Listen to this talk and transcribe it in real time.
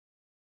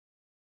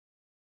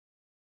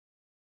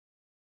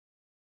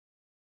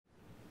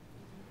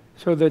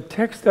So the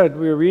text that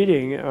we're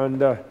reading,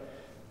 and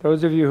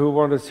those of you who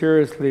want to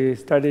seriously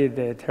study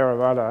the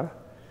Theravada,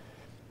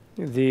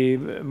 the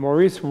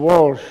Maurice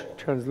Walsh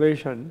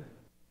translation,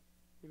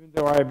 even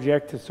though I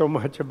object to so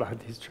much about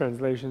these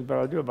translations, but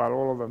I'll do about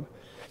all of them.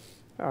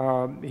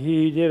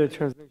 He did a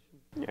translation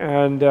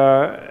and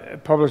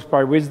published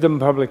by Wisdom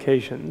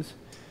Publications.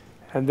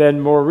 And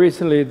then more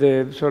recently,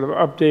 the sort of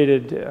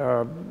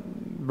updated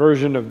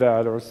version of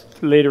that, or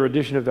later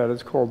edition of that,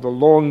 is called The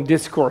Long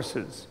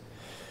Discourses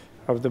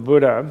of the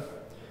Buddha.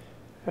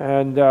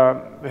 And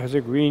it has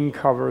a green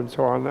cover and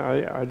so on.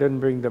 I didn't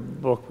bring the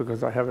book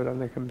because I have it on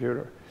the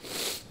computer.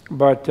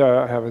 But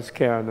I have a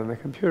scan on the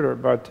computer.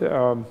 But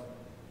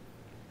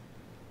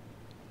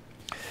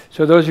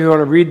so those of you who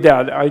want to read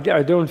that,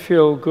 I don't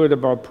feel good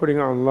about putting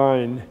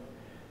online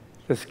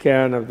the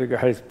scan of the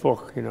guy's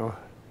book, you know.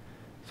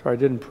 So I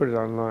didn't put it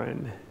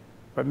online.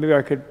 But maybe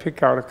I could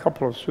pick out a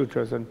couple of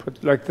sutras and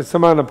put, like the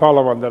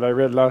Samanapala one that I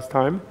read last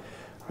time,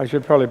 I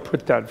should probably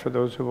put that for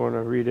those who want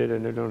to read it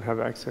and who don't have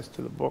access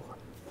to the book.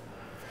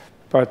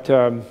 But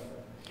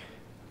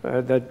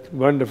that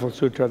wonderful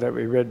sutra that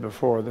we read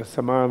before, the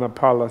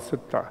Samanapala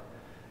Sutta,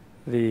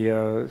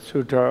 the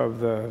sutra of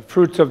the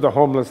fruits of the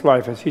homeless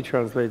life, as he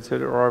translates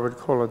it, or I would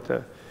call it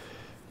the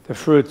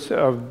fruits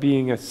of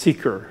being a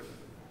seeker.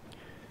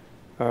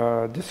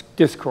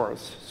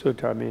 Discourse.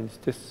 Sutta means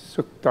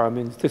sukta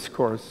means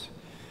discourse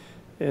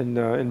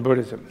in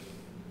Buddhism,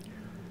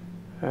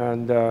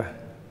 and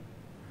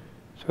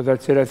so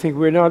that's it. I think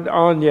we're not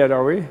on yet,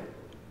 are we?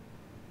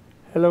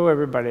 Hello,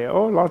 everybody.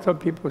 Oh, lots of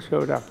people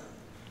showed up.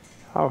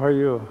 How are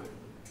you?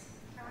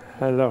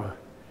 Hello.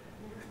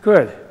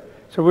 Good.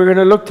 So we're going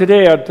to look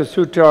today at the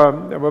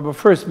sutta. Well, but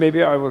first,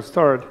 maybe I will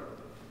start.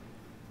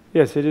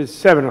 Yes, it is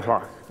 7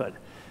 o'clock. Good.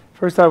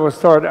 First I will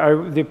start.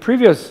 The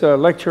previous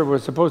lecture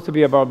was supposed to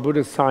be about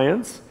Buddhist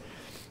science,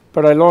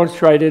 but I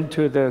launched right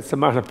into the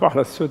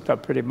Samanapala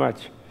Sutta pretty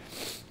much.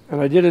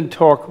 And I didn't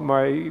talk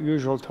my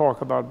usual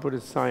talk about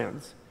Buddhist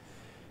science,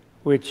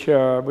 which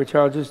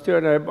I'll just do,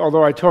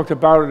 although I talked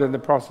about it in the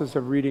process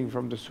of reading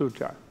from the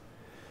sutta.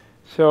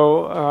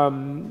 So,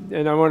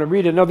 and I want to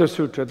read another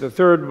sutra, the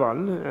third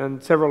one,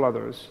 and several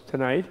others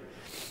tonight.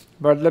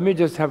 But let me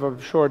just have a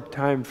short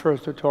time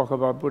first to talk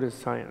about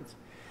Buddhist science.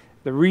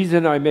 The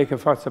reason I make a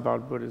fuss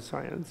about Buddhist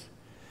science.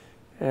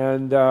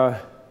 And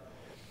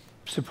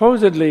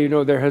supposedly, you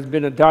know, there has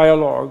been a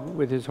dialogue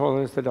with His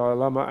Holiness the Dalai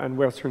Lama and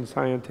Western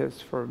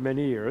scientists for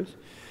many years.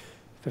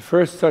 The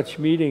first such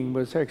meeting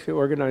was actually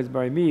organized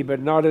by me, but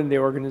not in the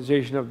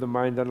organization of the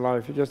Mind and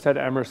Life. It just at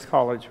Amherst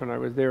College when I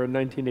was there in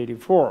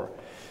 1984.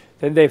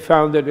 Then they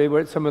founded,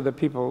 some of the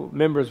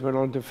members went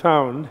on to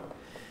found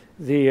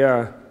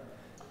the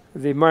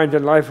Mind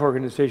and Life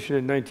organization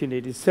in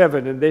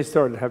 1987, and they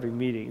started having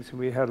meetings, and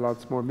we had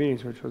lots more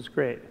meetings, which was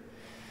great.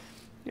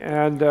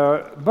 And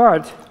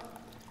but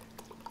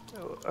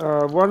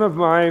one of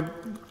my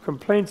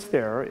complaints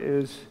there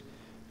is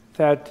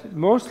that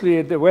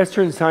mostly the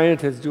Western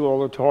scientists do all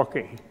the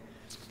talking,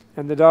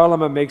 and the Dalai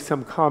Lama makes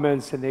some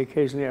comments, and they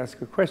occasionally ask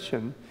a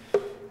question,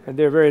 and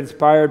they're very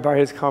inspired by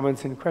his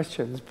comments and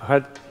questions,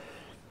 but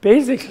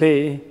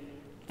basically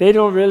they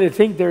don't really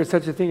think there is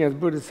such a thing as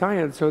Buddhist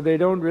science, so they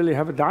don't really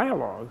have a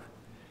dialogue.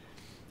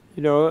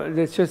 You know,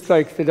 it's just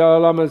like the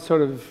Dalai Lama's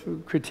sort of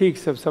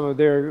critiques of some of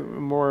their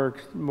more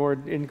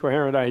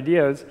incoherent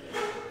ideas,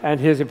 and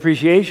his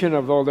appreciation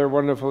of all their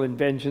wonderful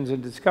inventions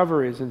and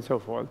discoveries and so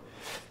forth,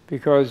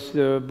 because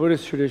the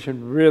Buddhist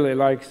tradition really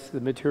likes the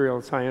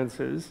material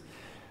sciences.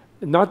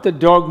 Not the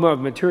dogma of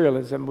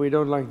materialism, we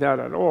don't like that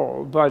at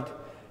all, but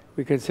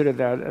we consider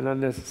that an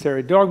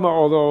unnecessary dogma,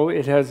 although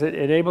it has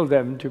enabled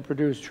them to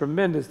produce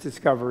tremendous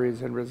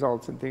discoveries and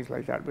results and things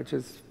like that, which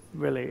is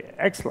really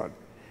excellent.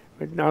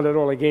 We're not at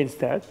all against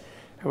that.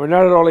 And we're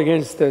not at all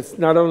against this.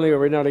 Not only are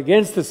we not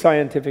against the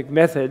scientific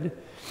method,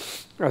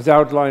 as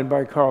outlined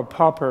by Karl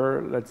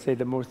Popper, let's say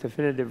the most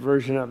definitive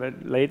version of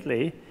it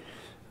lately,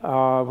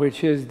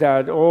 which is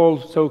that all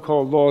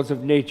so-called laws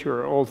of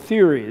nature, all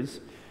theories,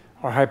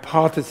 are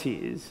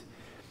hypotheses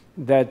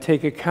that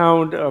take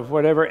account of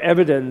whatever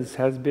evidence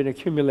has been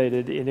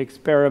accumulated in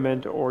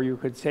experiment, or you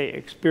could say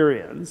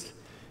experience.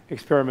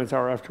 Experiments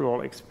are, after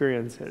all,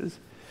 experiences,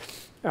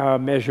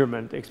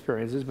 measurement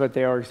experiences, but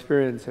they are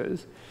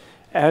experiences.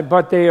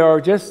 But they are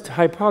just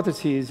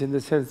hypotheses in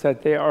the sense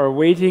that they are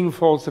awaiting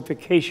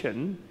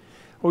falsification.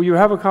 Oh, you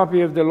have a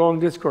copy of the Long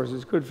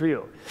Discourses, good for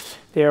you.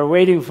 They are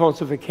awaiting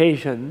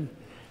falsification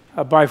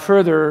by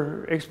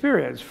further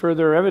experience,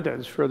 further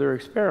evidence, further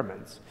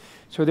experiments.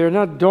 So they're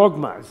not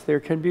dogmas. There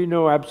can be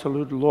no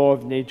absolute law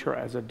of nature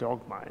as a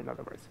dogma, in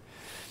other words.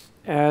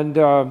 And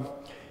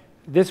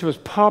this was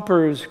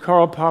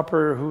Karl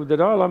Popper, who the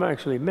Dalai Lama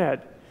actually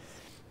met,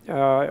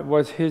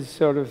 was his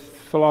sort of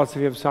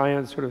philosophy of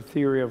science, sort of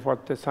theory of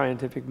what the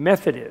scientific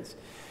method is.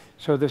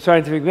 So the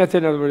scientific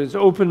method, in other words, is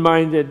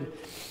open-minded,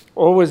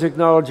 always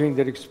acknowledging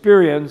that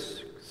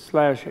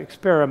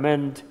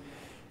experience/experiment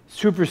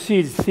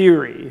supersedes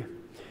theory.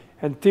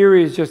 And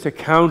theory is just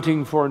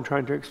accounting for and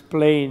trying to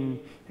explain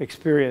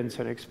experience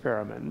and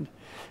experiment.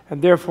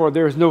 And therefore,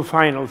 there is no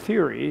final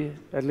theory,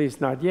 at least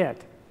not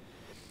yet.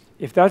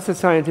 If that's the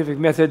scientific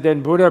method,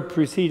 then Buddha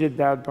preceded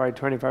that by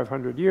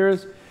 2,500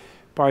 years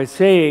by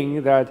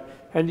saying that,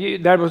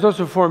 and that was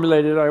also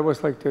formulated, I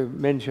always like to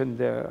mention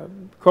the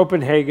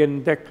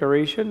Copenhagen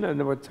Declaration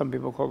and what some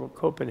people call the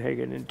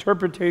Copenhagen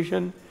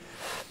Interpretation,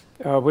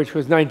 which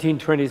was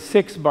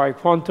 1926 by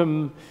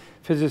quantum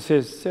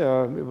physicists.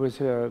 It was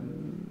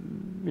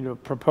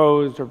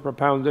proposed or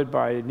propounded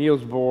by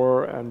Niels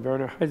Bohr and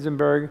Werner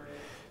Heisenberg,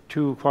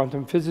 two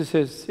quantum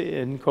physicists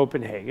in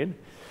Copenhagen.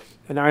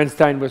 And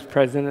Einstein was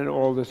present, and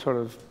all the sort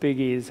of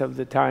biggies of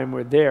the time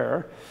were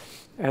there.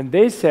 And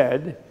they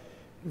said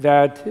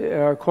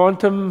that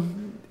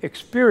quantum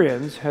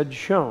experience had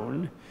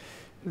shown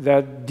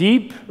that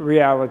deep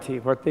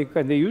reality,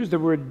 and they used the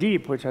word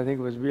deep, which I think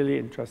was really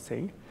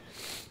interesting,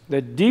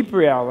 that deep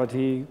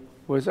reality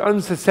was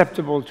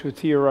unsusceptible to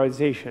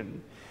theorization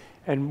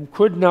and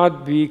could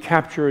not be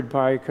captured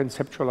by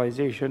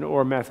conceptualization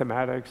or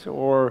mathematics,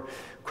 or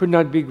could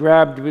not be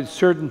grabbed with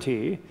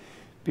certainty,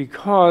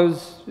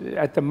 because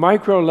at the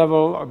micro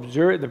level,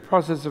 the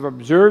process of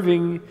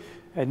observing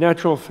a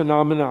natural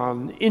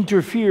phenomenon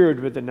interfered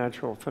with the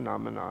natural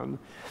phenomenon,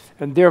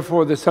 and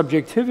therefore the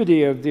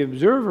subjectivity of the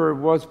observer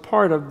was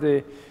part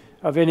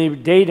of any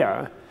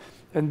data,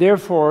 and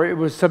therefore it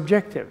was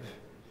subjective.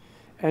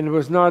 And it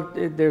was not,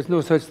 there's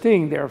no such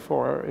thing,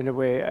 therefore, in a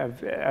way,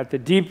 at the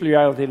deep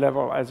reality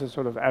level as a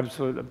sort of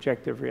absolute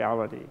objective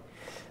reality.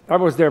 That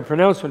was their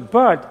pronouncement,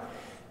 but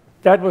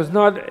that was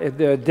not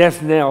the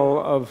death knell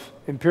of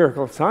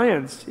empirical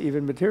science,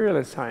 even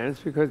materialist science,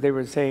 because they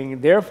were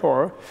saying,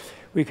 therefore,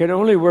 we can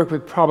only work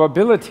with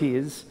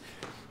probabilities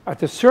at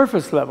the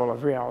surface level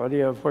of reality,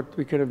 of what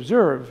we can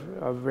observe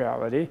of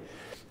reality,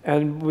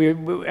 and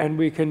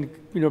we can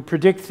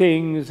predict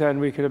things,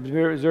 and we can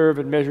observe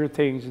and measure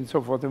things and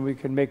so forth, and we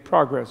can make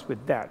progress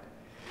with that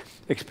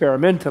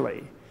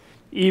experimentally,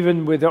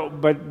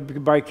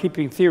 but by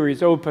keeping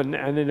theories open.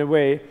 And in a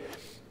way,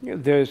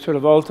 the sort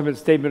of ultimate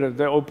statement of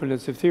the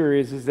openness of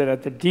theories is that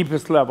at the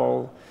deepest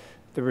level,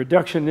 having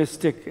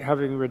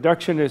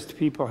reductionist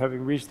people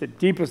having reached the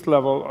deepest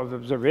level of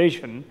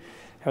observation,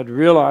 had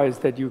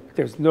realized that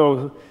there's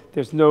no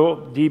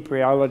deep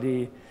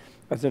reality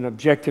as an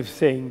objective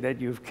thing that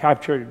you've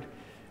captured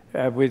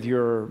with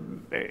your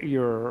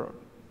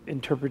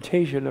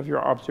interpretation of your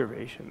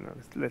observation,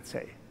 let's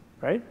say,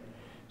 right?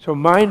 So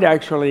mind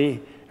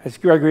actually, as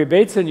Gregory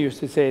Bateson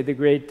used to say, the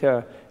great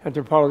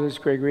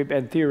anthropologist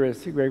and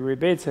theorist Gregory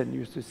Bateson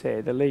used to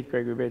say, the late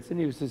Gregory Bateson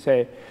used to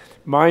say,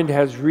 mind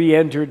has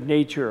re-entered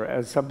nature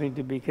as something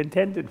to be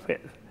contented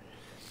with.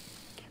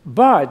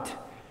 But,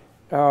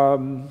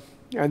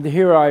 and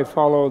here I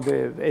follow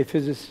a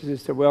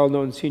physicist, a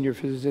well-known senior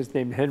physicist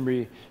named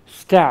Henry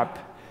Stapp.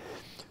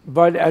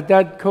 But at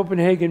that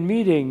Copenhagen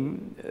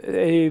meeting,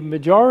 a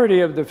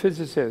majority of the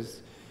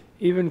physicists,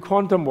 even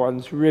quantum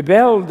ones,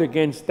 rebelled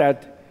against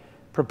that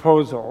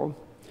proposal.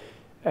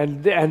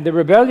 And the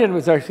rebellion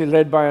was actually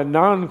led by a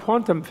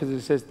non-quantum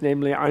physicist,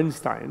 namely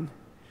Einstein.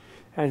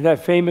 And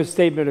that famous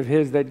statement of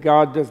his that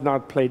God does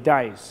not play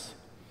dice.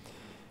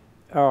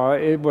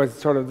 It was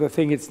sort of the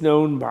thing it's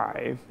known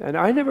by. And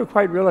I never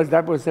quite realized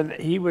that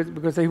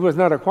because he was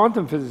not a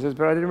quantum physicist,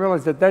 but I didn't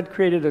realize that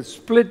created a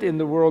split in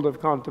the world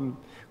of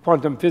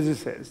quantum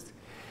physicists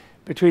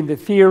between the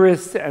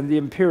theorists and the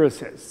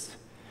empiricists.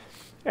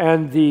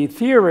 And the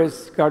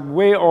theorists got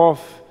way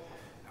off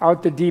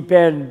out the deep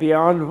end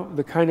beyond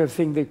the kind of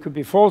thing that could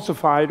be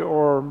falsified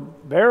or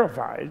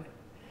verified,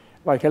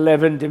 like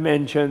 11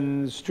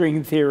 dimensions,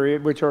 string theory,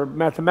 which are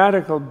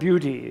mathematical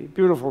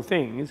beautiful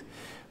things.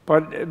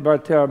 But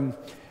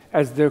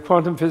as the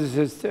quantum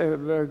physicist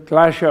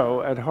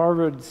Glashow at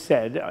Harvard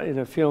said in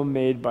a film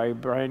made by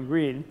Brian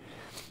Greene,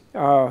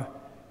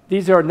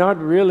 these are not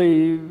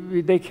really,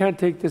 they can't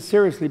take this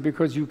seriously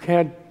because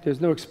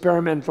there's no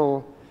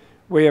experimental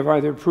way of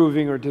either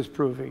proving or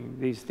disproving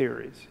these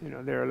theories.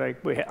 They're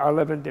like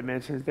 11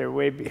 dimensions, they're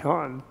way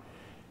beyond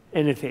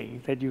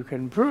anything that you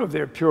can prove.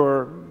 They're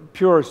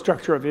pure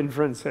structure of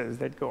inferences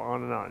that go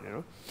on and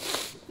on,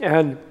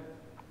 And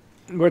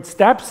what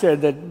Stapp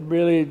said that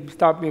really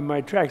stopped me in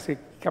my tracks a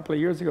couple of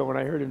years ago when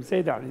I heard him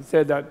say that, he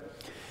said that,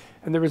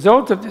 and the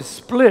result of this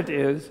split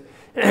is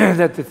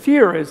that the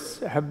theorists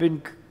have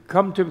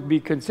come to be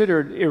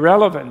considered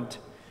irrelevant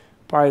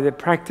by the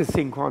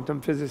practicing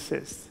quantum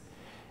physicists.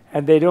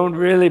 And they don't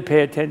really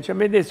pay attention. I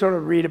mean, they sort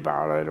of read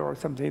about it or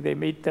something. They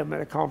meet them at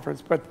a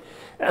conference, but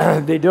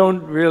they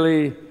don't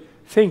really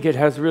think it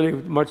has really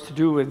much to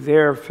do with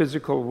their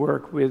physical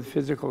work with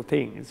physical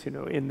things,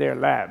 in their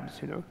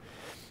labs,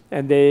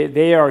 And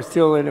they are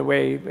still, in a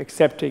way,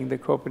 accepting the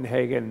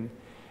Copenhagen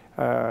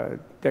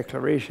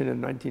Declaration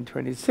in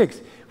 1926,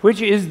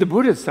 which is the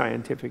Buddhist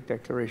scientific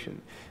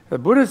declaration. The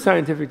Buddhist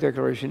scientific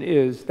declaration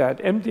is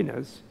that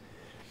emptiness,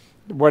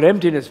 what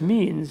emptiness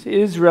means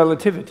is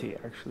relativity,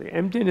 actually.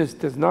 Emptiness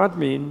does not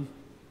mean,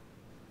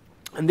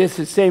 and this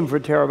is same for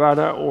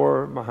Theravada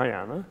or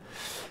Mahayana,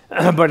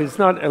 but it's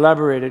not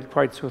elaborated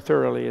quite so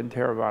thoroughly in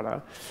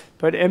Theravada.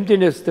 But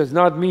emptiness does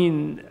not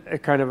mean a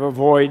kind of a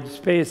void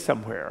space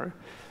somewhere,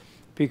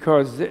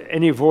 because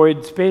any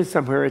void space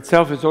somewhere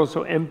itself is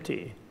also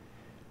empty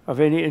of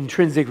any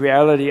intrinsic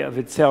reality of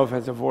itself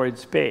as a void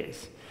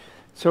space.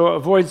 So a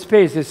void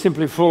space is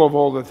simply full of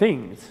all the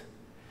things.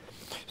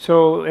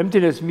 So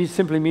emptiness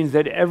simply means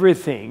that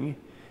everything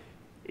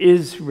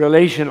is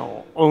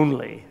relational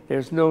only.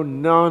 There's no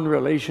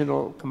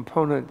non-relational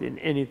component in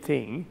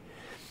anything,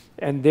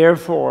 and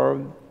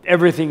therefore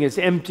everything is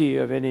empty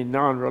of any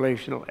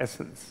non-relational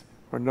essence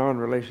or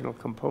non-relational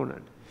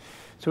component.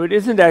 So it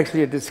isn't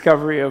actually a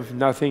discovery of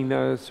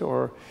nothingness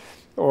or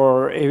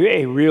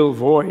a real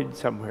void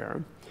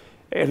somewhere,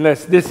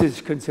 unless this is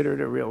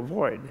considered a real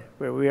void,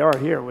 where we are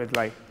here with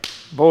like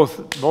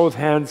both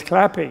hands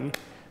clapping,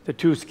 the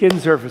two skin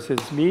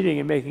surfaces meeting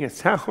and making a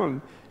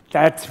sound.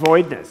 That's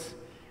voidness.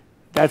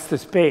 That's the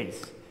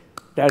space.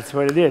 That's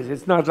what it is.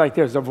 It's not like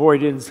there's a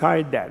void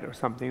inside that or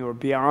something, or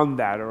beyond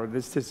that, or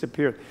this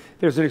disappears.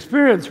 There's an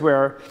experience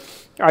where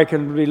I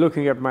can be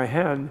looking at my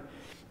hand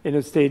in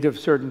a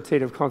certain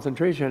state of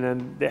concentration,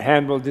 and the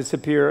hand will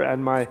disappear,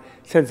 and my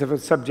sense of a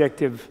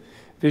subjective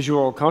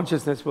visual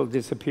consciousness will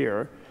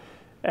disappear.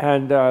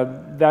 And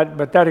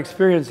but that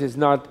experience is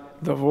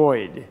not the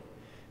void,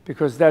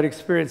 because that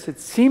experience, it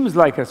seems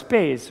like a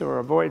space or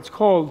a void. It's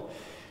called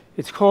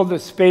the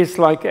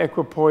space-like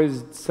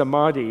equipoised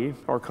samadhi,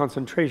 or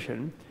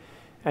concentration,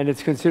 and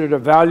it's considered a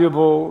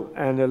valuable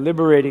and a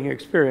liberating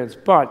experience,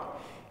 but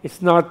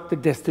it's not the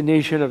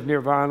destination of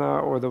nirvana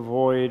or the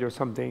void or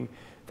something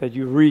that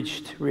you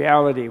reached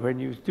reality when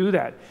you do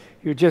that.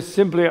 You just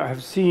simply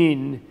have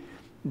seen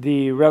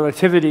the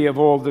relativity of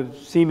all the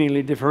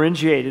seemingly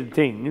differentiated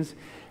things,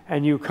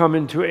 and you come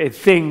into a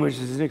thing which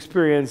is an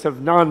experience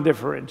of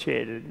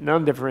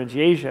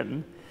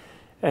non-differentiation,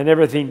 and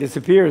everything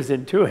disappears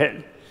into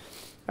it.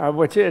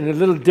 Which is a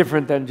little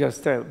different than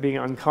just being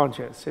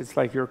unconscious. It's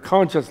like you're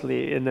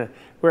consciously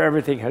where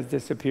everything has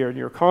disappeared.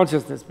 Your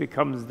consciousness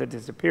becomes the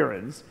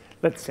disappearance,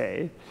 let's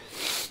say.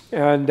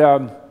 And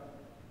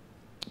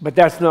but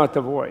that's not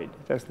the void.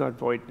 That's not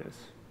voidness.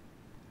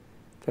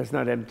 That's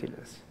not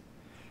emptiness.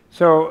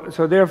 So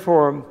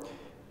therefore,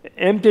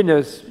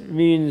 emptiness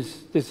means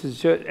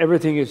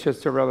everything is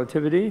just a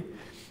relativity,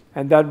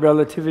 and that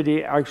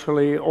relativity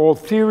actually, all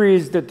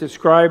theories that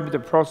describe the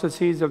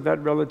processes of that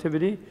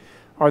relativity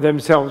are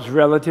themselves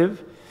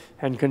relative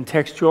and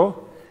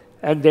contextual,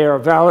 and they are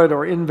valid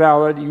or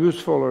invalid,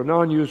 useful or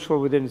non-useful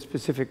within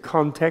specific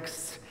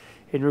contexts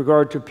in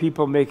regard to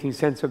people making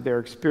sense of their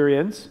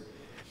experience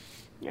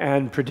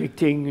and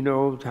predicting,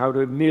 how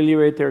to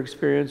ameliorate their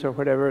experience or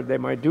whatever they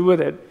might do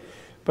with it.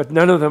 But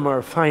none of them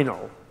are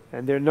final,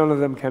 and none of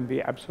them can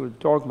be absolute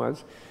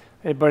dogmas.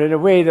 But in a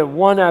way, the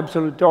one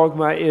absolute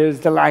dogma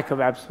is the lack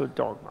of absolute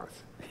dogmas,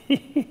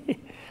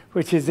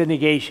 which is a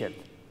negation.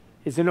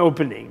 It's an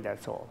opening,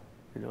 that's all.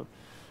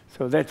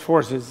 So that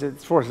forces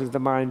the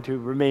mind to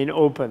remain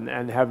open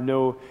and have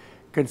no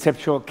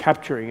conceptual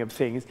capturing of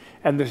things.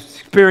 And the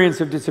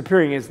experience of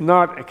disappearing is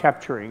not a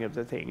capturing of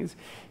the things.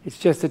 It's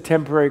just a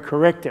temporary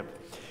corrective.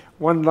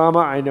 One Lama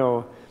I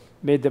know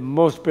made the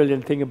most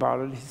brilliant thing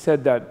about it.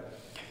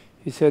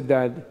 He said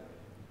that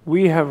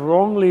we have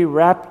wrongly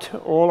wrapped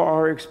all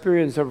our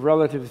experience of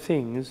relative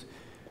things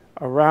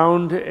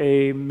around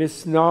a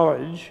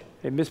misknowledge,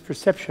 a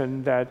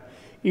misperception that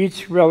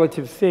each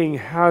relative thing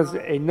has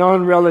a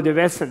non-relative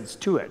essence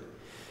to it.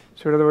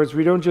 So in other words,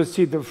 we don't just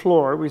see the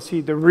floor, we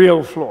see the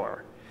real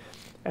floor.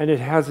 And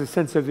it has a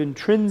sense of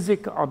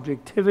intrinsic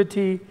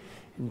objectivity,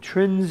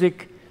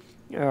 intrinsic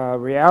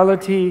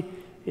reality,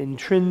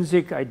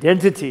 intrinsic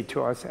identity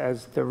to us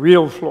as the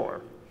real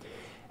floor.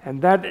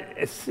 And that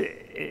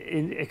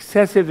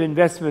excessive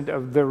investment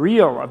of the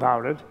real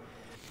about it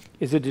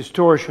is a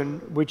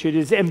distortion which it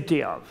is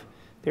empty of.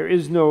 There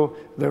is no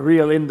the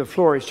real in the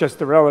floor, it's just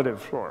the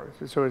relative floor.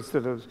 So it's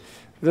sort of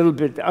a little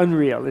bit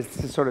unreal. It's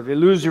a sort of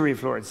illusory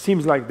floor. It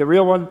seems like the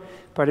real one,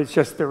 but it's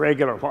just the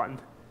regular one.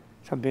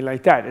 Something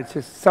like that. It's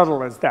as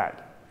subtle as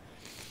that.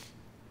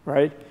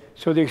 Right?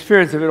 So the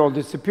experience of it all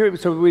disappeared.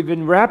 So we've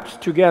been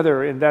wrapped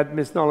together in that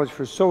misknowledge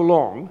for so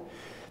long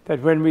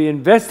that when we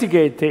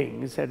investigate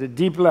things at a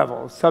deep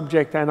level,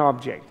 subject and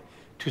object,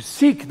 to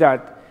seek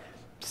that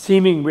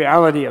seeming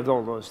reality of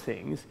all those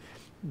things,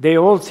 they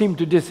all seem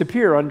to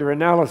disappear under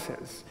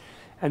analysis.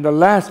 And the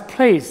last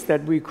place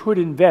that we could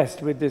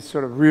invest with this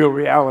sort of real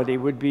reality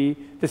would be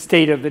the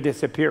state of the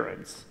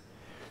disappearance.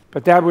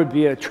 But that would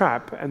be a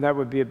trap, and that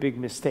would be a big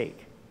mistake.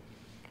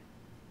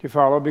 Do you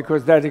follow?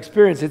 Because that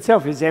experience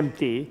itself is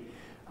empty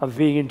of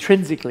being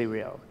intrinsically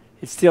real.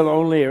 It's still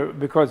only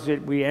because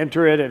we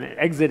enter it and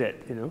exit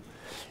it,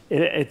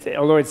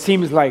 although it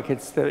seems like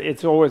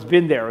it's always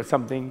been there or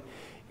something,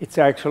 it's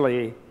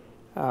actually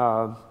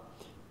a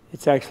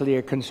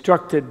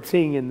constructed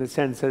thing in the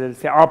sense that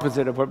it's the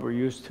opposite of what we're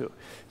used to.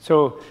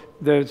 So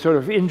the sort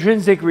of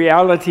intrinsic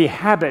reality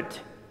habit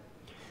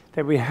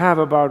that we have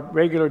about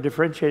regular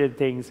differentiated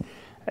things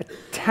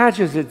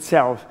attaches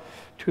itself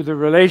to the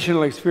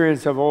relational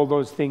experience of all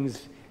those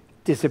things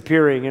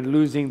disappearing and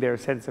losing their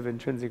sense of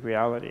intrinsic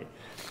reality.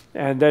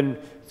 And then,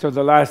 so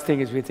the last thing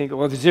is we think,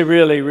 well, this is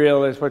really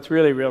real, what's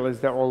really real is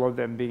that all of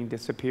them being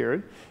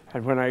disappeared.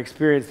 And when I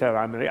experienced that,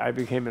 I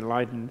became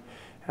enlightened.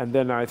 And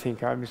then I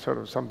think I'm sort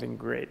of something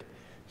great.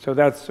 So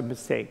that's a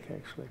mistake,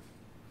 actually.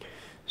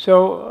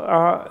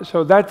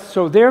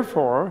 So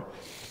therefore,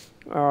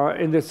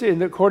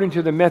 according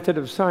to the method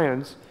of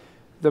science,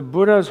 the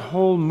Buddha's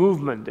whole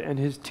movement and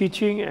his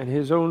teaching and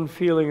his own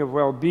feeling of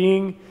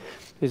well-being,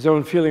 his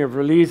own feeling of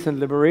release and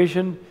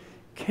liberation,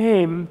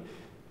 came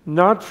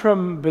not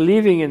from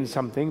believing in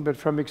something, but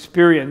from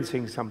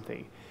experiencing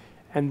something.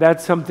 And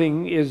that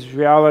something is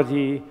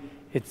reality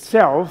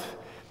itself,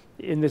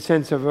 in the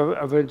sense of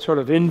a sort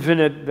of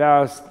infinite,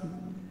 vast,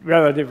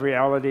 relative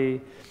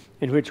reality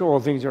in which all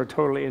things are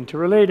totally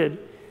interrelated,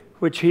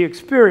 which he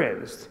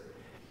experienced.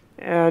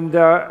 And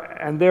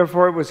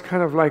therefore it was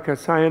kind of like a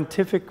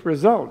scientific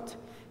result.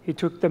 He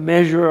took the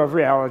measure of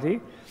reality,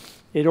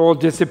 it all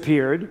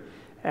disappeared,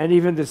 and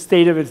even the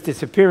state of its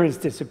disappearance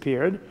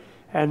disappeared,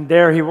 and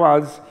there he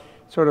was,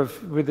 sort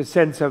of with a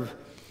sense of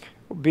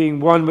being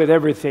one with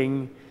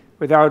everything,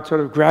 without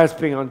sort of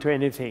grasping onto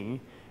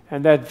anything.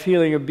 And that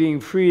feeling of being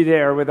free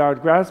there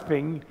without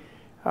grasping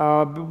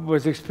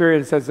was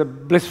experienced as a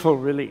blissful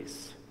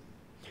release.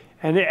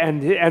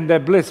 And the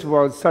bliss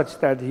was such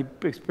that he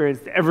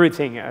experienced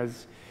everything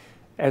as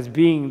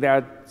being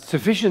that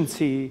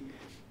sufficiency,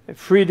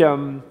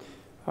 freedom,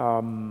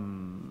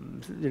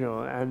 and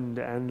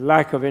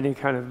lack of any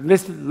kind of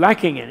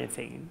lacking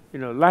anything,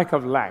 lack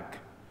of lack.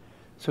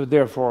 So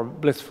therefore,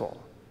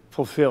 blissful,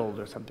 fulfilled,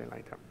 or something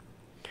like that.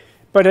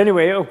 But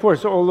anyway, of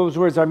course, all those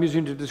words I'm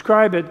using to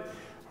describe it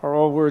are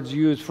all words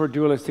used for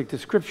dualistic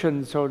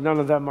description. So none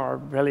of them are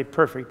really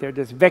perfect. They're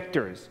just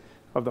vectors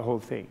of the whole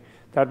thing.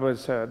 That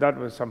was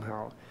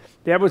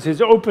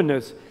his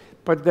openness,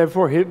 but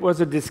therefore it was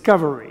a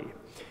discovery.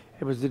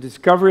 It was the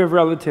discovery of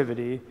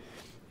relativity.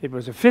 It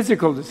was a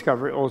physical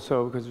discovery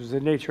also, because it was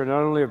the nature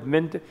not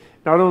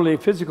only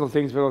physical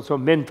things, but also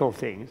mental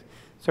things.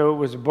 So it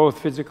was both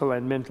physical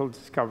and mental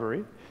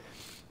discovery,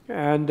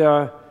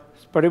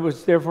 but it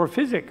was therefore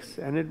physics,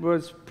 and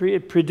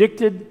it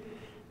predicted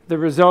the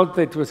result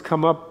that was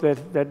come up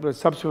that was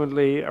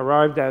subsequently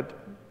arrived at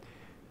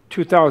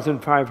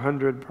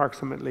 2,500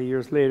 approximately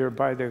years later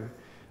by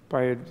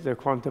the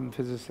quantum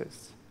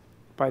physicists,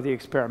 by the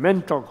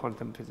experimental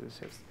quantum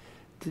physicists,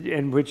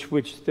 in which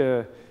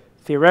the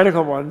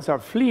theoretical ones are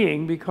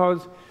fleeing,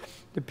 because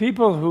the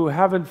people who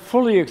haven't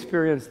fully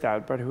experienced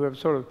that, but who have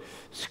sort of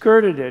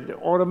skirted it,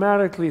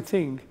 automatically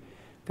think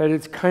that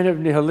it's kind of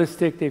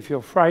nihilistic. They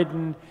feel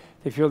frightened.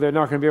 They feel they're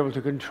not going to be able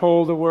to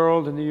control the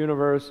world and the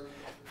universe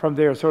from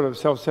their sort of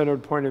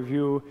self-centered point of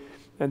view.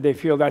 And they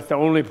feel that's the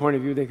only point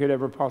of view they could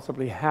ever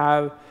possibly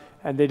have.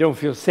 And they don't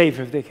feel safe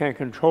if they can't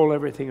control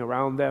everything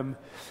around them.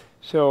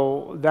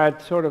 So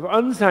that sort of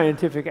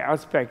unscientific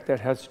aspect that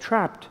has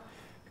trapped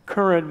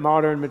current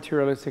modern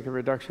materialistic and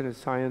reductionist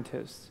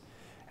scientists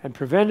and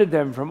prevented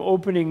them from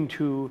opening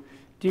to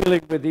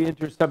dealing with the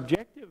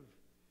intersubjective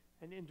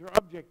and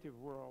interobjective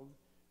world,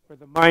 where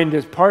the mind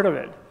is part of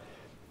it.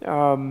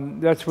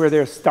 That's where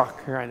they're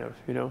stuck, kind of,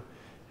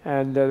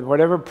 And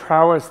whatever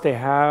prowess they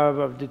have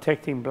of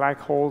detecting black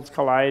holes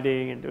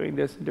colliding and doing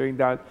this and doing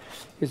that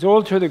is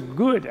all to the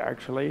good,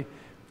 actually.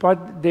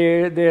 But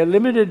they're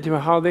limited to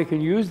how they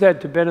can use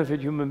that to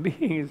benefit human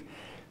beings,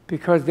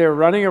 because they're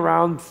running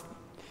around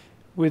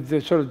with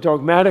the sort of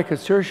dogmatic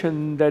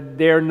assertion that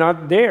they're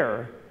not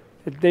there,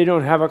 that they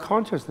don't have a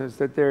consciousness,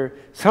 that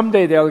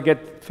someday they'll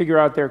figure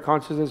out their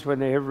consciousness when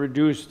they have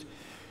reduced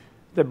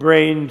the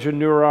brain to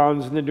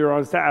neurons, and the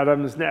neurons to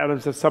atoms, and the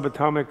atoms to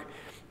subatomic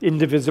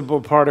indivisible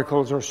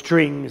particles or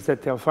strings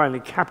that they'll finally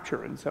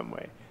capture in some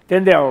way.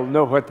 Then they'll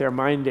know what their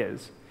mind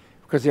is,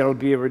 because it'll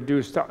be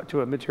reduced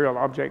to a material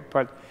object,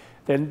 but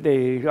then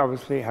they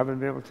obviously haven't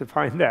been able to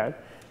find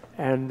that,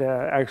 and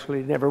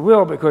actually never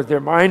will, because their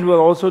mind will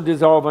also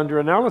dissolve under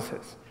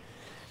analysis.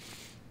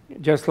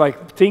 Just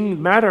like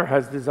matter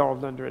has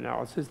dissolved under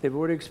analysis, they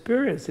would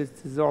experience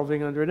it's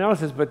dissolving under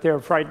analysis, but they're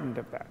frightened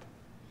of that,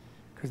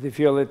 because they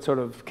feel it's sort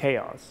of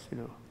chaos,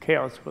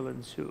 chaos will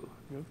ensue.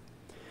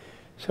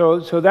 So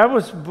that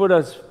was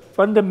Buddha's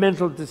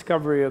fundamental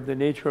discovery of the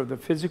nature of the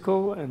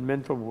physical and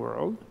mental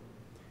world,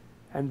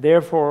 and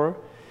therefore,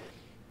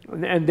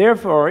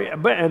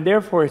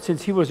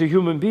 since he was a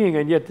human being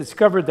and yet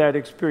discovered that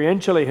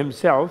experientially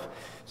himself,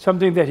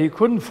 something that he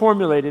couldn't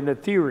formulate in a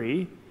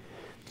theory,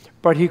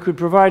 but he could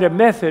provide a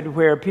method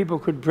where people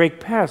could break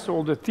past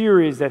all the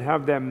theories that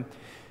have them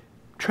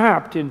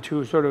trapped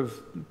into sort of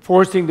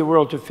forcing the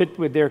world to fit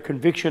with their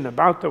conviction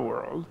about the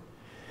world.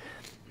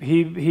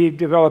 He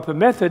developed a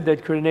method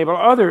that could enable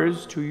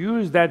others to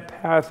use that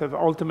path of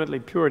ultimately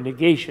pure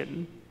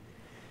negation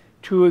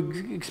to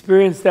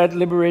experience that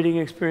liberating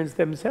experience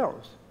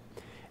themselves.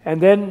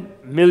 And then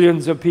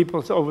millions of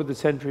people over the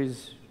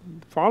centuries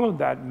followed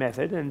that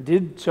method and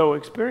did so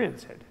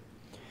experience it.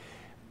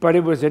 But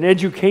it was an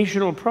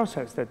educational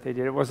process that they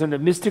did. It wasn't a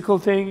mystical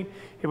thing.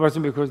 It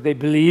wasn't because they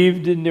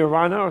believed in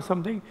nirvana or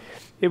something.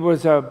 It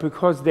was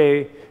because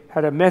they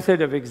had a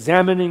method of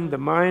examining the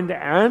mind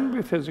and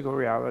the physical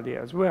reality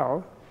as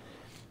well,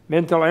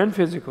 mental and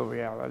physical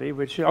reality,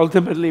 which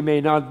ultimately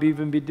may not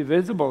even be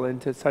divisible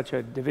into such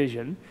a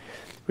division,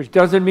 which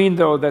doesn't mean,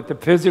 though, that the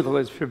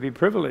physical should be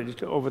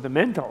privileged over the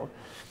mental.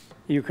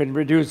 You can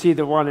reduce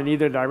either one in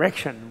either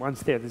direction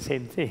once they're the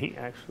same thing,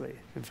 actually,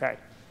 in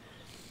fact.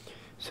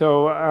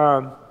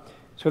 So,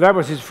 so that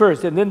was his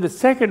first. And then the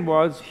second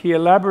was he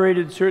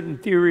elaborated certain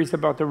theories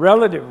about the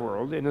relative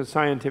world in a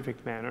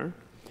scientific manner.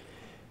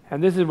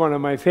 And this is one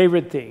of my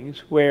favorite things,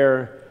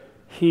 where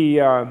he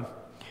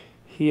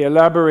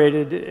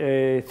elaborated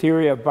a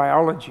theory of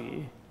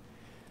biology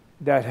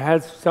that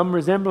has some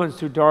resemblance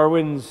to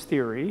Darwin's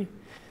theory,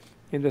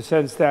 in the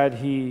sense that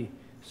he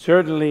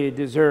certainly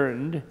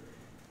discerned,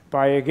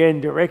 by again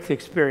direct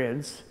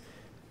experience,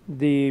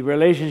 the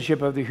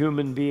relationship of the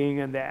human being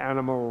and the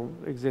animal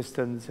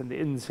existence and the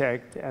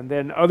insect, and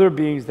then other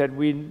beings that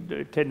we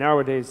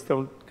nowadays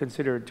don't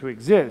consider to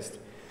exist,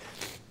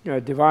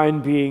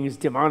 divine beings,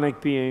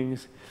 demonic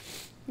beings,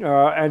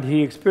 and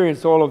he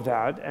experienced all of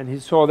that, and he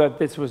saw that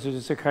this was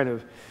just a kind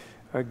of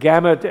a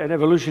gamut, an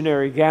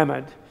evolutionary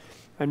gamut,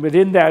 and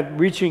within that,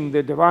 reaching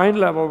the divine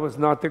level was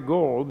not the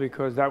goal,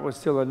 because that was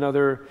still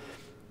another,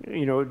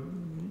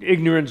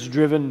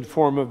 ignorance-driven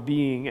form of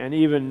being, and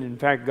even, in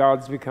fact,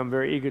 gods become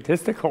very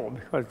egotistical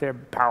because they're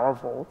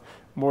powerful,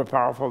 more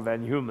powerful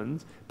than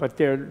humans, but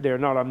they're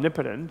not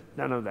omnipotent,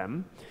 none of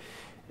them,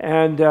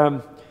 and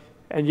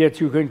yet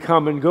you can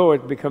come and go.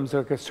 It becomes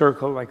like a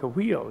circle, like a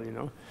wheel,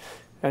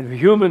 And the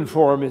human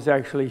form is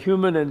actually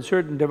human, and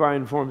certain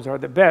divine forms are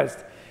the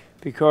best,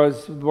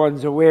 because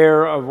one's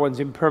aware of one's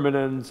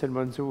impermanence, and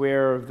one's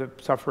aware of the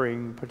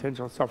suffering,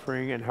 potential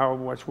suffering, and how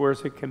much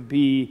worse it can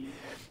be.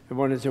 And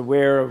one is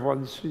aware of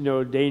one's,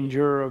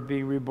 danger of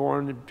being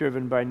reborn,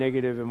 driven by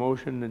negative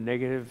emotion and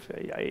negative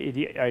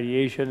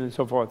ideation and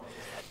so forth.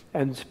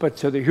 But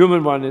so the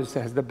human one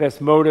has the best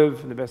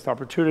motive, the best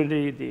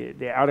opportunity,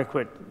 the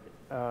adequate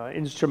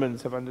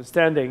instruments of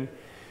understanding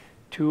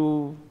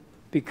to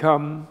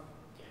become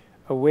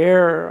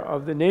aware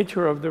of the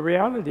nature of the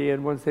reality.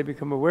 And once they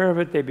become aware of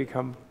it, they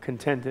become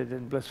contented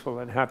and blissful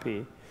and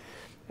happy,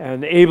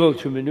 and able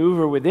to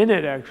maneuver within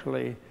it,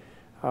 actually,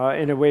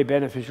 in a way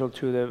beneficial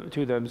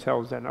to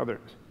themselves and others.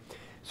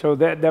 So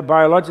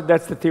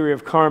that's the theory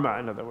of karma,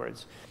 in other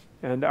words.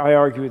 And I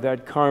argue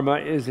that karma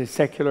is a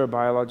secular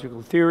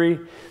biological theory,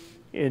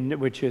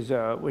 which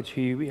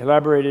he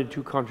elaborated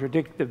to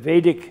contradict the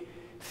Vedic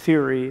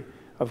theory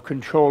of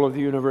control of the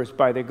universe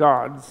by the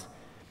gods,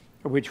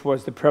 which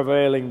was the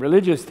prevailing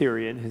religious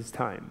theory in his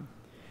time.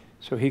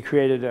 So he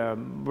created a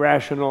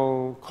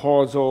rational,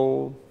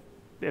 causal,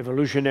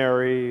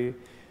 evolutionary,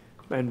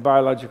 and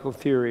biological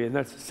theory, and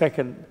that's the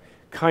second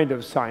kind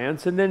of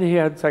science. And then he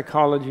had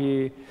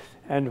psychology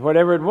and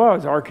whatever it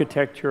was,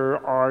 architecture,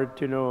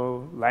 art,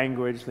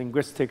 language,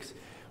 linguistics.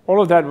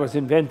 All of that was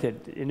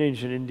invented in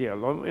ancient India.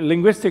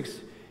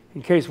 Linguistics,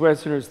 in case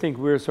Westerners think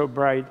we're so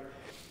bright,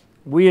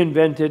 we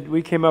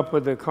came up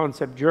with the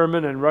concept.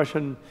 German and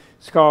Russian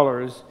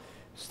scholars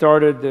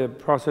started the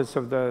process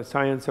of the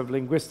science of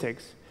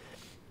linguistics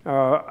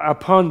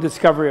upon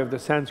discovery of the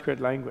Sanskrit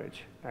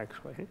language,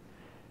 actually.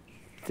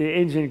 The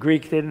ancient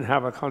Greek didn't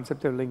have a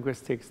concept of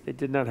linguistics. They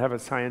did not have a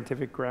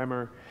scientific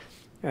grammar.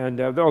 And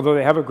although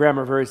they have a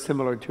grammar very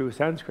similar to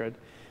Sanskrit,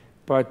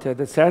 but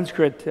the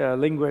Sanskrit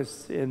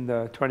linguists in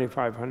the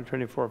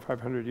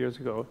 2,400 years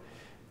ago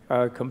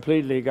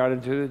completely got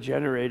into the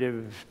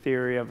generative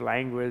theory of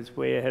language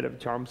way ahead of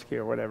Chomsky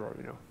or whatever,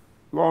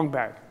 long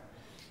back.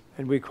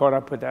 And we caught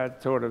up with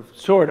that sort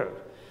of.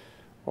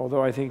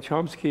 Although I think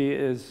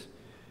Chomsky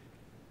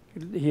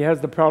he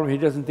has the problem, he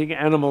doesn't think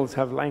animals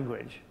have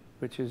language,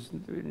 which is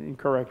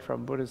incorrect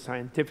from Buddhist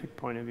scientific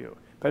point of view.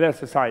 But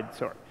that's a side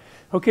story.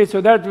 Okay,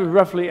 so that was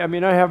roughly,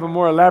 I have a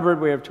more elaborate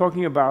way of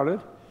talking about it,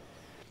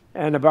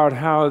 and about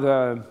how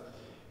the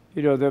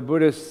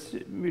Buddhists,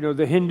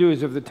 the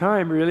Hindus of the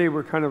time really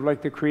were kind of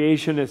like the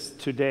creationists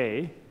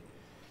today,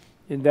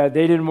 in that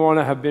they didn't want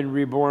to have been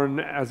reborn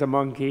as a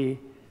monkey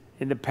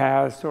in the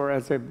past, or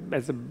as a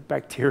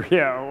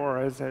bacteria, or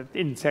as an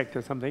insect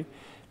or something.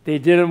 They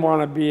didn't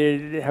want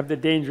to have the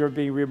danger of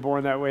being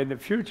reborn that way in the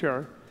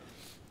future.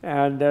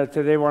 And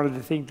so they wanted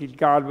to think that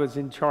God was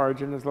in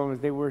charge, and as long as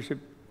they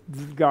worshiped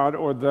God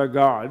or the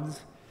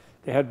gods,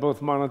 they had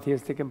both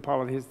monotheistic and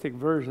polytheistic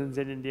versions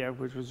in India,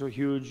 which was a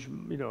huge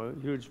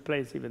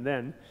place even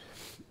then.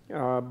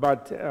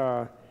 But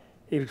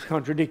it was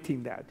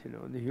contradicting that,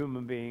 the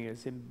human being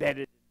is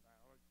embedded in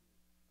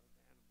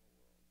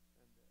biology.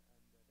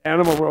 The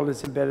animal world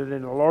is embedded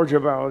in a larger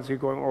biology,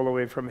 going all the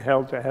way from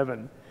hell to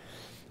heaven,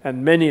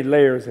 and many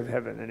layers of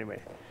heaven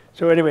anyway.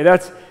 So anyway,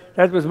 that's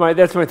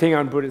my thing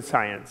on Buddhist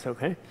science,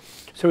 okay?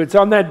 So it's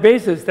on that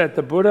basis that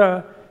the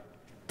Buddha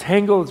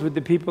tangles with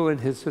the people in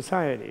his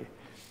society.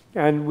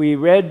 And we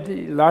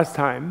read last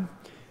time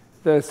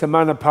the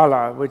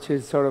Samanapala, which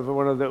is sort of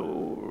one of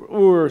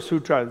the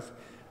Sutras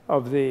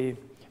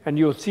and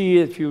you'll see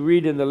if you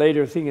read in the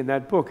later thing in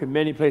that book, in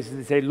many places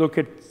they say, look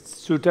at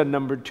Sutta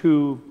number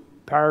 2,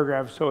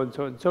 paragraph so and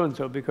so and so and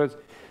so, because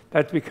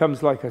That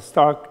becomes like a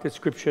stock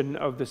description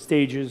of the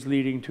stages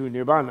leading to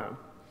nirvana,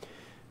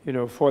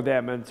 for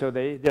them, and so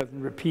they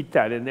doesn't repeat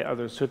that in the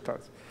other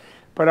suttas.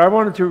 But I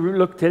wanted to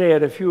look today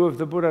at a few of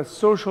the Buddha's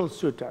social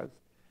suttas,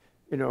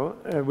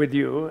 with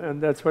you, and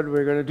that's what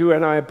we're going to do.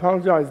 And I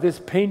apologize, this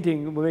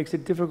painting makes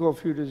it difficult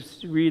for you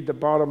to read the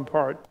bottom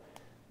part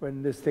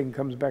when this thing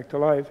comes back to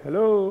life.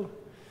 Hello,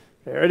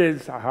 there it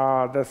is.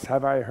 Aha, thus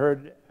have I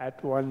heard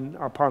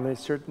upon a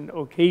certain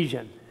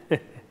occasion.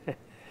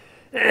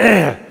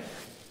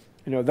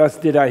 Thus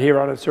did I hear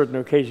on a certain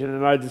occasion,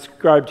 and I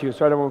described to you,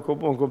 so I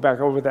won't go back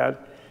over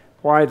that,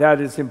 why that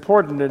is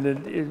important,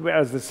 and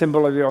as the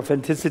symbol of the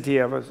authenticity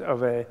of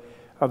the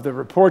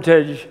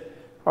reportage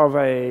of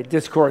a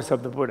discourse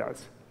of the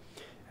Buddhas.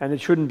 And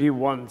it shouldn't be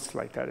once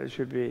like that. It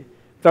should be,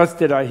 thus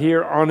did I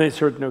hear on a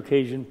certain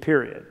occasion,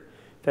 period.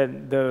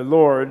 Then the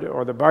Lord,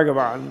 or the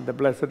Bhagavan, the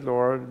blessed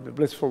Lord, the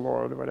blissful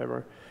Lord, or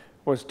whatever,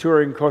 was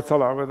touring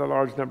Kosala with a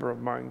large number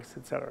of monks,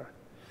 etc.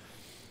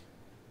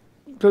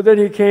 So then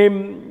he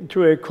came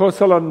to a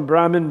Kosalan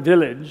Brahmin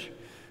village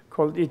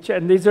called Icha,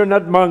 and these are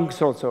not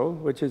monks also,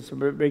 which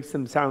makes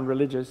them sound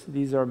religious.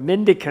 These are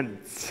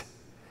mendicants.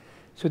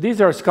 So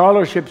these are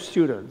scholarship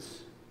students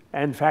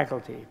and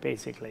faculty,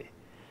 basically.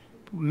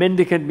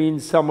 Mendicant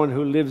means someone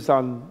who lives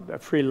on a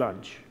free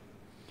lunch,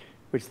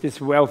 which this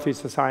wealthy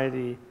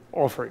society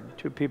offered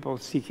to people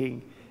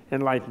seeking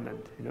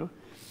enlightenment,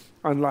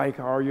 unlike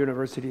our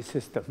university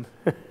system,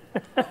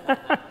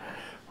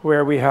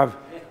 where we have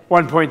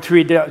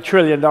 $1.3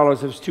 trillion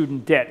of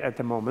student debt at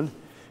the moment,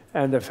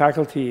 and the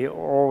faculty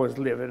always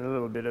live in a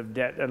little bit of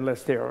debt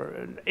unless they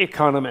are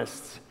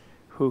economists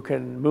who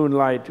can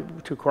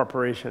moonlight to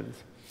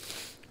corporations.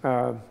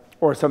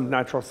 Or some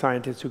natural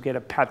scientists who get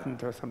a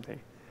patent or something.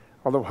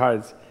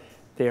 Otherwise,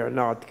 they are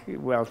not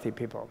wealthy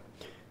people.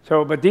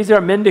 So, but these are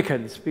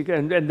mendicants,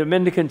 and the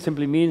mendicant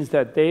simply means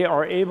that they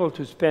are able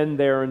to spend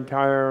their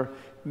entire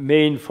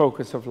main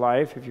focus of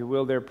life, if you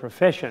will, their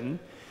profession,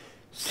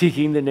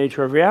 seeking the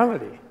nature of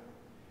reality.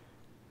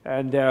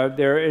 And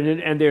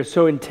they're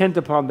so intent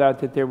upon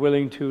that they're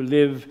willing to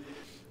live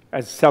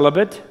as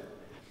celibate,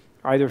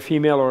 either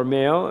female or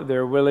male.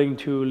 They're willing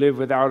to live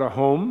without a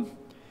home.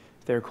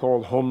 They're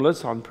called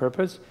homeless on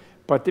purpose,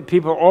 but the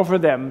people offer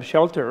them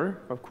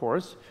shelter, of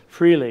course,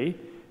 freely,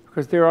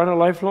 because they're on a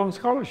lifelong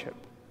scholarship.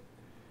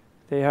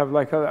 They have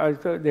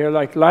they're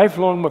like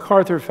lifelong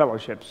MacArthur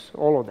fellowships,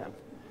 all of them.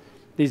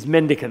 These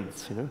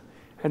mendicants,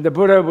 And the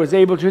Buddha was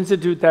able to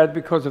institute that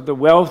because of the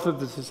wealth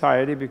of the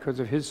society, because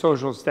of his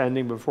social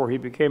standing before he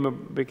became a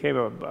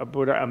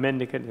Buddha, a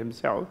mendicant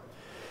himself.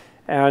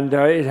 And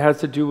it has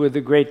to do with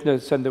the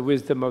greatness and the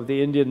wisdom of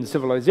the Indian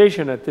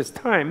civilization at this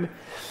time,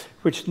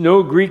 which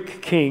no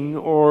Greek king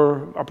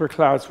or upper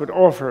class would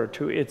offer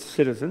to its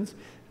citizens,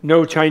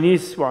 no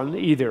Chinese one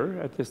either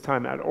at this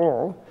time at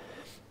all,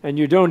 and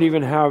you don't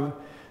even have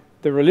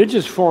the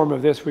religious form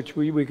of this, which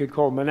we could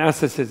call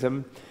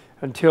monasticism,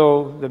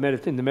 until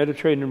in the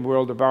Mediterranean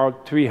world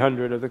about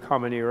 300 of the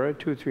Common Era,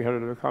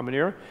 200-300 of the Common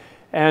Era,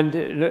 and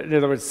in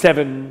other words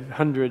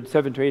 700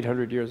 to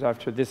 800 years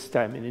after this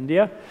time in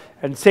India,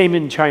 and same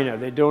in China.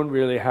 They don't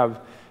really have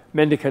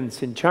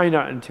mendicants in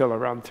China until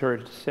around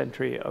 3rd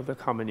century of the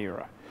Common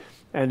Era.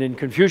 And in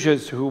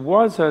Confucius, who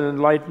was an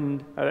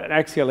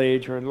axial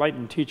age or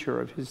enlightened teacher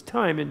of his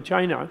time in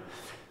China,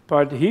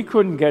 but he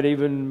couldn't get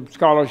even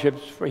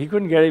scholarships, he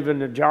couldn't get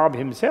even a job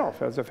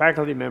himself as a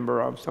faculty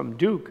member of some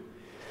duke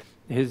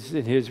in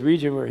his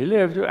region where he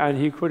lived, and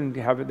he couldn't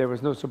have it, there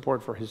was no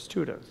support for his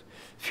students.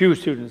 Few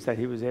students that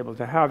he was able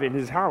to have in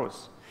his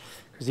house,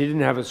 because he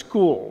didn't have a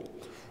school.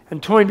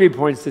 And Toynbee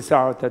points this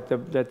out, that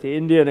the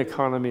Indian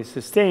economy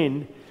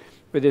sustained,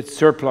 with its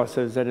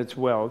surpluses and its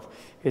wealth,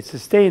 it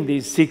sustained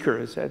these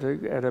seekers at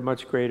a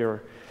much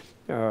greater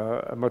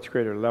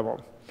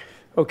level.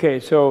 Okay,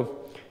 so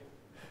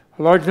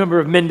a large number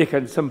of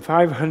mendicants, some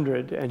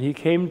 500, and he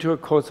came to a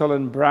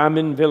Kosalan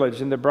Brahmin village.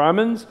 And the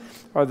Brahmins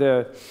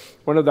are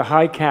one of the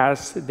high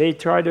castes. They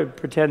try to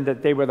pretend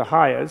that they were the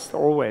highest,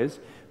 always,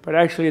 but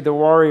actually the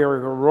warrior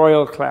or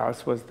royal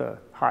class was the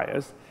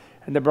highest.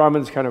 And the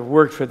Brahmins kind of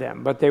worked for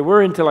them. But they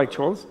were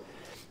intellectuals,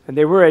 and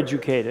they were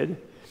educated,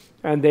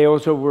 and they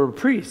also were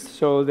priests.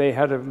 So they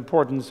had an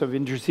importance of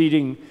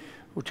interceding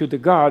to the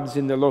gods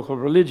in the local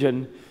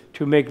religion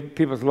to make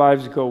people's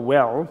lives go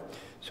well.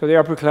 So the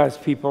upper class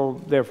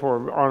people,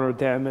 therefore, honored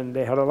them, and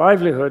they had a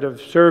livelihood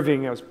of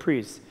serving as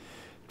priests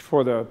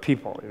for the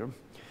people.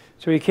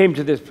 So he came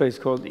to this place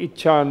called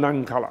Icha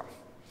Nankala.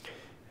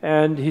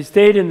 And he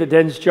stayed in the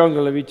dense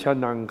jungle of Icha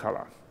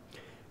Nankala.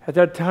 At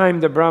that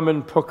time, the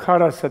Brahmin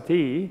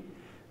Pokarasati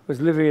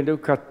was living in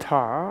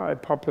Ukata, a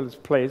populous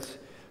place,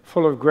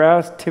 full of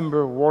grass,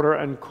 timber, water,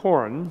 and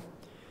corn.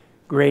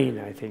 Grain,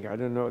 I think. I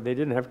don't know. They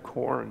didn't have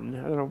corn.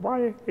 I don't know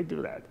why they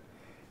do that.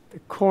 The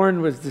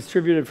corn was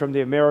distributed from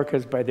the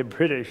Americas by the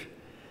British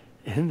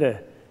in the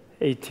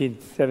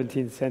 18th,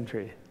 17th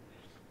century.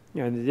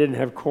 And they didn't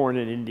have corn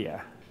in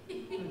India.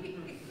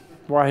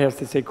 Why has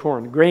to say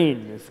corn?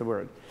 Grain is the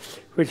word.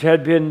 Which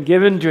had been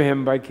given to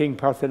him by King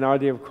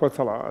Pasenadi of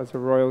Kosala as a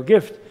royal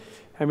gift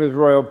and with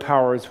royal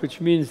powers, which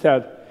means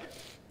that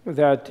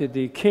that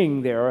the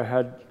king there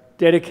had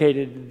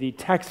dedicated the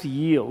tax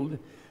yield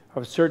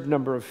of a certain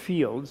number of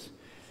fields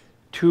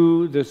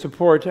to the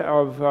support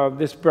of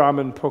this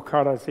Brahmin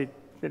Pokarasati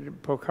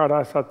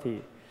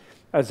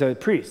as a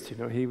priest.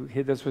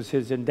 This was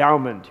his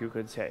endowment, you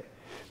could say.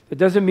 It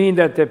doesn't mean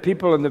that the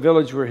people in the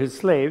village were his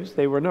slaves.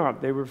 They were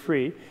not. They were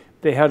free.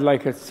 They had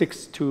like a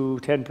 6 to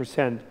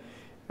 10%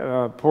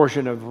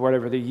 portion of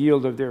whatever the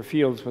yield of their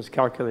fields was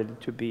calculated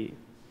to be,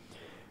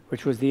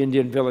 which was the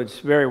Indian village,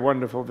 very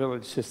wonderful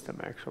village system,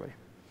 actually.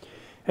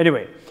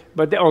 Anyway,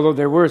 but although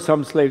there were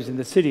some slaves in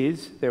the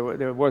cities,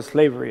 there was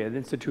slavery, an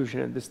institution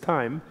at this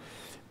time,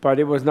 but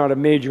it was not a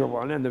major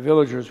one, and the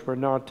villagers were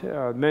not,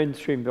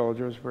 mainstream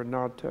villagers were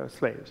not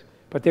slaves.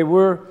 But they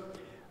were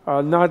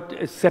not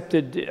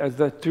accepted as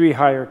the 3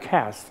 higher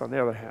castes, on the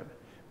other hand,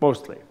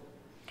 mostly,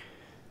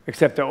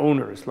 except the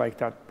owners, like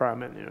that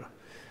Brahmin,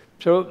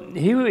 So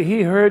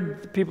he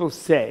heard people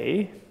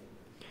say,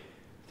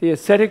 the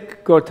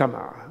ascetic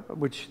Gautama,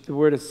 which the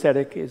word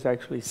ascetic is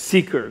actually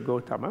seeker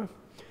Gautama,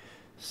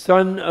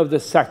 son of the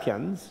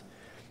Sakyans,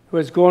 who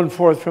has gone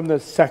forth from the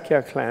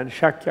Shakya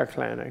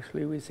clan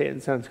actually, we say it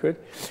in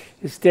Sanskrit,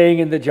 is staying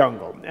in the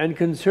jungle. And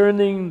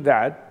concerning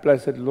that,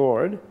 blessed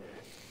Lord,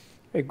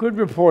 a good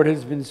report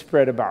has been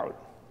spread about.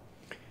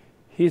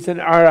 He's an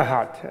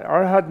arahat.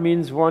 Arahat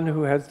means one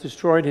who has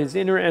destroyed his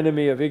inner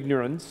enemy of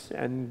ignorance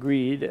and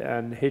greed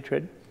and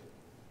hatred,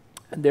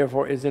 and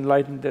therefore is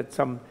enlightened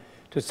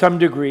to some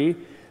degree,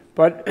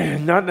 but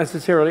not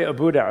necessarily a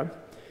Buddha,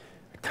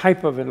 a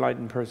type of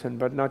enlightened person,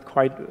 but not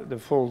quite the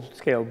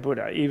full-scale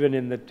Buddha,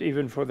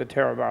 even for the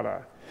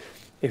Theravada.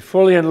 A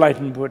fully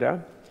enlightened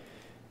Buddha,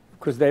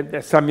 because the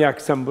Samyak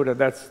Sambuddha,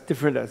 that's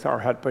different as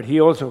Arhat, but he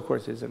also, of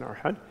course, is an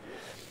Arhat.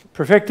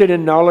 Perfected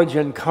in knowledge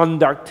and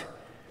conduct.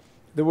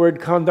 The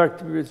word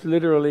conduct is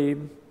literally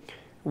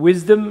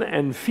wisdom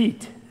and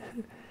feet.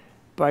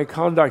 By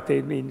conduct,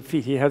 they mean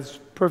feet. He has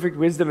perfect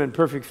wisdom and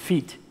perfect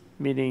feet,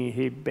 meaning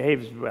he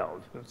behaves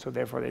well. So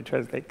therefore, they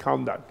translate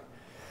conduct.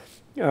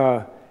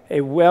 A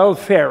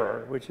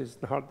welfarer, which is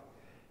not...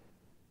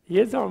 He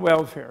is on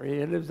welfare.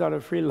 He lives on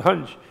a free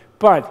lunch.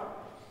 But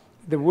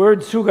the word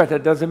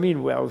sugata doesn't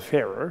mean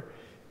welfarer.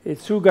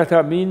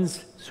 Sugata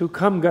means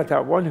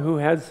sukamgata, one who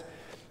has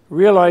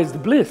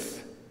realized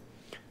bliss.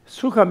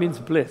 Sukha means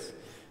bliss.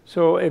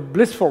 So a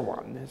blissful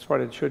one is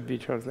what it should be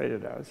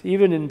translated as,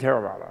 even in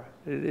Theravada.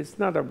 It's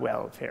not a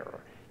welfarer.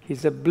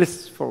 He's a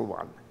blissful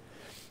one.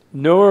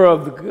 Knower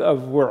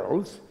of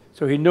worlds,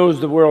 so he knows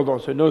the world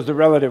also. He knows the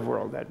relative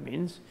world, that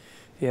means.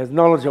 He has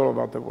knowledge all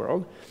about the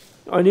world.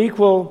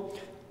 Unequal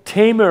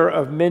tamer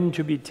of men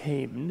to be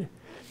tamed.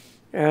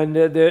 And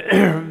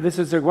this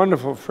is a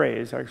wonderful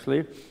phrase,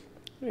 actually,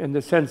 in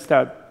the sense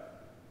that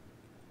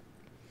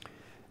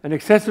an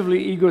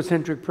excessively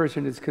egocentric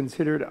person is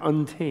considered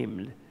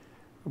untamed,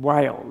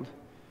 wild,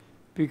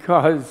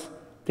 because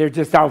they're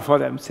just out for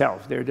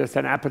themselves. They're just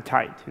an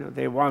appetite.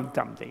 They want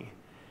something.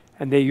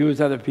 And they use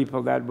other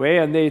people that way,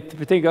 and they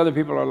think other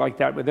people are like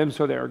that with them,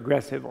 so they're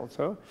aggressive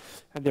also.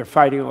 And they're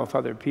fighting off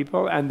other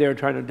people, and they're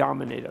trying to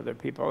dominate other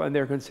people, and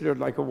they're considered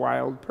like a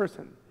wild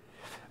person.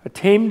 A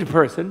tamed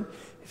person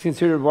is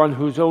considered one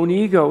whose own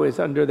ego is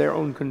under their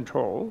own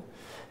control,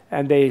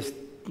 and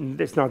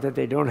it's not that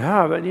they don't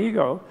have an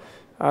ego,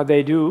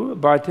 they do,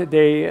 but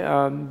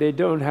they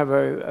don't have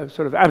a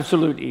sort of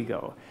absolute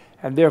ego,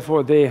 and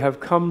therefore they have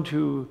come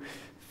to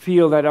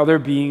feel that other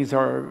beings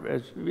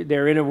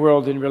they're in a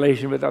world in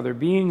relation with other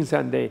beings,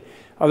 and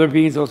other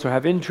beings also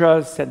have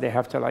interests, and they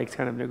have to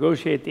kind of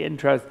negotiate the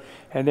interest,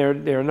 and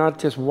they're not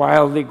just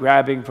wildly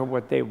grabbing for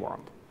what they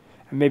want,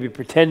 and maybe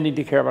pretending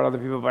to care about other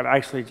people, but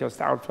actually just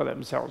out for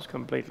themselves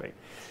completely.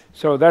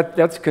 So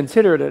that's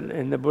considered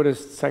in the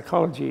Buddhist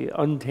psychology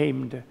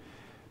untamed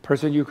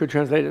person. You could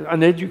translate it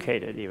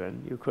uneducated,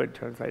 even you could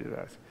translate it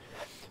as.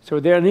 So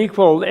they're an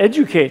equal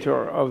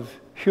educator of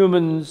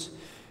humans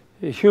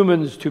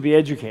to be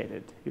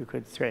educated, you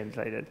could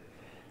translate it.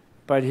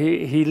 But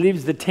he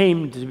leaves the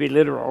tamed to be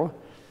literal.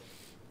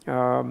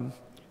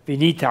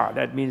 Vinita,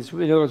 that means,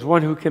 in other words,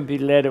 one who can be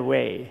led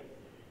away.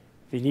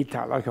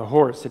 Vinita, like a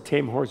horse, a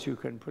tame horse, you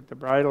can put the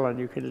bridle and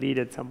you can lead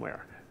it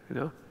somewhere,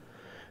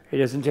 It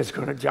isn't just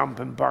going to jump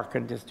and bark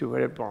and just do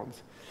what it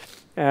wants.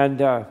 And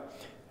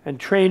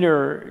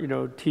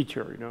trainer,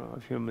 teacher,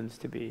 of humans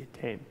to be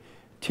tamed.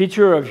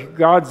 Teacher of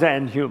gods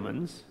and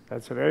humans,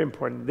 that's very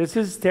important. This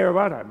is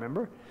Theravada,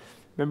 remember?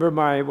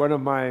 Remember one of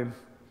my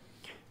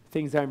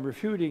things I'm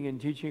refuting in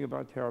teaching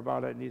about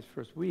Theravada in these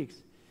first weeks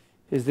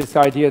is this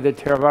idea that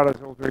Theravada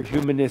is all very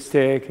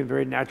humanistic and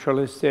very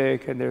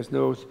naturalistic, and there's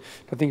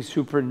nothing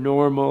super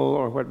normal,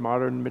 or what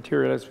modern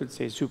materialists would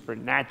say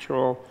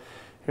supernatural.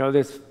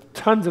 There's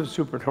tons of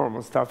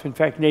supernormal stuff. In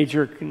fact,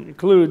 nature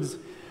includes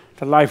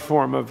the life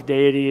form of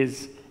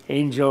deities,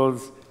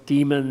 angels,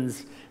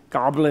 demons,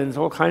 goblins,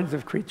 all kinds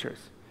of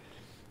creatures,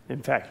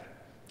 in fact.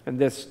 And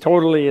this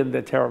totally in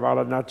the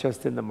Theravada, not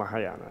just in the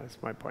Mahayana,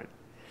 that's my point.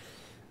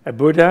 A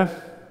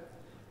Buddha,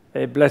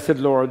 a blessed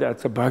Lord,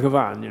 that's a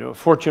Bhagavan, a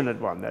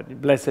fortunate one.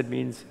 That blessed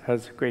means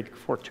has great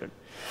fortune.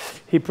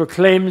 He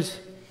proclaims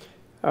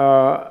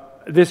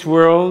this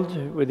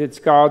world with its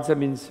gods, that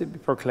means he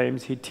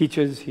proclaims, he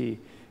teaches, he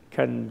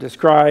can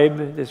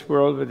describe this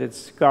world with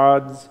its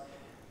gods,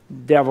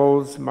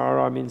 devils,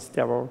 Mara means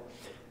devil,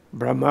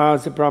 Brahma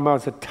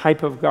is a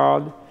type of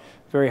God,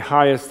 very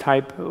highest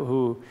type,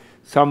 who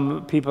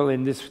some people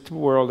in this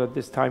world at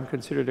this time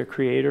considered a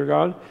creator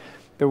God.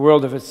 The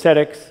world of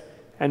ascetics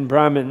and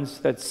Brahmins,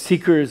 that's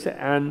seekers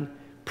and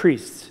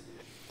priests.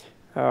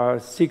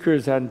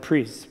 Seekers and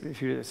priests,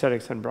 if you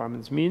ascetics and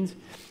Brahmins means,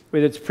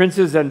 with its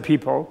princes and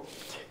people,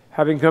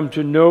 having come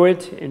to know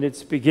it in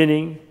its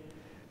beginning,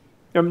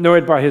 know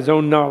it by his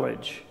own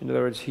knowledge. In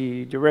other words,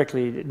 he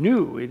directly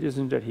knew. It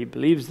isn't that he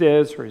believes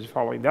this, or he's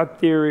following that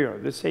theory, or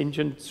this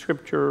ancient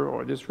scripture,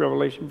 or this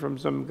revelation from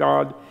some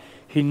god.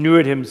 He knew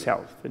it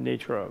himself, the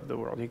nature of the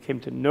world. He came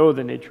to know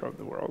the nature of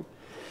the world.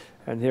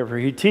 And therefore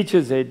he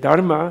teaches a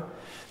dharma,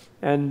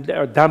 and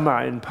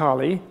dhamma in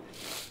Pali.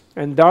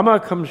 And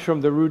dhamma comes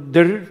from the root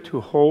dir,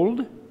 to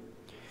hold.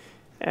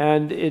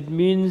 And it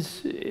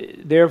means,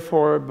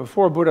 therefore,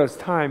 before Buddha's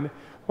time,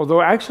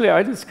 although actually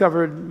I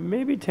discovered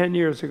maybe 10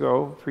 years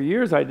ago, for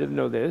years I didn't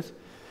know this,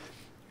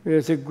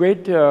 there's a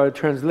great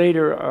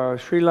translator, a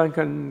Sri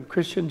Lankan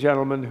Christian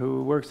gentleman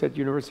who works at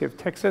University of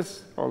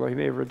Texas, although he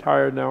may have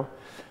retired now,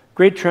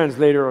 great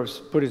translator of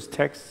Buddhist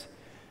texts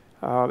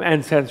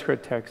and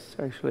Sanskrit texts,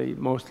 actually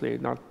mostly,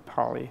 not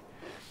Pali,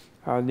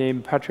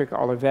 named Patrick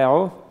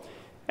Olivelle.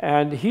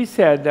 And he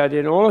said that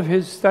in all of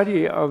his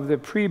study of the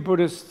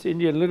pre-Buddhist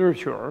Indian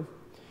literature,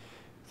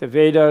 the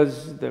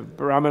Vedas, the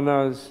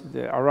Brahmanas,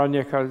 the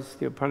Aranyakas,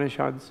 the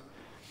Upanishads,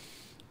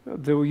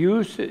 the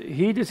use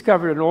he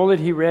discovered in all that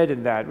he read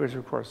in that, which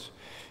of course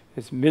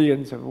is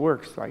millions of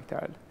works like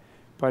that,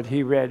 but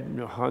he read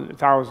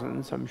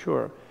thousands, I'm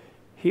sure,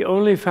 he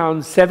only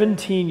found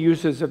 17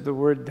 uses of the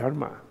word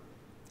dharma.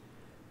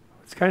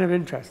 It's kind of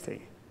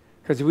interesting,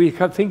 because we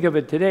think of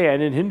it today,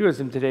 and in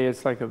Hinduism today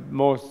it's like a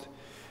most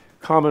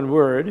common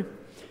word.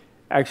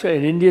 Actually,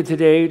 in India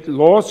today,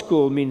 law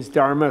school means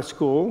dharma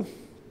school.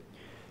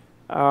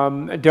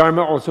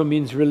 Dharma also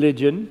means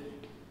religion.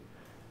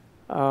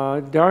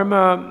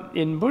 Dharma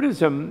in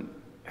Buddhism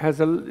has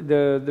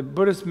the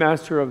Buddhist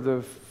master of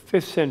the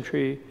 5th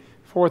century,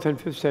 4th and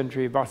 5th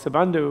century,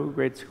 Vasubandhu,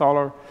 great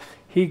scholar,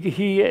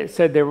 he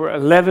said there were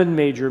 11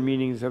 major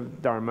meanings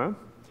of dharma,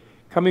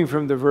 coming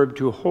from the verb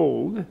to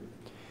hold.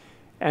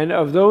 And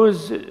of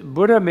those,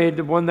 Buddha made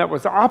the one that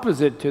was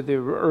opposite to the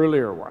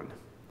earlier one.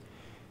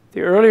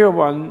 The earlier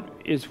one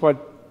is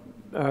what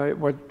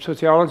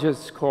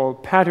sociologists call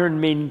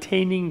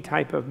pattern-maintaining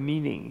type of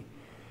meaning,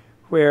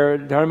 where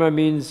dharma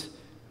means,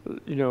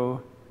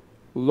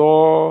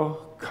 law,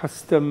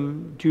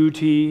 custom,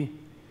 duty,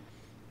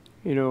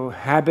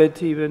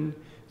 habit even,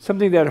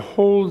 something that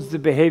holds the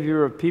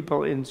behavior of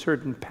people in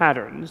certain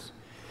patterns.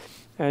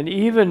 And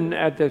even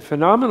at the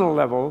phenomenal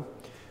level,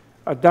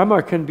 a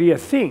dhamma can be a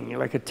thing,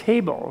 like a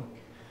table.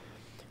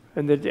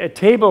 And a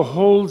table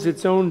holds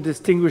its own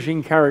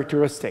distinguishing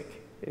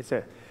characteristic. It's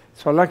a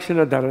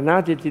svalakshana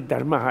dharanatiti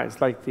dharma.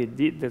 It's like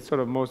the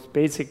sort of most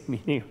basic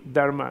meaning of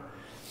dharma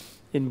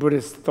in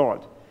Buddhist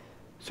thought.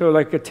 So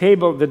like a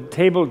table, the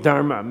table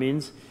dharma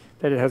means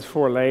that it has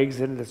 4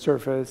 legs and the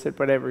surface and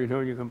whatever,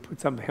 you can put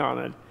something on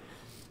it.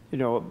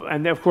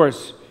 And of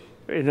course,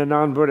 in a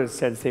non-Buddhist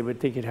sense, they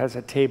would think it has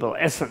a table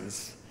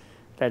essence,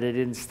 that it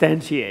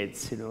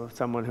instantiates,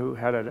 someone who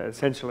had an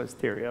essentialist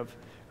theory of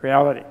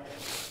reality.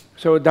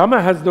 So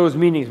Dhamma has those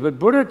meanings, but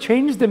Buddha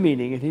changed the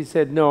meaning and he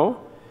said, no,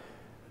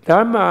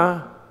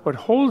 Dhamma, what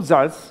holds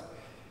us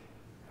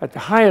at the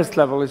highest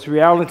level is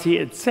reality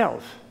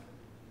itself.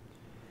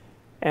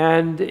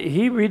 And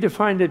he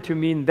redefined it to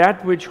mean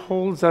that which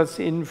holds us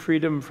in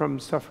freedom from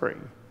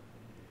suffering.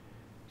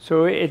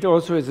 So it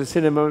also is a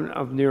synonym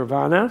of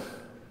nirvana,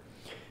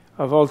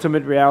 of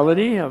ultimate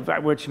reality,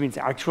 which means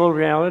actual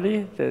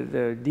reality,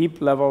 the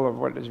deep level of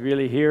what is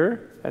really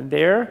here and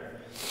there.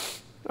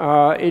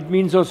 It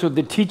means also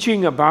the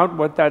teaching about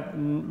what that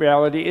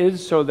reality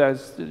is, so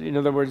that's, in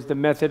other words, the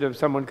method of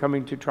someone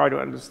coming to try to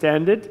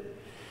understand it.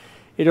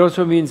 It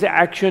also means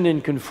action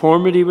in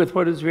conformity with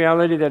what is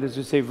reality, that is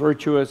to say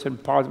virtuous and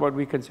what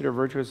we consider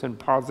virtuous and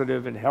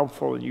positive and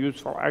helpful and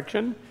useful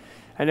action,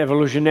 and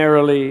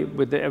evolutionarily,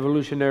 with the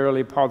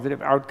evolutionarily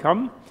positive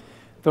outcome.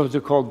 Those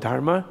are called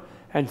dharma.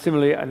 And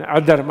similarly, an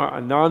adharma,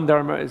 a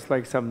non-dharma, is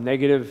like some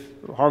negative,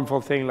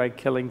 harmful thing like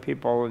killing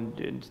people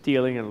and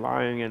stealing and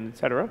lying and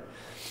etc.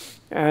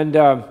 And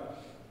so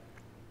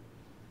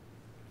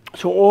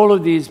all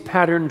of these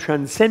pattern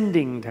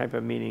transcending type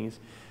of meanings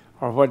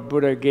are what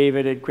Buddha gave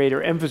it a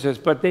greater emphasis,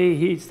 but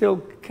he still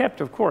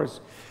kept, of course.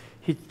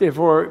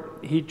 Therefore,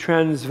 he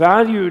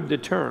transvalued the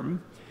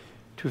term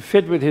to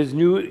fit with his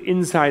new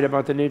insight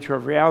about the nature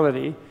of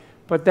reality,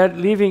 but that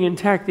leaving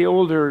intact the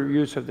older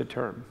use of the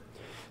term.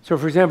 So,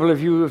 for example,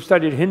 if you have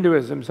studied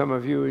Hinduism, some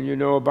of you, and you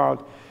know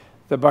about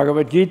the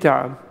Bhagavad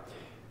Gita,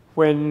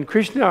 when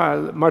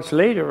Krishna, much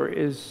later,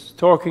 is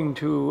talking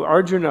to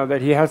Arjuna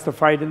that he has to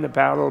fight in the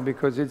battle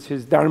because it's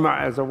his dharma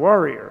as a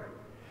warrior,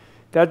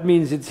 that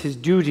means it's his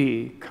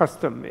duty,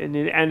 custom, and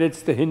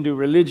it's the Hindu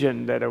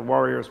religion that a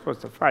warrior is supposed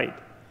to fight.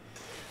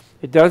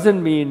 It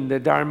doesn't mean the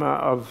Dharma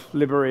of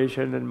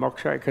liberation and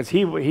moksha, because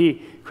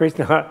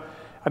Krishna,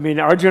 I mean,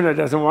 Arjuna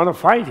doesn't want to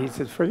fight. He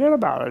says, forget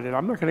about it.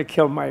 I'm not going to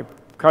kill my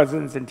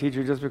cousins and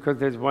teachers just because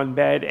there's one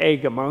bad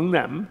egg among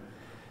them.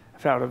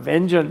 Out of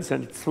vengeance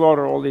and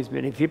slaughter all these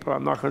many people,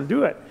 I'm not going to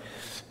do it.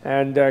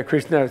 And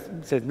Krishna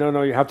says,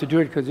 no, you have to do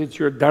it because it's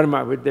your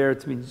dharma. With there,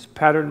 it means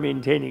pattern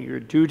maintaining, your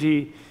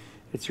duty.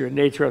 It's your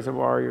nature as a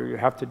warrior. You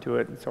have to do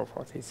it, and so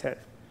forth, he said.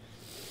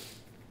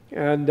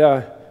 And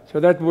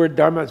so that word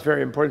dharma is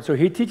very important. So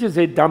he teaches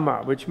a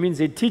dhamma, which means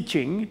a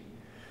teaching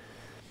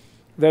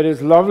that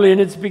is lovely in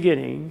its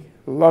beginning,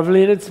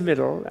 lovely in its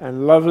middle,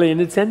 and lovely in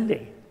its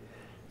ending.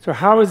 So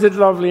how is it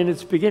lovely in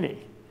its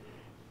beginning?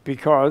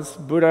 Because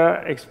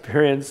Buddha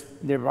experienced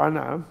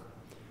nirvana,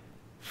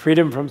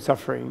 freedom from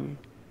suffering,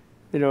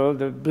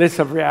 the bliss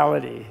of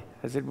reality,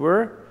 as it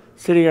were,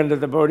 sitting under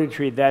the Bodhi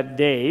tree that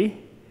day,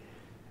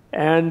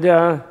 and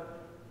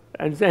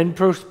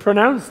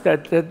pronounced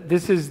that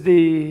this is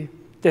the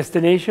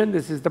destination,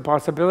 this is the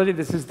possibility,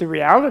 this is the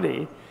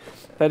reality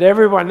that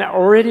everyone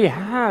already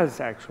has,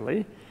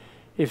 actually,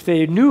 if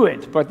they knew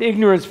it, but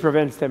ignorance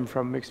prevents them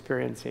from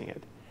experiencing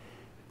it.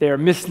 Their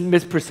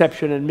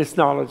misperception and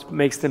misknowledge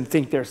makes them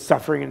think they're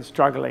suffering and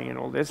struggling and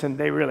all this, and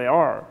they really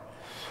are,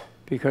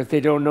 because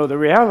they don't know the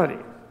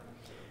reality.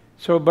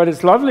 So, but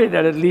it's lovely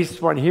that at least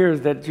one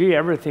hears that, gee,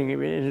 everything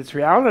in its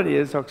reality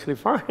is actually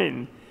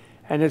fine,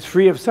 and it's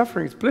free of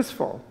suffering, it's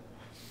blissful,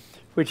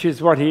 which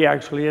is what he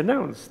actually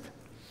announced.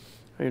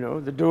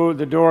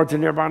 The door to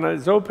nirvana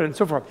is open, and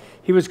so forth.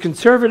 He was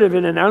conservative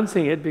in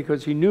announcing it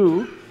because he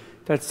knew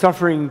that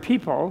suffering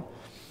people,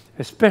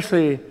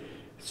 especially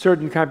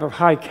certain kind of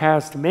high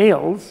caste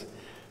males,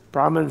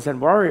 Brahmins and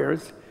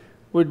warriors,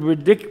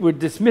 would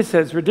dismiss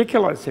as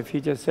ridiculous if he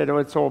just said, oh,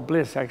 it's all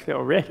bliss actually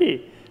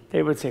already.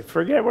 They would say,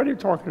 forget, what are you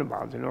talking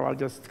about? I'll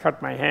just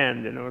cut my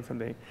hand, or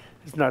something.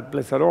 It's not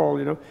bliss at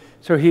all,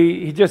 So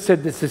he just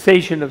said the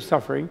cessation of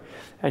suffering,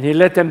 and he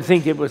let them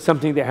think it was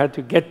something they had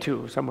to get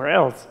to somewhere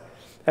else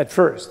at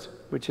first,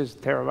 which is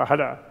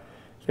Theravada.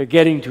 They're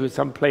getting to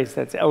some place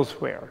that's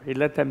elsewhere. He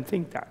let them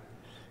think that.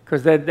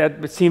 Because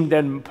that seemed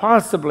then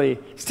possibly,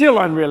 still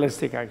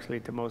unrealistic actually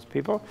to most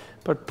people,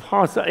 but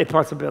a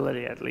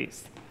possibility at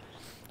least.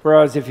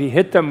 Whereas if he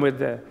hit them with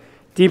the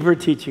deeper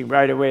teaching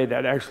right away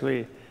that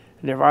actually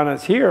nirvana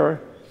is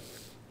here,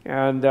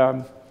 and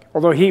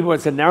although he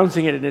was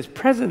announcing it in his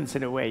presence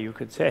in a way, you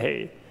could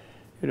say,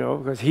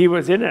 because he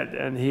was in it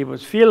and he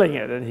was feeling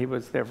it and he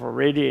was therefore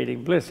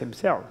radiating bliss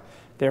himself.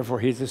 Therefore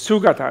he's a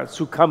sugata,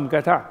 sukham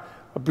gata,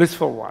 a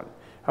blissful one,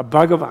 a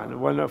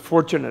bhagavan, a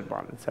fortunate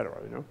one, etc.,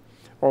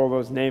 all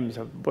those names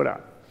of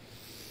Buddha.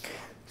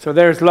 So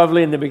there's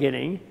lovely in the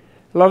beginning,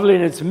 lovely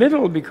in its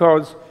middle,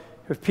 because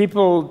if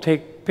people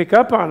pick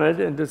up on it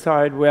and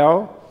decide,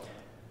 well,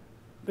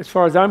 as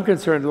far as I'm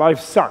concerned,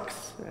 life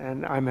sucks,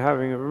 and I'm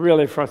having a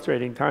really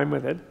frustrating time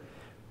with it,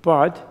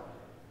 but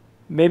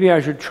maybe I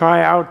should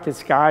try out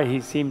this guy, he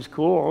seems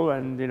cool,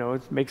 and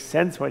it makes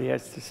sense what he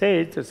has to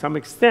say to some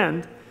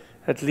extent,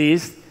 at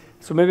least,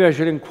 so maybe I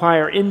should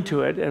inquire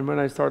into it, and when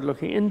I start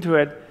looking into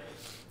it,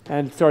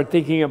 and start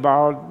thinking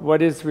about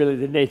what is really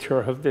the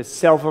nature of this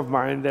self of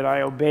mine that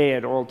I obey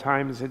at all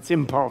times, its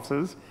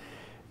impulses.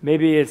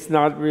 Maybe it's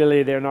not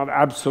really, they're not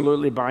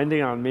absolutely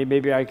binding on me.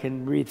 Maybe I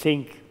can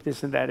rethink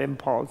this and that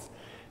impulse.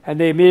 And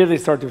they immediately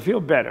start to feel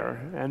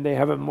better, and they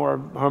have a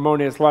more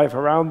harmonious life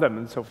around them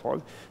and so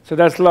forth. So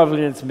that's lovely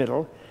in its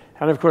middle.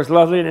 And of course,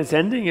 lovely in its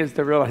ending is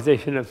the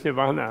realization of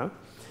nirvana,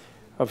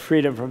 of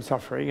freedom from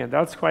suffering, and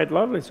that's quite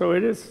lovely. So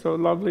it is so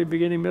lovely,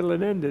 beginning, middle,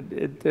 and end.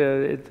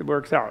 It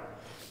works out.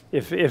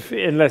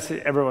 Unless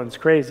everyone's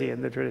crazy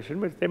in the tradition,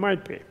 which they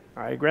might be,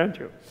 I grant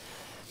you.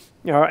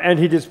 And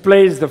he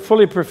displays the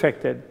fully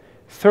perfected,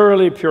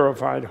 thoroughly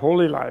purified,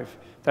 holy life.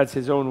 That's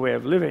his own way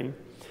of living.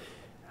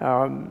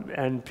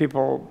 And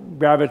people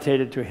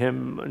gravitated to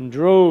him in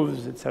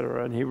droves,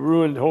 etc. And he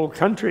ruined whole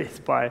countries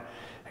by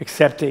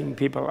accepting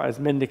people as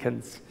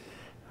mendicants,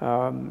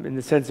 in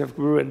the sense of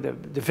ruined the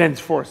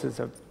defense forces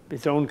of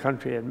his own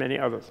country and many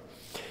others.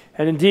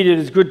 And indeed, it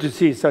is good to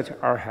see such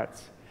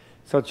arhats,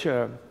 such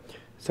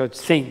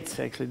saints,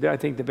 actually. I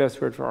think the best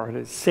word for arhat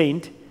is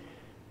saint.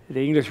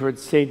 The English word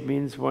saint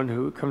means one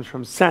who comes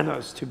from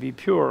sanos, to be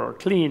pure or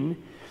clean,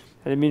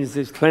 and it means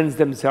to cleanse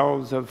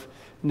themselves of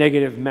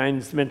negative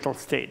mental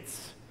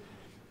states.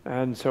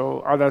 And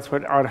so that's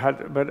what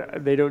arhat,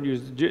 but they don't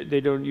use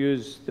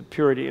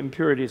the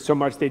impurity so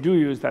much. They do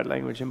use that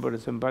language in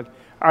Buddhism, but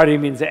ari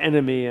means the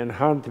enemy, and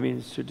hant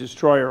means to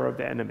destroyer of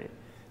the enemy.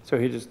 So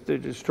he just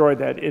destroyed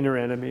that inner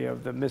enemy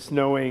of the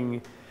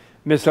misknowing,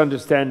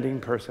 misunderstanding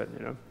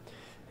person,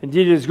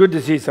 Indeed, it is good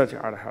to see such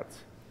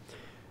arhats.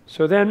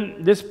 So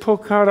then this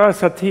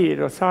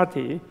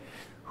Rasati,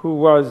 who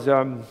was,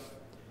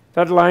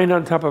 that line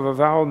on top of a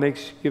vowel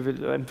give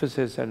it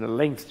emphasis and a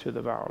length to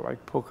the vowel,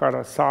 like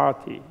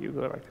Pokarasati, you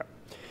go like that.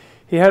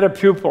 He had a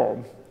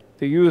pupil,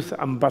 the youth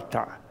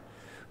Ambata,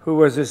 who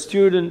was a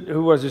student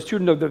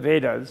of the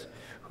Vedas,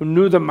 who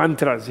knew the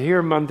mantras.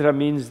 Here mantra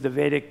means the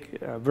Vedic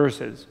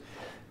verses,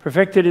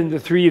 perfected in the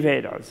 3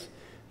 Vedas,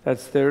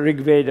 That's the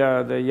Rig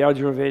Veda, the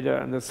Yajur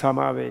Veda, and the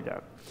Sama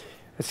Veda.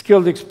 A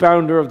skilled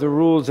expounder of the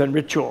rules and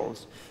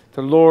rituals,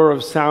 the lore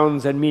of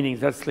sounds and meanings,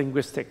 that's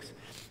linguistics.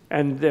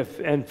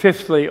 And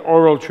fifthly,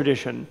 oral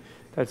tradition,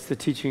 that's the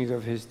teachings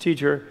of his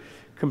teacher,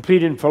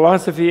 complete in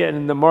philosophy and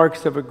in the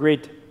marks of a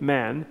great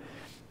man.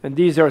 And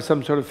these are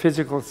some sort of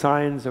physical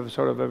signs of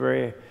sort of a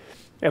very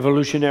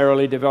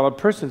evolutionarily developed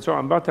person. So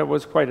Ambata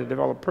was quite a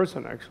developed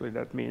person, actually,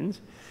 that means,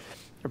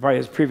 by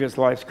his previous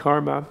life's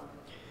karma,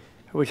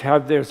 which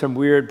have there some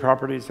weird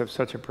properties of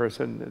such a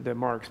person, the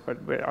marks, but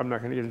I'm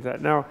not going to get into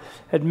that now.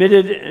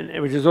 Admitted,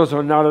 and which is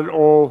also not at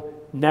all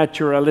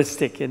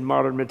naturalistic in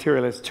modern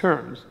materialist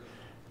terms,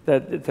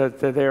 that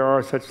there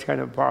are such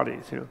kind of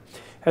bodies.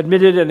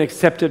 Admitted and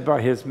accepted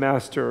by his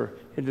master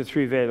in the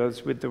three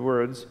Vedas with the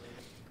words,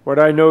 what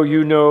I know,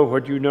 you know,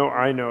 what you know,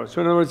 I know.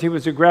 So in other words, he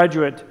was a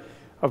graduate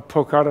of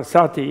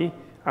Pokarasati,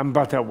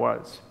 Ambata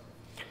was.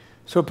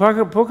 So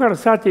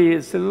Pokarasati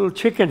is a little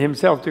chicken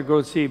himself to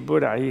go see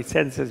Buddha. He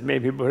senses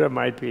maybe Buddha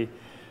might be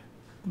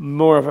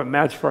more of a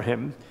match for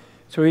him.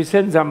 So he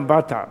sends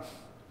Ambata.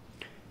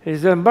 He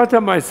says,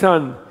 Ambata, my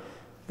son,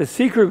 the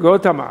seeker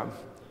Gautama,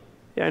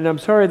 and I'm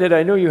sorry that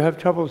I know you have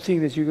trouble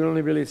seeing this, you can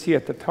only really see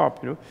at the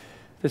top,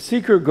 The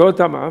seeker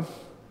Gautama,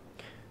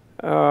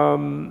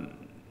 I'm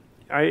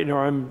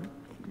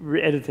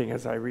editing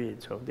as I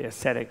read, so the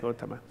ascetic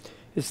Gautama,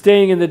 is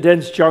staying in the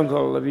dense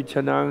jungle of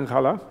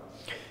Ichananghala.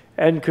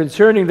 And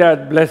concerning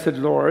that blessed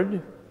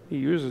Lord, he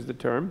uses the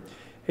term,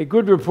 a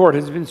good report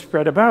has been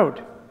spread about.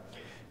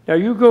 Now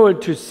you go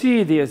to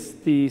see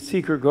the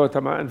seeker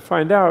Gautama and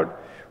find out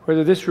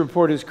whether this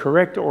report is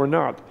correct or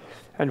not,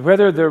 and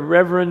whether the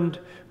Reverend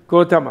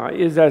Gautama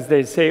is as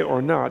they say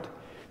or not.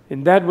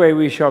 In that way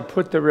we shall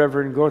put the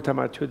Reverend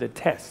Gautama to the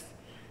test.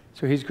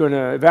 So he's going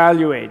to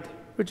evaluate,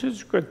 which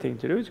is a good thing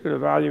to do. He's going to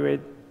evaluate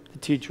the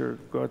teacher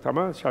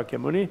Gautama,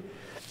 Shakyamuni,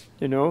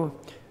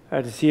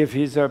 to see if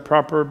he's a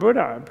proper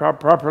Buddha,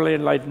 properly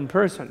enlightened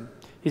person.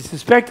 He's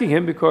suspecting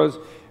him because,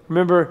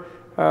 remember,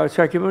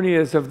 Shakyamuni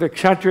is of the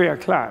Kshatriya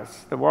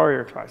class, the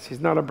warrior class.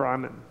 He's not a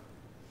Brahmin.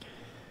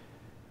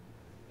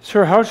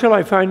 Sir, how shall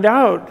I find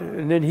out?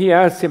 And then he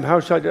asks him,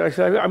 how shall I do it?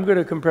 Actually, I'm going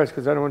to compress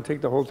because I don't want to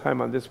take the whole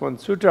time on this one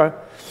sutra.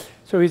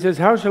 So he says,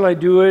 how shall I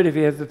do it if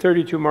he has the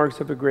 32 marks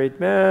of a great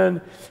man,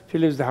 if he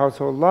lives the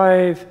household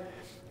life,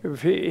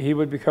 if he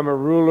would become a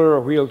ruler,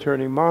 a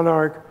wheel-turning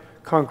monarch,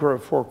 conqueror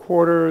of 4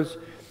 quarters,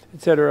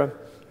 etc.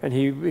 And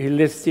he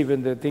lists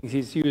even the things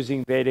he's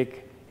using,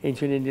 Vedic,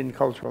 ancient Indian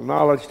cultural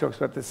knowledge. He talks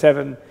about the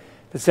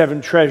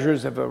seven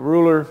treasures of a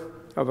ruler,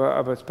 of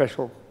a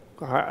special,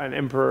 an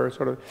emperor,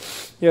 sort of.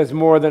 He has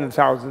more than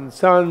 1,000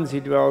 sons.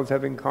 He dwells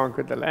having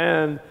conquered the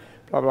land,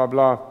 blah, blah,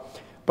 blah.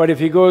 But if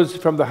he goes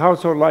from the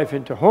household life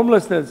into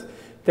homelessness,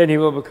 then he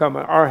will become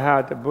an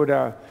arhat, a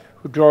Buddha,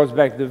 who draws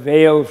back the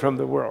veil from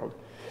the world.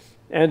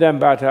 And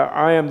Ambata,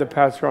 I am the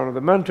passer on of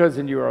the mantras,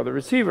 and you are the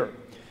receiver.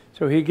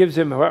 So he gives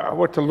him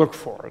what to look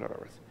for, in other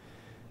words.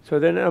 So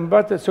then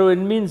Ambata, so it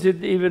means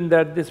even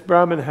that this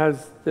Brahmin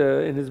has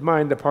in his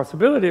mind the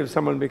possibility of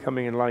someone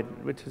becoming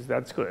enlightened,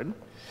 that's good.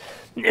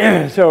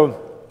 So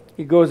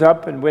he goes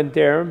up and went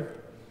there,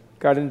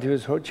 got into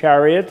his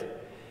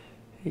chariot,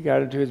 he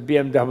got into his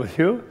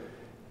BMW,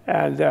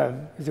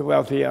 and he's a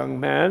wealthy young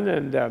man,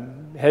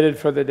 and headed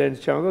for the dense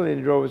jungle, and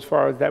he drove as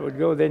far as that would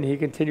go. Then he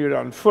continued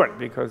on foot,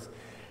 because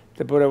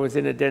the Buddha was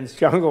in a dense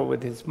jungle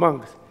with his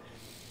monks.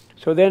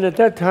 So then at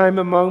that time,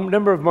 a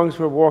number of monks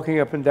were walking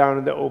up and down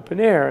in the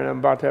open air,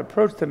 and Ambata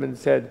approached them and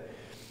said,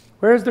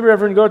 where's the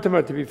Reverend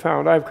Gautama to be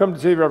found? I've come to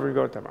see Reverend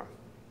Gautama.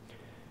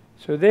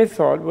 So they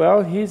thought,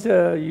 well, he's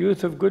a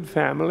youth of good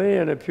family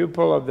and a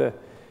pupil of the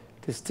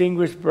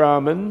distinguished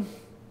Brahmin,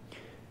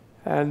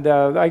 and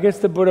I guess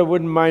the Buddha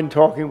wouldn't mind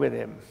talking with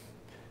him.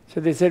 So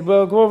they said,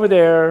 well, go over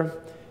there.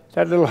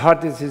 That little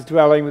hut is his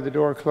dwelling with the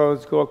door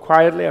closed. Go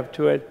quietly up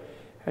to it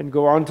and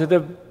go onto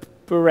the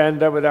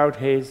veranda without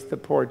haste, the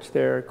porch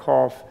there,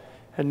 cough,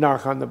 and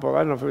knock on the bowl. I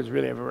don't know if it was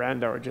really a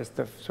veranda or just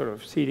the sort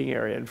of seating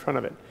area in front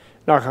of it.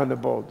 Knock on the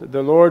bowl.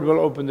 The Lord will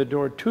open the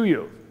door to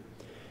you.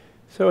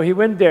 So he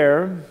went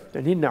there,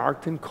 and he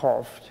knocked and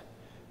coughed,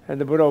 and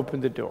the Buddha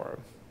opened the door.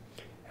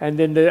 And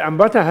then the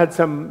Ambata had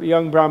some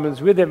young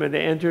Brahmins with him, and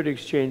they entered,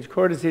 exchanged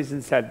courtesies,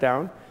 and sat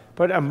down.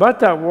 But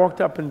Ambata walked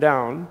up and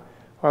down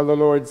while the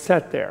Lord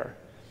sat there,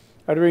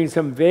 uttering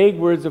some vague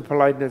words of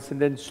politeness,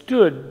 and then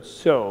stood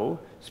so,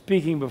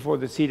 speaking before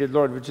the seated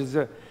Lord, which is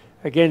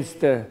against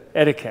the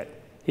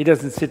etiquette. He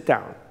doesn't sit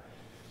down.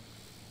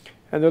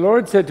 And the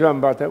Lord said to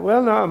Ambata,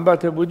 well, now,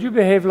 Ambata, would you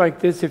behave like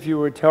this if you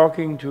were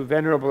talking to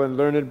venerable and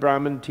learned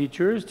Brahmin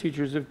teachers,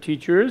 teachers of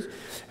teachers,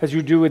 as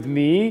you do with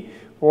me,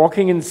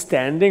 walking and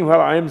standing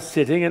while I am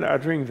sitting and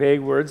uttering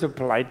vague words of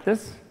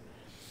politeness?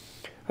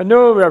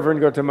 No, Reverend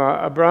Gautama,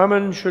 a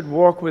Brahmin should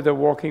walk with a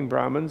walking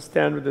Brahmin,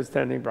 stand with a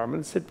standing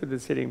Brahmin, sit with a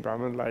sitting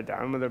Brahmin, lie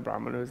down with a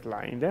Brahmin who is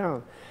lying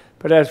down.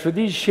 But as for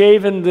these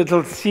shaven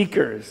little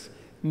seekers,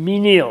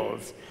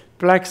 menials,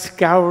 black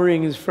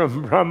scourings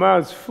from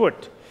Brahma's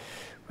foot,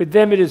 with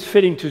them it is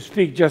fitting to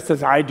speak just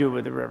as I do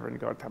with the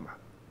Reverend Gautama.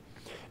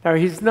 Now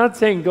he's not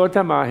saying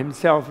Gautama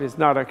himself is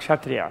not a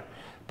Kshatriya,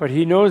 But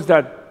he knows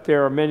that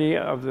there are many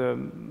of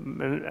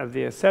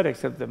the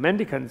ascetics, of the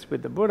mendicants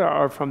with the Buddha,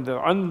 are from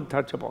the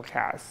untouchable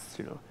castes,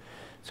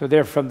 So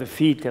they're from the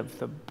feet of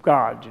the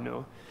God,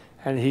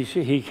 And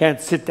he can't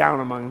sit down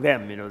among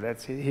them,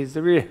 he's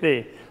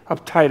really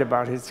uptight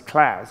about his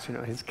class,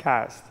 his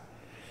caste.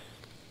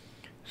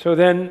 So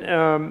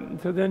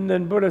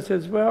then Buddha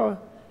says,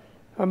 well,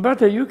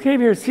 Ambata, you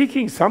came here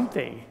seeking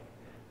something.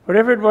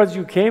 Whatever it was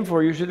you came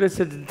for, you should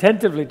listen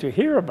attentively to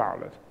hear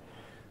about it.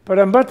 But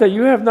Ambata,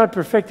 you have not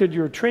perfected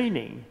your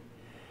training.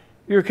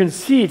 Your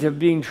conceit of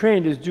being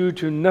trained is due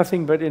to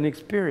nothing but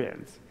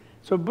inexperience.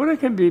 So Buddha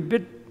can be a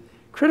bit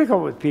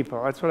critical with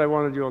people. That's what I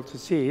wanted you all to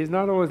see. He's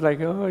not always like,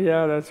 oh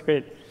yeah, that's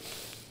great.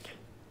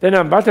 Then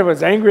Ambata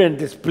was angry and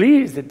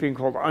displeased at being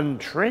called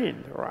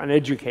untrained or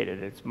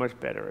uneducated. It's much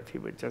better if he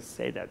would just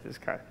say that, this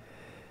guy.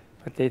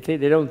 But they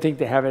don't think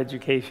they have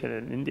education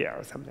in India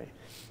or something.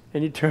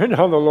 And he turned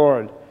on the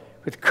Lord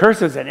with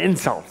curses and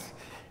insults.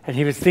 And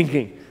he was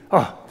thinking,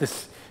 oh,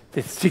 this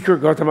seeker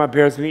Gautama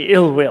bears me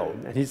ill will.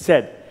 And he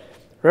said,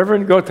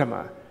 Reverend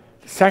Gautama,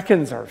 the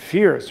seconds are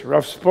fierce,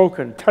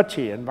 rough-spoken,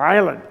 touchy, and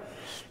violent.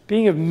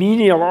 Being of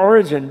menial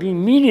origin,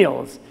 being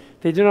menials,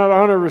 they do not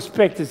honor,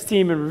 respect,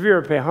 esteem, and revere,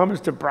 or pay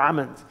homage to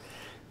Brahmins.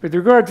 With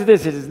regard to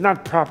this, it is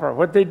not proper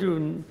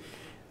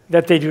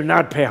that they do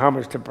not pay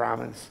homage to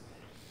Brahmins.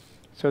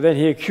 So then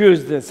he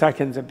accused the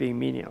Sakyans of being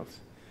menials.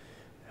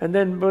 And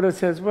then Buddha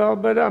says, well,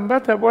 but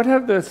Ambata, what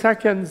have the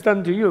Sakyans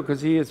done to you?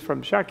 Because he is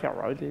from Shakya,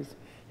 right?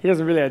 He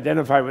doesn't really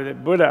identify with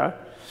it, Buddha,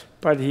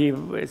 but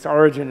his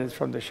origin is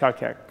from the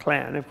Shakya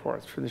clan, of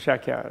course, from the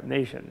Shakya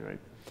nation, right?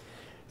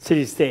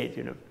 City-state,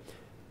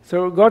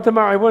 So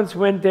Gautama, I once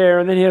went there,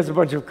 and then he has a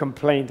bunch of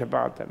complaint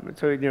about them.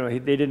 So, they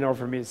didn't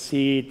offer me a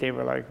seat. They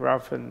were like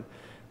rough and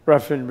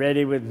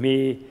ready with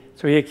me.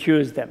 So he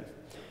accused them.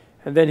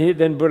 And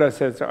then Buddha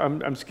says,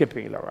 I'm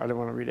skipping, though. I don't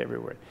want to read every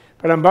word.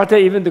 But Ambata,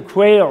 even the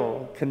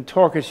quail can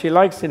talk as she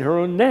likes in her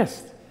own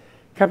nest.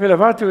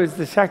 Kapilavatu is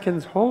the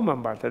Sakyans' home,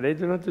 Ambata. They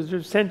do not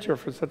deserve censure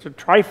for such a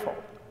trifle.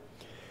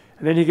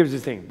 And then he gives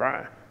this thing.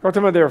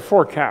 Gautama, there are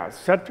 4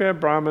 castes: Kshatriya,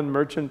 Brahmin,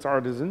 merchants,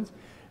 artisans.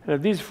 And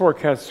of these 4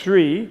 castes,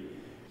 3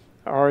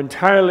 are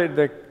entirely,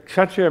 the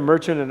Kshatriya,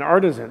 merchant, and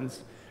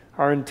artisans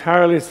are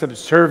entirely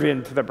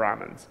subservient to the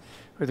Brahmins.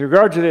 With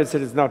regard to this,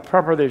 it is not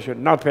proper. They should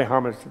not pay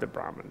homage to the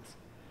Brahmins.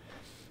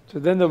 So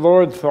then the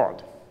Lord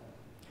thought,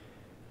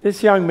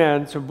 this young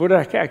man, so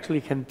Buddha actually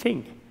can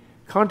think,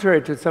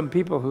 contrary to some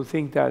people who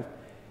think that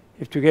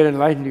if to get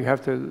enlightened you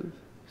have to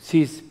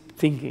cease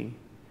thinking.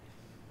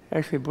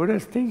 Actually,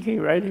 Buddha's thinking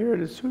right here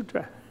in the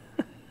sutra.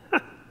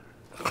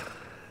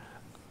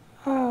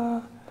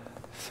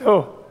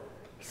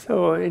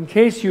 So in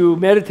case you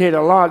meditate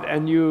a lot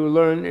and you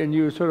learn and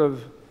you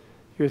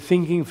your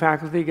thinking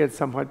faculty gets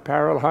somewhat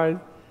paralyzed,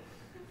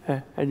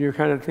 and you're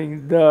kind of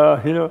thinking, duh,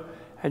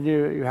 and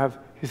you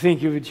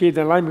think you've achieved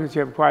enlightenment because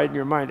you have quiet in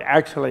your mind.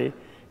 Actually,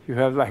 you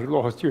have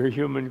lost your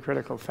human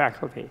critical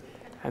faculty,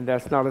 and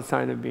that's not a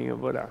sign of being a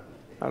Buddha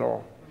at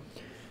all.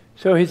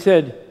 So he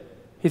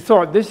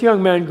thought, this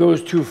young man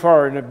goes too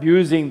far in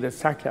abusing the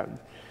Sakyans.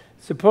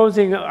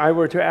 Supposing I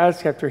were to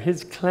ask after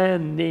his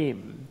clan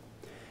name.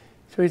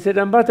 So he said,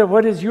 Ambata,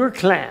 what is your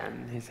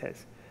clan? He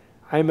says,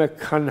 I'm a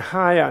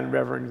Kanhayan,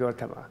 Reverend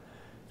Gautama.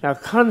 Now,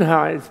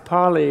 Kanha is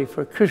Pali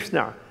for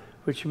Krishna,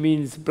 which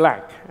means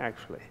black,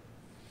 actually.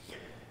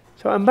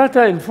 So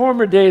Ambata, in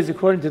former days,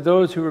 according to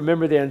those who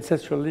remember the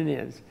ancestral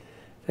lineage,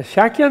 the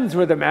Shakyans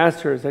were the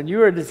masters, and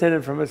you are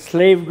descended from a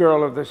slave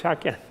girl of the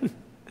Shakyans.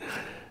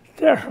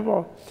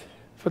 Terrible.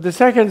 For the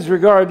Sakyans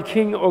regard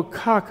King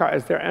Okaka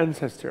as their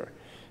ancestor.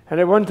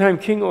 And at one time,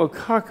 King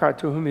Okaka,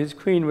 to whom his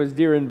queen was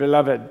dear and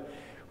beloved,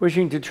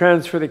 wishing to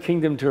transfer the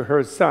kingdom to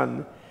her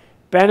son,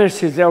 banished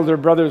his elder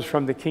brothers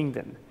from the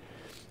kingdom.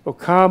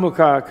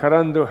 Okamuka,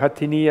 Karando,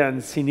 Hatiniya,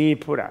 and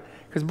Sinipura.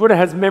 Because Buddha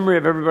has memory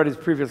of everybody's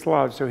previous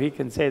lives, so he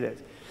can say this.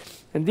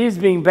 And these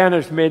being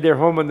banished made their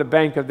home on the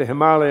bank of the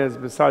Himalayas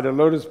beside a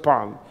lotus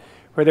pond,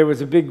 where there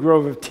was a big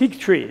grove of teak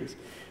trees.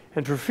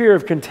 And for fear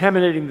of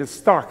contaminating the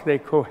stock, they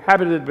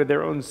cohabited with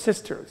their own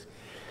sisters.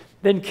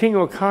 Then King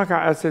Okaka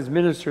asked his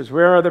ministers,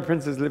 where are the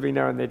princes living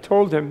now? And they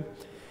told him.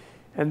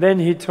 And then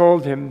he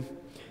told him,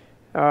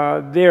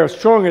 they are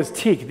strong as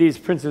teak, these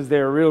princes, they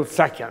are real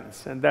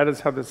Sakyans. And that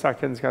is how the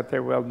Sakyans got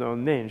their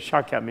well-known name.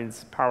 Shakya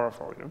means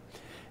powerful,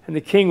 And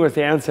the king was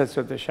the ancestor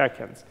of the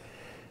Shakyans.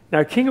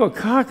 Now, King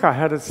Okaka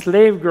had a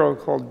slave girl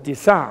called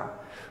Disa,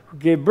 who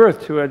gave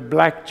birth to a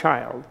black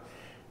child.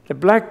 The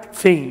black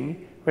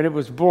thing, when it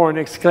was born,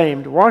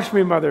 exclaimed, wash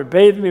me, mother,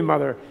 bathe me,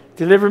 mother,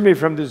 deliver me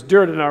from this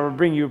dirt, and I will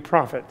bring you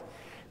profit.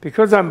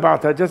 Because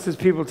Ambata, just as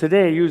people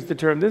today use the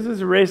term, this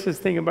is a racist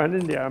thing about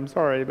India, I'm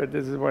sorry, but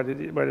this is what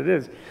it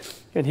is.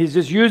 And he's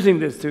just using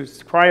this to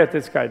quiet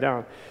this guy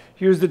down.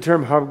 Use the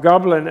term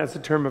hobgoblin as a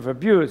term of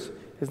abuse.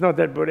 It's not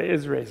that Buddha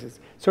is racist.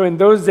 So in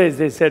those days,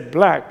 they said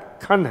black,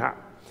 kanha.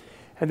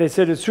 And they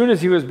said as soon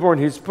as he was born,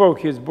 he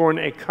spoke. He was born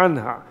a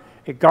kanha,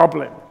 a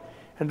goblin.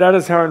 And that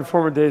is how in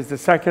former days the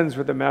Sakyans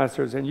were the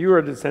masters, and you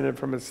are descended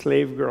from a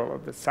slave girl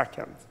of the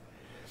Sakyans.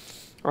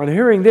 On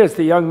hearing this,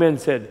 the young men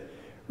said,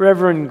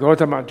 Reverend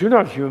Gautama, do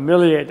not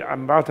humiliate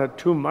Ambata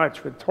too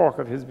much with talk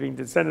of his being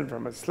descended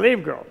from a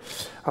slave girl.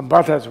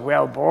 Ambata is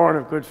well born,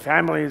 of good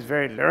family, is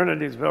very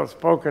learned, is well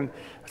spoken,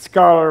 a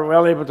scholar,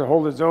 well able to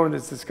hold his own in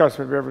this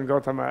discussion with Reverend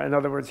Gautama. In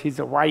other words, he's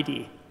a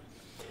whitey.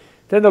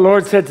 Then the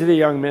Lord said to the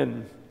young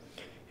men,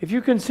 if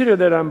you consider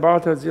that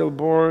Ambata is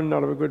ill-born,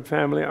 not of a good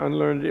family,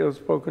 unlearned,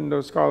 ill-spoken, no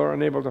scholar,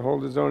 unable to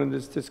hold his own in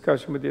this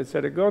discussion with the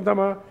ascetic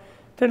Gautama,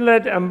 then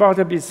let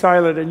Ambata be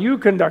silent and you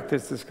conduct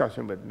this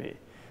discussion with me.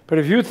 But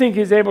if you think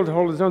he's able to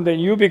hold his own, then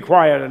you be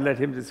quiet and let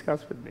him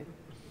discuss with me.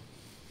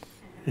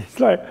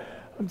 It's like,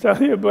 I'm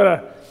telling you,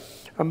 but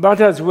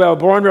Ambata is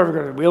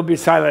well-born, we'll be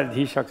silent,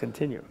 he shall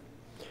continue.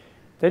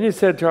 Then he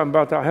said to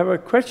Ambata, I have a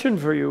question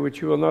for you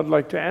which you will not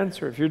like to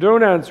answer. If you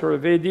don't answer,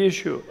 evade the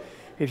issue.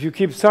 If you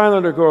keep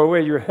silent or go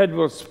away, your head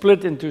will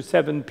split into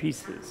 7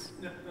 pieces.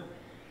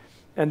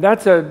 And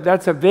that's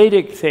a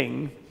Vedic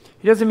thing.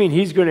 It doesn't mean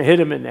he's going to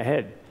hit him in the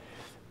head.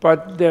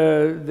 But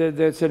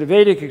the sort of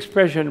Vedic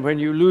expression, when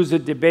you lose a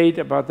debate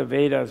about the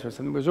Vedas or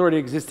something, was already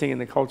existing in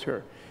the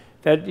culture.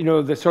 That, you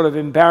know, the sort of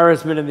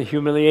embarrassment and the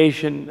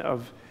humiliation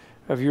of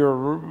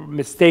your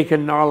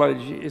mistaken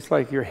knowledge, it's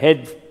like your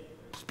head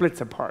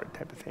splits apart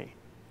type of thing,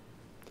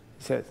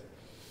 he says.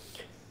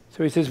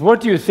 So he says,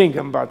 what do you think,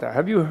 Ambata?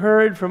 Have you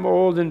heard from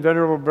old and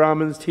venerable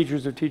Brahmins,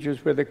 teachers of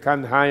teachers, where the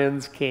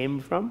Kanhayans came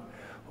from?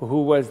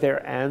 Who was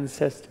their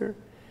ancestor?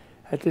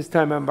 At this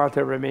time,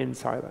 Ambata remained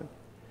silent.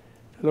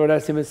 The Lord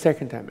asked him a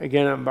second time.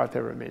 Again,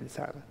 Ambata remained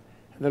silent.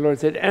 And the Lord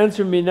said,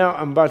 answer me now,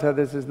 Ambata,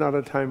 this is not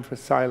a time for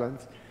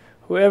silence.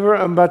 Whoever,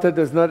 Ambata,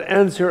 does not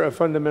answer a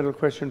fundamental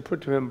question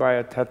put to him by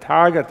a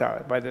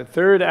Tathagata, by the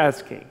third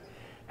asking,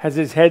 has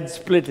his head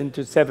split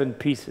into 7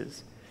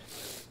 pieces.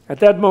 At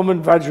that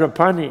moment,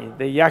 Vajrapani,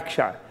 the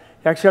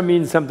yaksha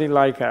means something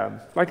like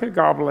a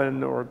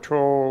goblin or a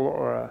troll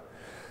or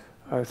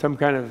some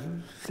kind of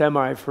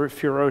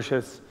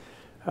semi-ferocious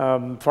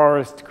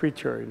forest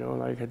creature, you know,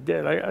 like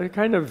a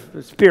kind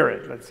of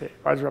spirit, let's say,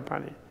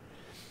 Vajrapani,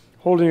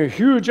 holding a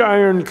huge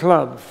iron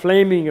club,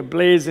 flaming,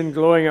 ablaze and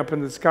glowing up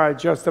in the sky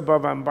just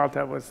above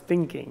Ambata, was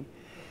thinking,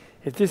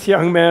 if this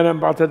young man,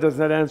 Ambata, does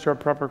not answer a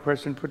proper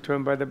question put to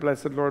him by the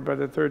blessed Lord by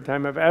the third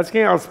time of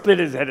asking, I'll split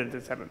his head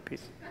into 7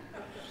 pieces.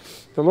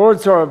 The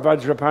Lord saw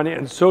Vajrapani,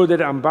 and so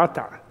did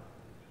Ambata.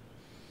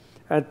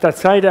 At that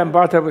sight,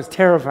 Ambata was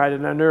terrified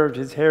and unnerved.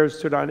 His hair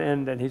stood on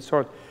end, and he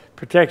sought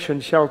protection,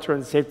 shelter,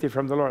 and safety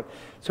from the Lord.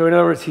 So in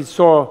other words, he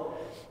saw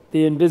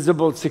the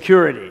invisible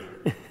security.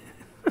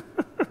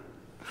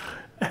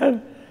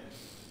 and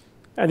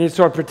he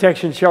sought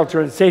protection, shelter,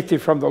 and safety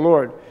from the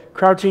Lord.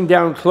 Crouching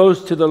down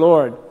close to the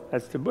Lord,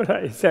 that's the Buddha,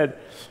 he said,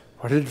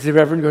 what did the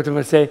Reverend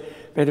Gautama say?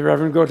 May the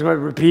Reverend Gautama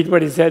repeat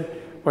what he said.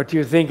 What do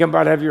you think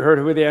about? Have you heard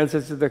who were the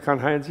ancestors of the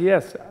Kanhayans?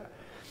 Yes.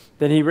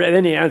 Then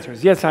he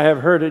answers, yes, I have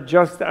heard it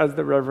just as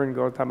the Reverend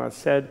Gautama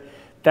said.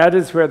 That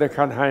is where the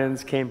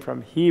Kanhayans came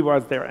from. He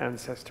was their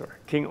ancestor,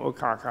 King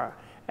Okaka,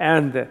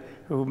 and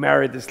who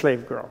married the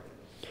slave girl.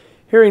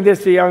 Hearing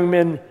this, the young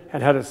men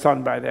had a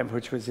son by them,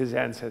 which was his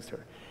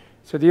ancestor.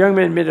 So the young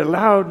men made a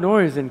loud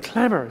noise and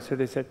clamor. So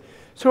they said,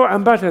 so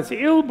Ambata is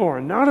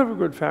ill-born, not of a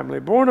good family,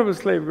 born of a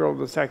slave girl of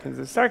the seconds.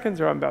 The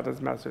seconds are Ambata's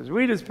masters.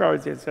 We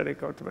disparage the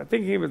ascetic Gautama,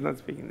 thinking he was not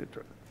speaking the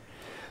truth.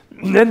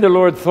 And then the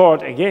Lord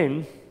thought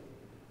again,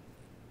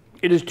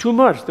 it is too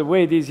much the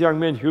way these young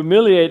men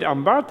humiliate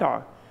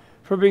Ambata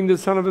for being the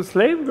son of a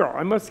slave girl.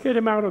 I must get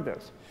him out of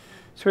this.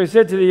 So he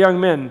said to the young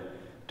men,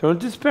 don't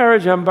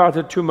disparage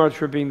Ambata too much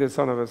for being the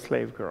son of a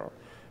slave girl.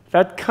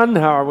 That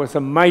Kanha was a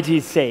mighty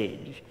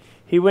sage.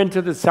 He went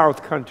to the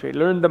south country,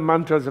 learned the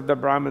mantras of the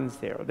Brahmins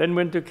there, then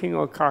went to King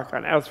Okaka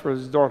and asked for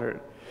his daughter,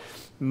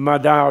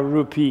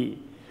 Madarupi.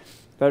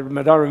 That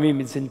Madarupi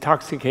means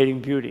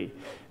intoxicating beauty.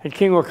 And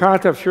King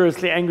Okaka,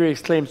 furiously angry,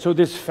 exclaimed, so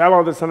this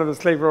fellow, the son of a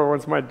slave girl,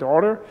 wants my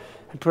daughter?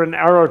 And put an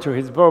arrow to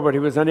his bow, but he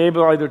was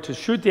unable either to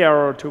shoot the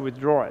arrow or to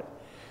withdraw it.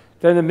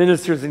 Then the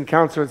ministers and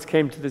counselors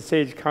came to the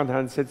sage Kanha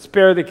and said,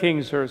 spare the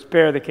king, sir,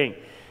 spare the king.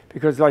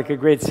 Because like a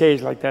great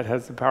sage like that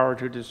has the power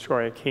to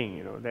destroy a king,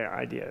 you know, their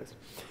ideas.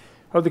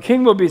 Oh, the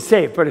king will be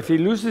safe, but if he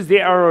looses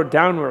the arrow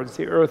downwards,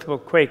 the earth will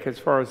quake as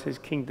far as his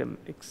kingdom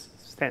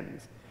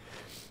extends.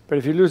 But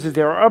if he loses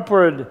the arrow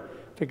upward,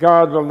 the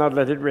God will not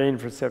let it rain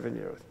for 7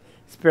 years.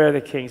 Spare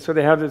the king. So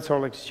they have this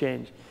whole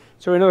exchange.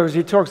 So in other words,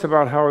 he talks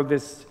about how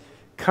this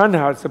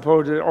Kanha,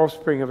 supposed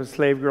offspring of a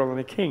slave girl and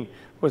a king,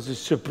 was a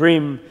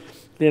supremely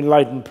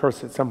enlightened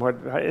person, somewhat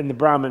in the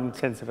Brahmin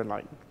sense of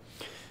enlightened.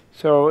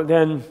 So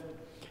then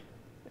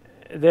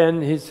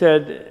he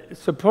said,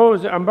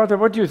 suppose, Ambata,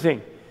 what do you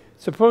think?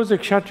 Suppose a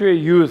Kshatriya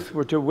youth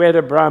were to wed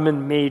a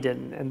Brahmin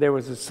maiden, and there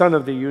was a son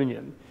of the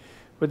union.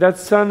 Would that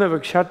son of a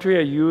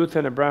Kshatriya youth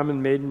and a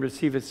Brahmin maiden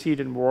receive a seed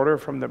and water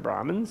from the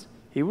Brahmins?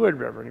 He would,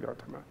 Reverend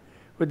Gautama.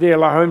 Would they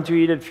allow him to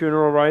eat at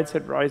funeral rites,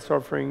 at rice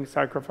offerings,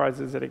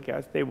 sacrifices at a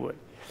gas? They would.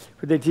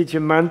 Would they teach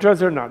him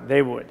mantras or not?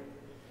 They would.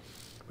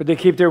 Would they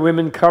keep their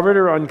women covered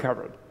or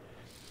uncovered?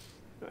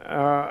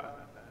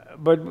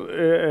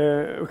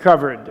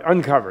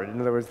 Uncovered.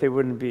 In other words, they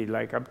wouldn't be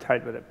like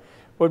uptight with him.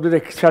 Would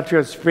the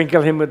Kshatriyas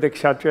sprinkle him with the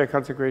Kshatriya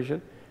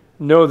consecration?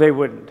 No, they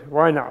wouldn't.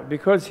 Why not?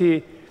 Because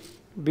he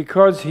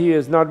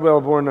is not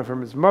well born from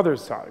his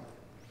mother's side.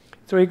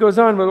 So he goes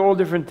on with all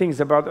different things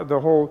about the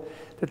whole,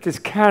 that this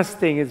caste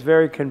thing is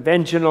very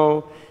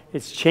conventional,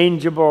 it's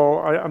changeable.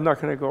 I'm not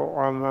going to go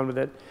on and on with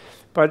it.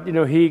 But, you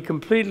know, he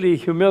completely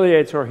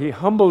humiliates, or he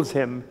humbles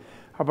him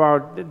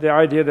about the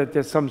idea that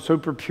there's some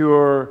super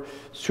pure,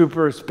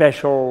 super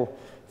special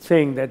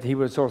thing that he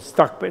was so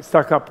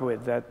stuck up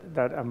with, that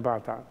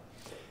Ambata.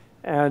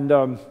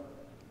 And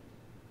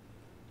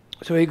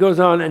so he goes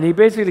on, and he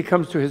basically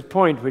comes to his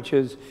point, which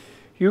is,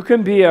 you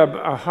can be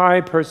a high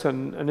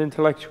person, an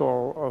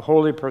intellectual, a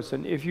holy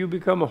person, if you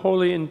become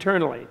holy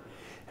internally.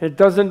 It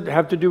doesn't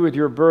have to do with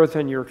your birth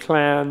and your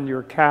clan,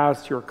 your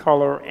caste, your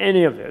color,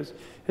 any of this.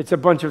 It's a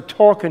bunch of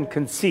talk and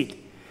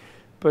conceit.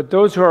 But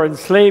those who are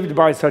enslaved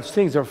by such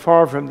things are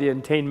far from the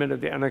attainment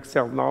of the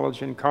unexcelled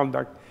knowledge and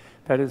conduct,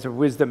 that is, of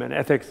wisdom and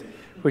ethics,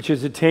 which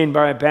is attained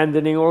by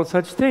abandoning all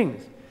such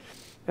things.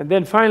 And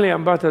then finally,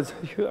 Ambata's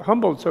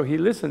humbled, so he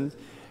listens,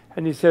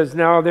 and he says,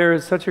 now there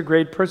is such a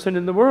great person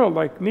in the world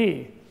like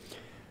me.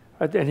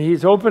 And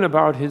he's open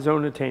about his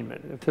own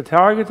attainment.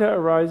 Tathagata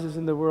arises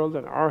in the world,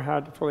 an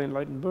arhat, fully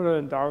enlightened Buddha,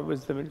 endowed with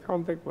wisdom and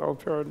contact,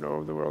 welfare, knower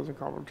of the world, a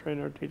common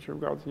trainer, teacher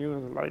of God's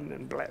humans, enlightened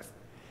and blessed.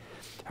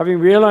 Having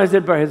realized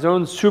it by his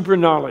own super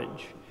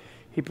knowledge,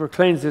 he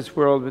proclaims this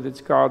world with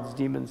its gods,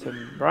 demons,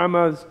 and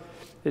brahmas,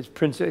 its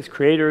princes,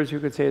 creators, you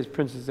could say, his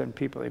princes and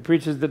people. He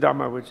preaches the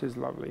Dhamma, which is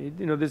lovely.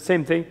 You know, the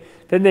same thing.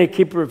 Then they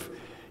keep...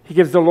 He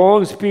gives the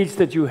long speech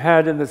that you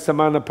had in the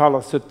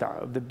Samanapala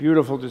Sutta, of the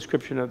beautiful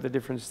description of the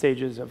different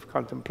stages of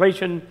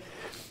contemplation,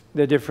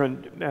 the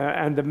different,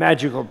 and the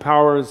magical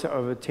powers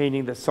of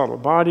attaining the subtle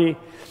body,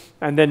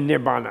 and then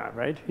Nibbana,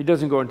 right? He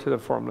doesn't go into the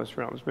formless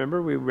realms.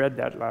 Remember, we read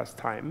that last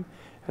time.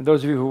 And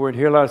those of you who weren't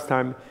here last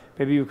time,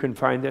 maybe you can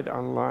find it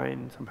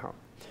online somehow.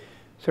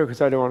 So,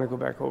 because I don't want to go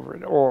back over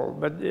it all.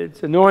 But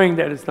it's annoying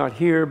that it's not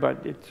here,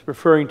 but it's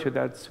referring to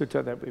that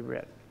sutta that we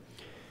read.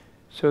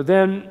 So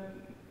then...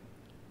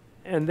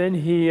 And then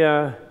he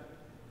has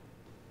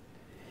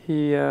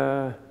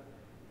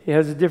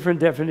a different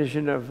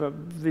definition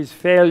of these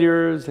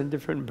failures and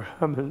different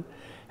Brahmins.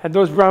 And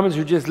those Brahmins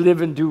who just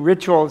live and do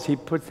rituals, he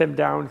puts them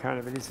down kind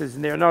of. And he says,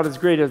 and they're not as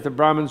great as the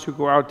Brahmins who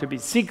go out to be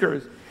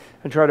seekers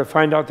and try to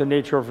find out the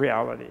nature of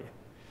reality.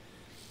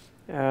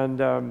 And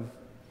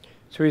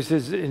so he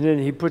says, and then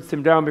he puts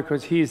them down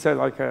because he's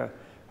like a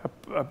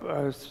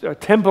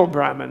temple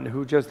Brahmin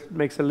who just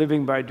makes a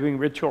living by doing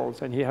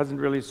rituals, and he hasn't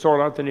really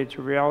sought out the nature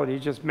of reality. He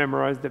just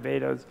memorized the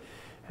Vedas.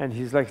 And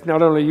he's like,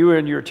 not only you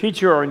and your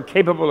teacher are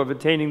incapable of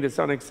attaining this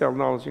unexcelled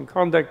knowledge and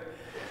conduct,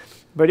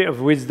 but of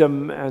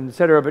wisdom, and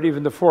etc., but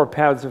even the four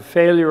paths of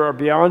failure are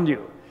beyond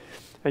you.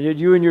 And yet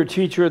you and your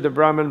teacher, the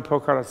Brahmin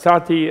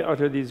Pokarasati,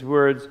 utter these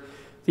words,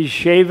 these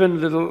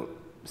shaven little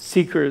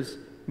seekers,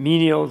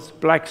 menials,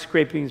 black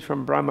scrapings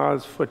from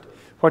Brahma's foot.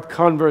 What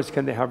converse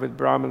can they have with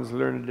Brahmins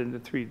learned in the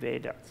three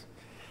Vedas?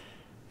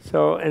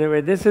 So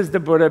anyway, this is the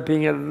Buddha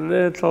being a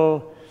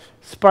little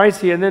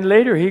spicy. And then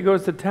later he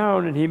goes to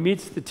town and he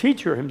meets the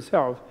teacher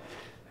himself.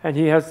 And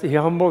he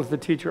humbles the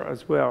teacher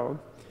as well.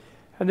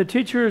 And the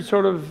teacher is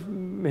sort of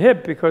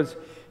hip because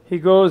he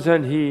goes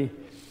and he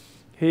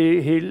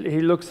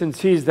looks and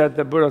sees that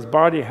the Buddha's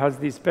body has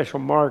these special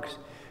marks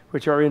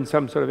which are in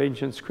some sort of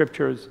ancient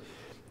scriptures.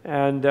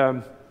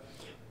 And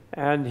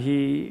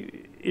he...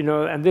 You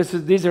know, and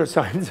these are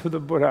signs of the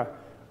Buddha,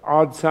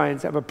 odd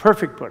signs of a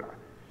perfect Buddha.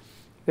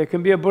 There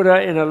can be a Buddha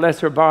in a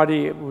lesser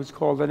body, who's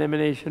called an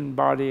emanation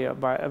body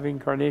of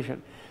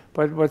incarnation.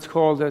 But what's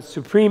called a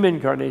supreme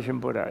incarnation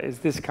Buddha is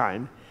this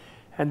kind.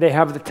 And they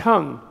have the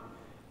tongue.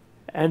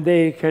 And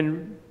they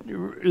can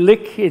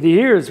lick the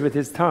ears with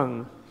his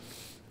tongue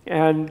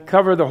and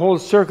cover the whole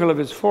circle of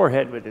his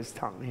forehead with his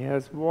tongue. He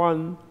has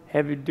one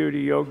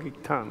heavy-duty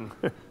yogic tongue.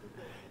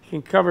 He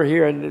can cover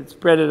here and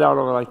spread it out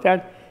over like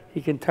that. He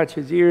can touch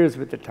his ears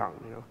with the tongue,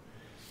 you know.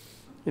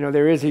 You know,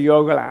 there is a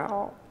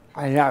yoga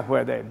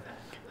where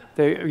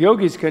the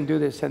yogis can do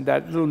this, and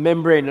that little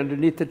membrane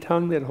underneath the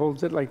tongue that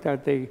holds it like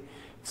that, they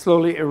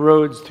slowly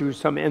erodes through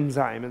some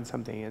enzyme and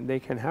something, and they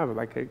can have it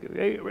like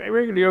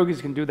regular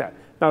yogis can do that.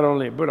 Not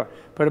only a Buddha,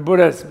 but a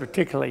Buddha is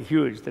particularly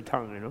huge, the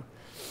tongue, you know.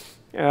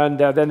 And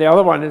then the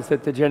other one is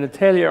that the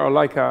genitalia are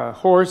like a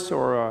horse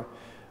or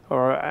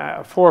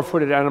a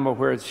four-footed animal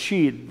where it's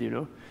sheathed, you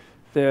know.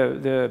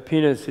 The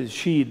penis is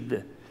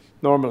sheathed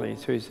normally.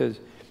 So he says,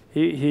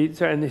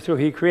 so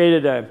he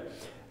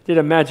did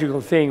a magical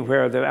thing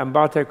where the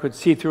Ambata could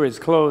see through his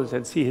clothes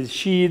and see his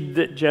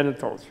sheathed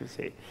genitals, you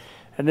see.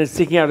 And then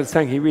sticking out his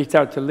tongue, he reached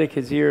out to lick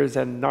his ears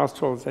and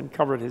nostrils and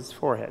covered his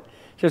forehead,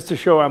 just to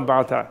show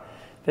Ambata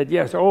that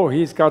yes,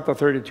 he's got the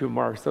 32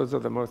 marks. Those are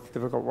the most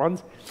difficult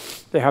ones.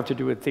 They have to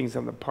do with things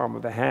on the palm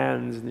of the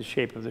hands and the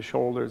shape of the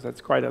shoulders.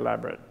 That's quite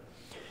elaborate.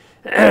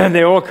 And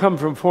they all come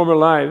from former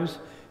lives,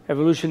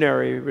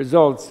 evolutionary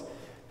results.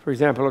 For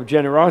example, of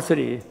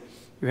generosity,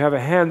 you have a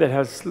hand that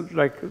has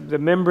like the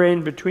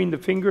membrane between the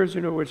fingers,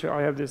 you know, which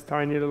I have this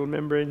tiny little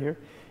membrane here,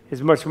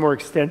 is much more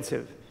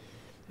extensive.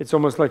 It's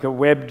almost like a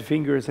webbed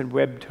fingers and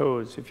webbed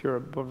toes if you're a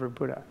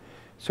Buddha.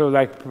 So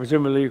like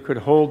presumably you could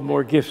hold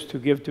more gifts to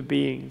give to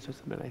beings or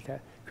something like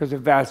that because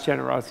of vast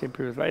generosity in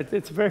previous life.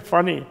 It's a very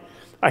funny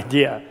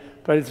idea,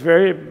 but it's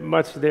very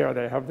much there.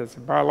 They have this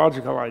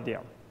biological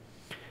idea.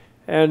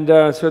 And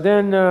so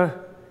then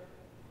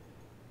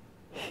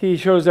he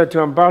shows that to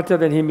Ambata,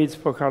 then he meets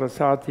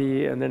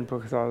Pokalasati, and then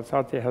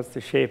Pokalasati has to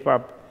shape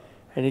up,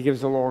 and he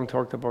gives a long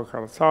talk to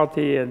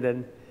Pokalasati, and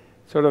then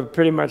sort of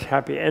pretty much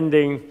happy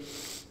ending,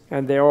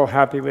 and they're all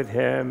happy with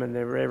him, and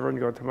the Reverend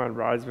Gautama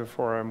rides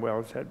before him,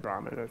 well said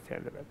Brahman, that's the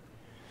end of it.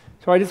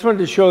 So I just wanted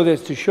to show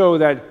this to show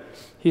that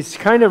he's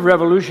kind of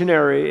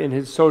revolutionary in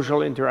his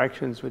social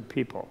interactions with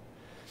people.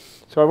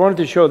 So I wanted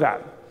to show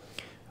that.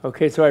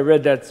 Okay, so I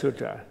read that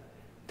sutta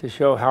to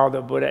show how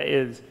the Buddha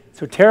is.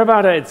 So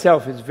Theravada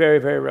itself is very,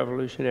 very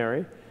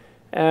revolutionary,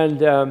 and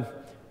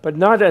but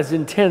not as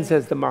intense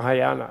as the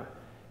Mahayana.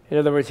 In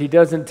other words, he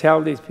doesn't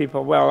tell these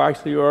people, well,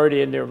 actually you're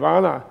already in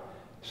nirvana,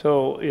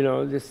 so, you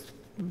know, just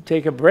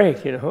take a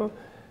break, you know.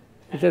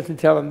 He doesn't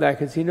tell them that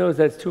because he knows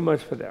that's too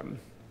much for them.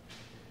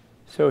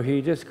 So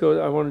he just goes,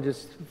 I want to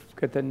just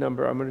get that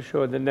number. I'm going to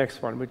show the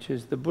next one, which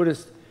is the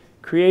Buddhist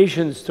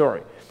creation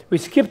story. We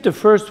skipped the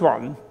first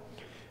one,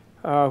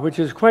 which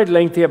is quite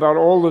lengthy about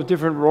all the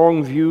different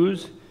wrong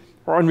views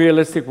or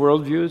unrealistic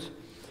worldviews.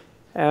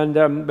 And,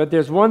 but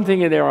there's one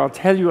thing in there I'll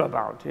tell you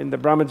about in the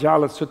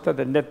Brahmajala Sutta,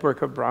 the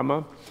network of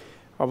Brahma,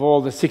 of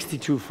all the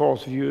 62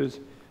 false views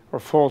or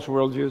false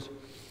worldviews.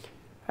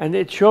 And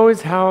it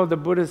shows how the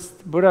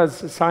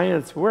Buddha's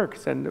science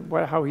works and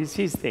how he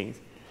sees things.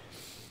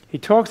 He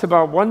talks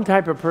about one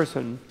type of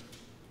person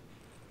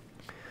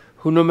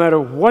who no matter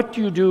what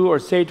you do or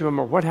say to him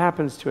or what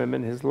happens to him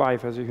in his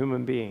life as a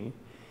human being,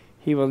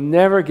 he will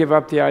never give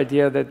up the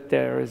idea that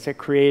there is a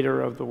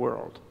creator of the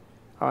world,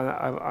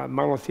 a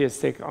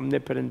monotheistic,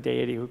 omnipotent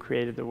deity who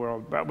created the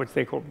world, which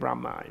they call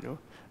Brahma, you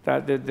know,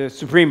 the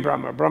supreme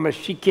Brahma, Brahma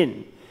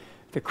Shikin,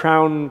 the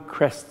crown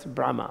crest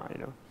Brahma,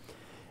 you know.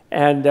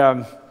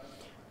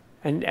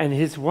 And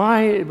his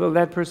why will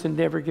that person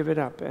never give it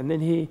up? And then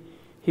he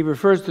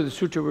refers to the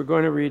sutra we're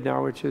going to read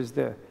now, which is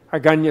the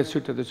Aganya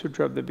Sutta, the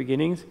Sutra of the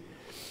Beginnings.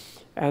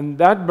 And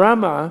that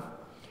Brahma,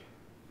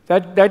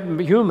 that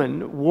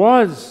human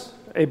was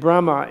a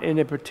Brahma in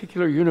a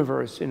particular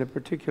universe, in a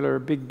particular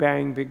Big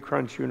Bang, Big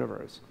Crunch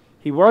universe.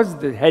 He was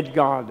the head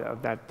god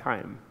of that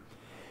time.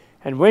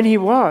 And when he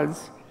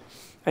was,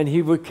 and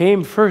he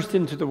came first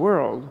into the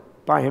world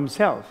by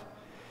himself,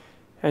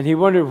 and he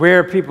wondered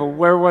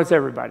where was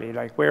everybody?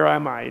 Like, where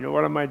am I? You know,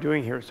 what am I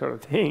doing here, sort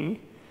of thing.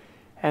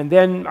 And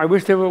then I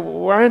wish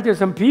why aren't there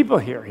some people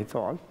here, he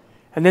thought.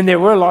 And then there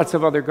were lots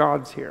of other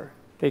gods here.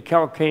 They're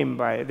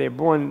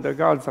born, the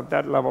gods of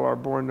that level are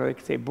born, they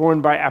say,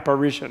 born by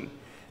apparition.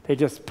 They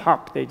just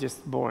pop, they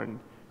just born.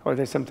 Or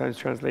they sometimes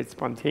translate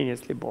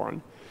spontaneously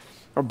born.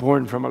 Or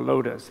born from a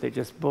lotus, they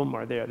just boom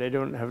are there. They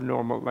don't have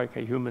normal, like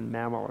a human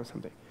mammal or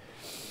something.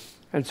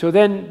 And so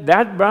then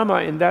that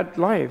Brahma in that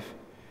life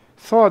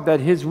thought that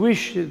his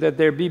wish that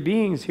there be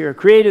beings here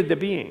created the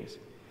beings.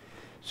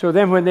 So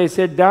then when they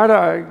said,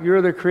 Dada,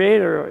 you're the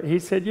creator, he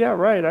said, yeah,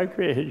 right, I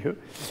created you.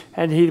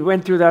 And he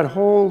went through that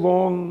whole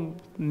long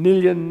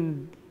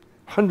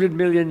 100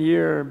 million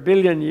year,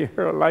 billion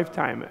year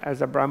lifetime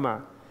as a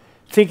Brahma,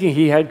 thinking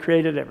he had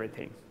created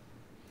everything.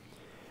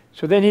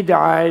 So then he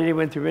died, he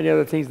went through many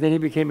other things, then he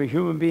became a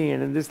human being.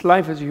 And in this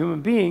life as a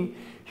human being,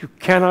 you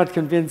cannot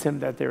convince him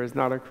that there is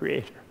not a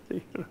creator of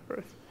the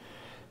universe.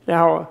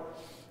 Now,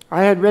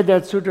 I had read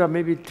that sutra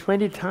maybe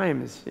 20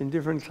 times in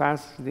different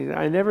classes.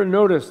 I never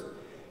noticed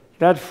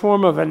that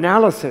form of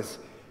analysis,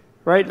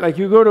 right? Like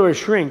you go to a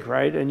shrink,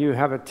 right, and you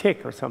have a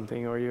tick or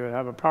something, or you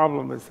have a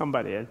problem with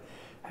somebody,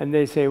 and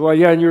they say, well,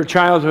 yeah, in your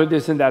childhood,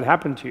 this and that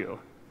happened to you.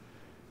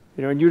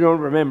 You know, and you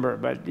don't remember,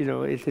 but, you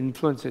know, it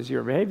influences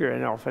your behavior,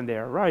 and often they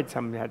are right.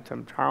 Some had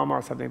some trauma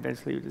or something,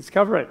 eventually you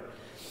discover it.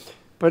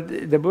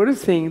 But the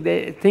Buddhist thing,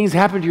 things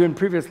happen to you in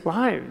previous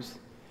lives.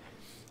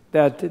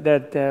 That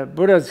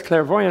Buddha's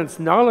clairvoyance,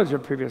 knowledge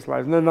of previous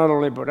lives, not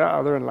only Buddha,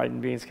 other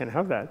enlightened beings can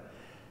have that.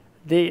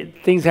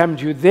 Things happen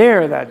to you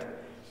there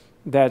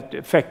that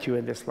affect you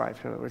in this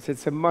life. In other words,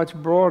 it's a much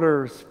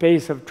broader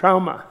space of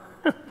trauma,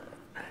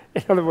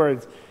 in other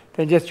words,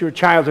 than just your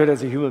childhood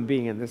as a human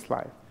being in this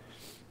life.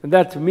 And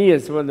that, to me,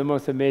 is one of the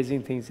most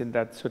amazing things in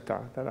that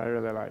sutta that I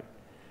really like.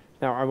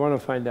 Now, I want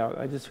to find out.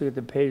 I just forget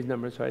the page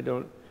number so I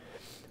don't...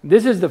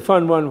 This is the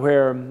fun one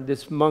where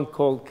this monk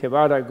called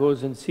Kevada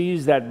goes and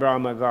sees that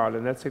Brahma god,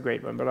 and that's a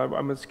great one, but I'm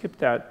going to skip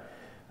that.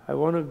 I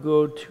want to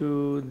go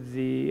to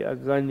the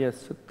Aganya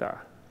Sutta.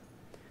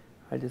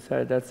 I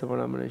decided that's the one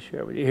I'm going to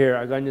share with you. Here,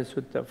 Aganya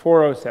Sutta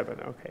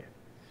 407, okay.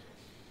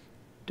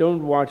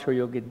 Don't watch or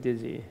you'll get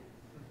dizzy.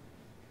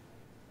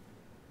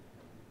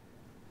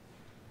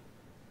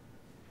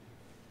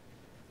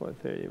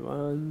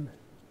 .431.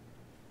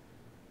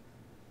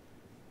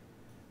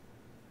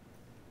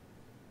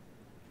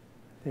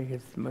 I think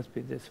it must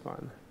be this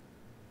one.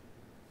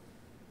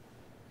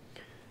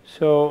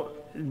 So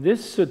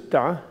this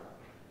sutta,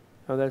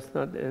 oh, that's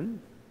not in.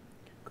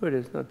 Good,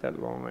 it's not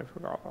that long. I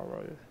forgot how I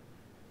wrote it.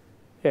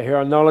 Yeah, here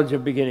are knowledge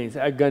of beginnings,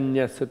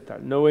 Aganya Sutta,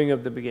 knowing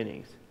of the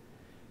beginnings.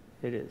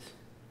 It is.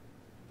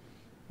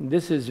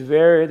 This is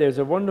there's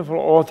a wonderful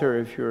author,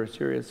 if you're a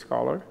serious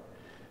scholar,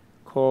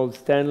 called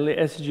Stanley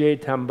S.J.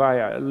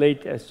 Tambaya,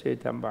 late S.J.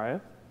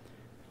 Tambaya,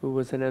 who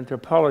was an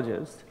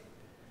anthropologist,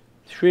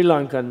 Sri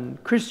Lankan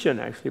Christian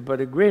actually,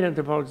 but a great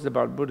anthropologist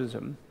about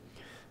Buddhism,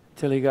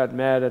 until he got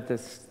mad at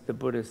the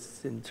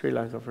Buddhists in Sri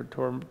Lanka for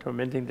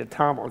tormenting the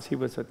Tamils. He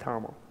was a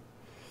Tamil.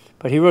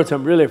 But he wrote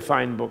some really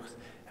fine books,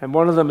 and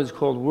one of them is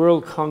called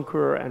World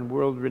Conqueror and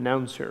World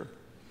Renouncer.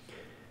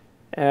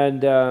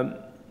 And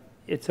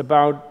it's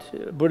about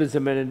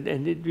Buddhism, and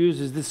it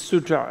uses this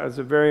sutra as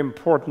a very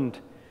important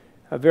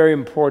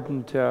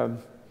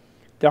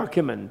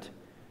document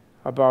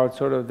about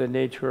sort of the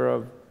nature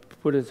of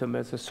Buddhism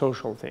as a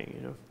social thing,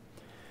 you know.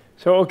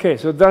 So, okay,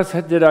 so thus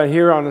did I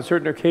hear on a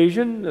certain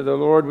occasion. The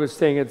Lord was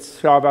staying at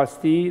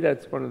Sravasti,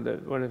 that's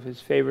one of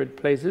his favorite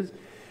places,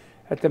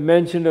 at the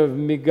mention of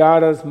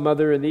Migara's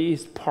mother in the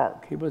East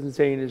Park. He wasn't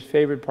saying in his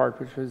favorite park,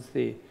 which was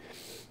the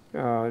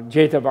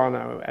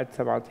Jetavana at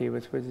Savatthi,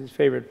 which was his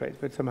favorite place,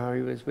 but somehow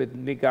he was with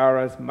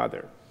Migara's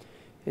mother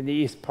in the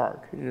East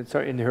Park,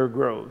 in her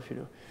grove, you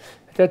know.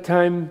 At that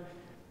time,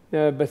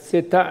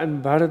 Basita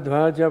and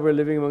Bharadwaja were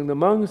living among the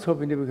monks,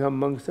 hoping to become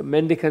monks,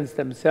 mendicants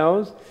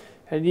themselves.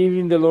 And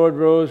evening the Lord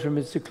rose from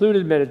his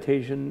secluded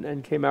meditation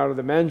and came out of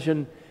the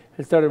mansion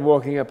and started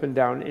walking up and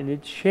down in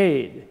its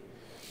shade.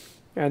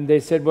 And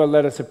they said, well,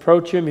 let us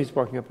approach him. He's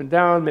walking up and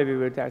down. Maybe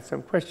we'll ask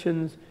some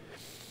questions.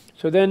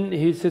 So then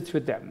he sits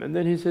with them. And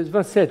then he says,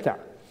 Vaseta,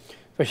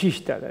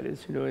 Vashishta, that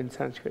is, you know, in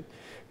Sanskrit.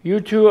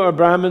 You two are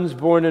Brahmins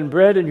born and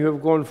bred, and you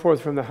have gone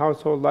forth from the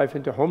household life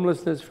into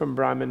homelessness from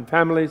Brahmin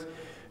families.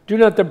 Do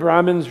not the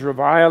Brahmins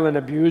revile and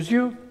abuse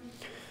you?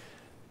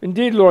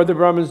 Indeed, Lord, the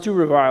Brahmins do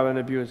revile and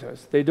abuse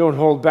us. They don't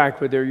hold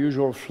back with their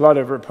usual flood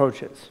of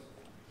reproaches,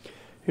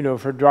 you know,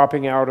 for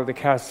dropping out of the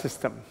caste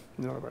system,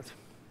 in other words.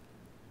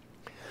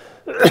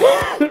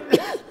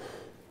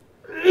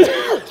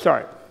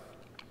 Sorry.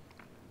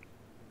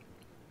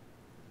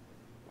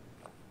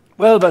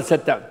 Well,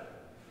 Vasetta,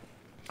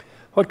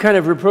 what kind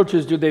of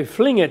reproaches do they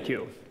fling at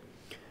you?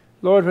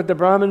 Lord, what the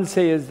Brahmins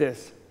say is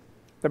this.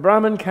 The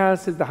Brahmin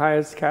caste is the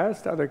highest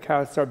caste. Other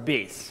castes are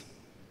base.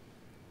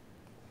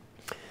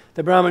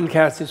 The Brahmin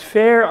caste is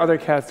fair, other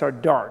castes are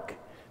dark.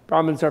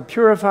 Brahmins are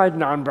purified,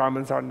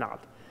 non-Brahmins are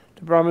not.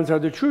 The Brahmins are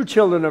the true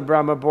children of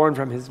Brahma, born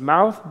from his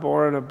mouth,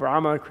 born of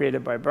Brahma,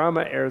 created by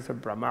Brahma, heirs of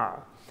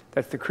Brahma.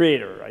 That's the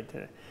creator right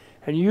there.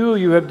 And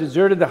you have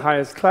deserted the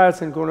highest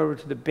class and gone over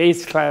to the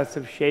base class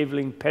of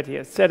shaveling, petty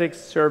ascetics,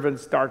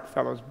 servants, dark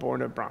fellows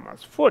born of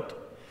Brahma's foot.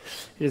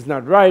 It is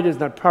not right, it is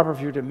not proper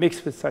for you to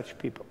mix with such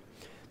people.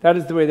 That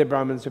is the way the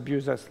Brahmins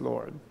abuse us,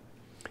 Lord.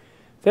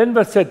 Then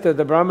Vasetta,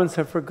 the Brahmins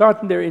have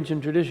forgotten their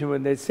ancient tradition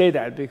when they say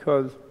that,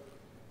 because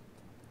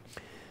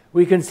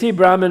we can see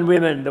Brahmin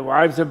women, the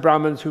wives of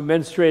Brahmins who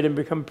menstruate and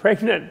become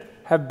pregnant,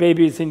 have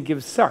babies and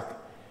give suck.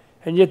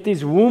 And yet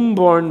these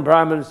womb-born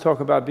Brahmins talk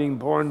about being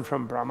born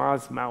from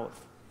Brahma's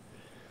mouth.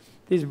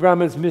 These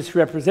Brahmins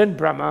misrepresent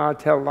Brahma,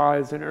 tell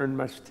lies, and earn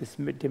much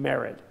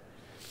demerit.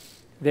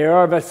 There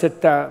are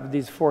Vasetta,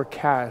 these four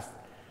castes.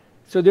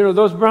 So, you know,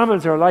 those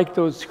Brahmins are like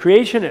those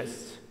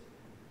creationists,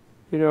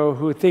 you know,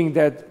 who think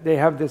that they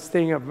have this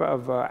thing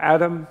of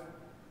Adam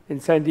in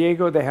San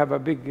Diego. They have a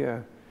big,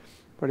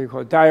 what do you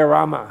call it,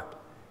 diorama.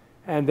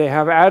 And they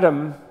have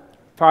Adam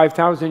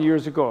 5,000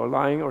 years ago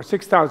lying, or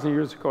 6,000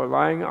 years ago,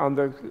 lying on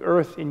the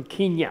earth in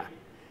Kenya.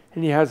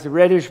 And he has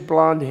reddish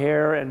blonde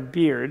hair and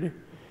beard.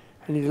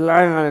 And he's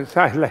lying on his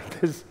side like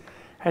this.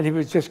 And he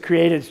was just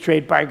created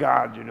straight by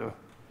God, you know.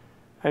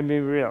 I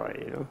mean,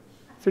 really, you know.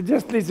 So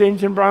just these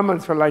ancient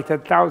Brahmins were like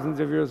that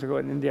thousands of years ago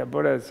in India,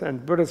 Buddha's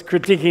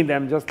critiquing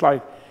them just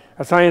like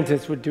a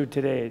scientist would do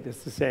today,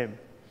 just the same,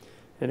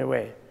 in a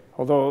way.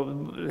 Although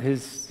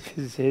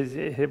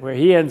where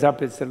he ends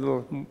up is a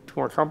little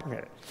more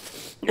complicated.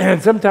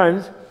 And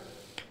sometimes,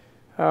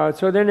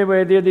 so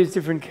anyway, there are these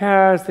different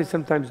castes. They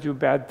sometimes do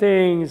bad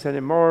things and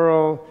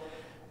immoral,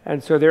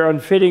 and so they're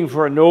unfitting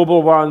for a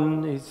noble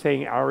one. He's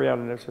saying Arya,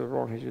 and that's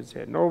wrong. He should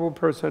say a noble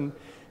person.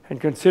 And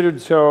considered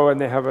so,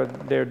 and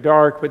they're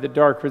dark with a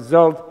dark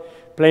result,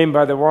 blamed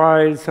by the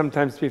wise,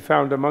 sometimes to be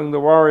found among the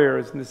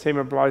warriors, and the same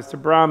applies to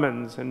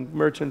Brahmins and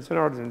merchants and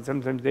artisans.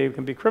 Sometimes they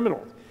can be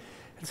criminals.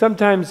 And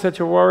sometimes such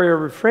a warrior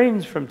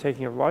refrains from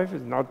taking of life,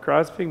 is not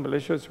grasping,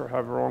 malicious, or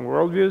have wrong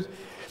worldviews,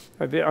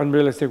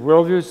 unrealistic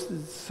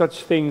worldviews.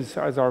 Such things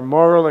as are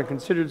moral and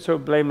considered so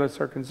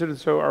blameless are considered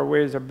so are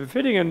ways of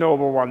befitting a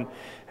noble one,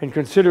 and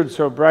considered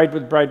so bright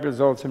with bright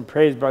results and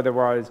praised by the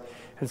wise,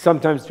 and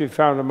sometimes to be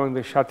found among the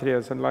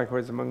Kshatriyas and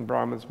likewise among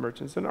Brahmins,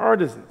 merchants, and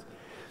artisans.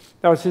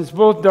 Now, since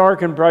both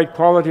dark and bright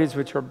qualities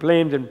which are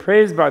blamed and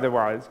praised by the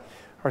wise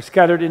are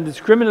scattered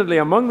indiscriminately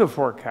among the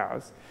four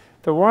castes,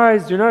 the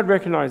wise do not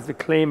recognize the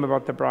claim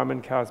about the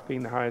Brahmin caste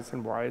being the highest.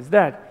 And why is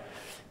that?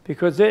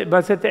 Because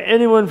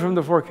anyone from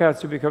the four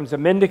castes who becomes a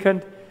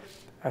mendicant,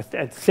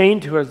 a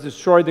saint who has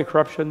destroyed the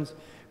corruptions,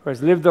 who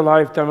has lived the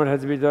life, done what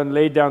has to be done,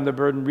 laid down the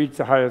burden, reached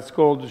the highest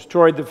goal,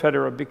 destroyed the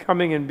fetter of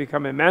becoming, and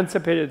become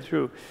emancipated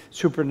through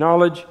super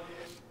knowledge,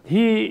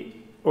 he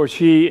or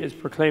she is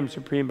proclaimed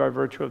supreme by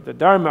virtue of the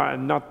Dharma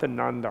and not the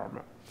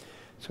non-Dharma.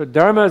 So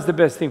Dharma is the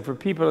best thing for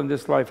people in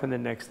this life and the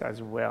next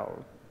as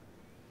well.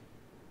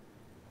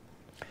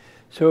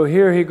 So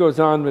here he goes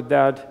on with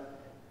that,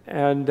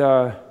 and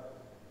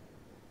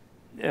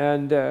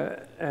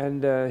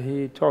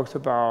he talks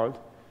about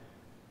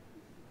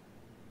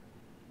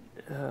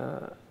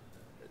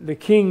the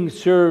king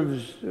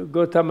serves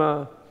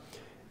Gautama,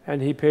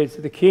 and he pays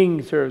the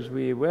king serves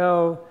me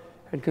well,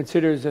 and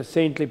considers a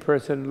saintly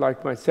person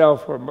like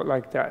myself or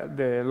like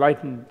the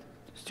enlightened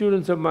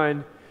students of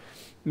mine,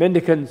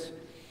 mendicants.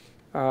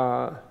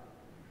 So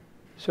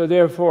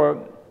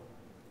therefore,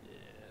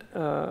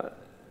 the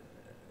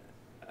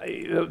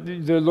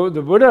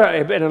Buddha,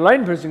 an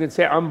enlightened person could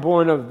say, I'm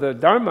born of the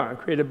Dharma,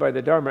 created by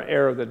the Dharma,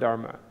 heir of the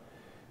Dharma.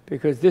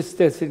 Because this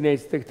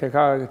designates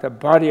the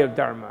body of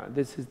Dharma.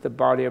 This is the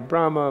body of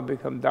Brahma,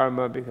 become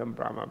Dharma, become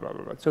Brahma, blah,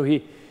 blah, blah. So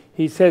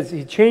he says,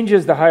 he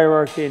changes the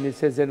hierarchy and he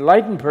says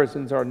enlightened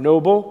persons are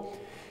noble.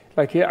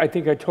 Like I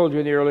think I told you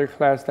in the earlier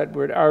class, that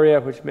word Arya,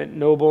 which meant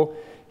noble,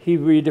 he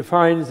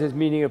redefines as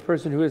meaning a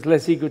person who is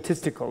less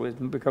egotistical,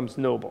 becomes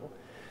noble.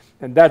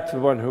 And that's the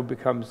one who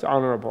becomes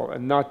honorable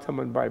and not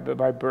someone by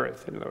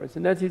birth, in other words.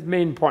 And that's his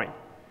main point.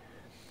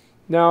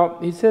 Now,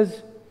 he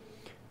says,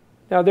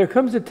 now there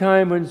comes a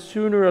time when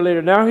sooner or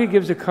later, now he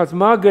gives a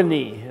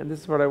cosmogony, and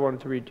this is what I wanted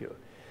to read to you.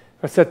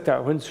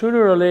 Vasatta, when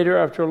sooner or later,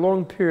 after a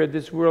long period,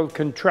 this world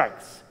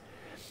contracts.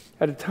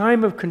 At a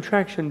time of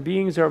contraction,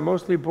 beings are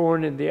mostly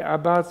born in the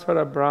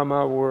Abhasvara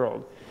Brahma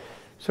world.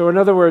 So in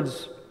other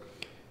words,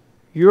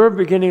 your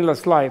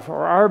beginningless life,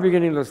 or our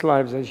beginningless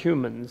lives as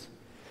humans,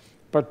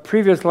 but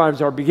previous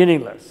lives are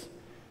beginningless.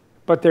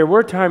 But there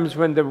were times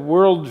when the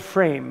world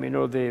frame,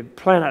 the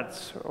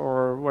planets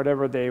or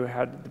whatever they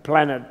had, the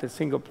planet, the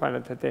single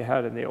planet that they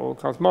had in the old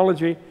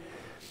cosmology,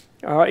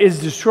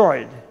 is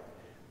destroyed.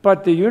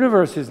 But the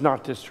universe is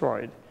not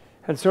destroyed.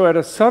 And so at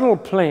a subtle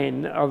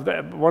plane of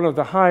one of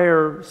the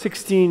higher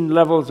 16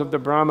 levels of the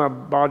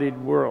Brahma-bodied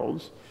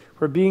worlds,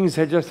 where beings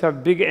just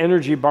have big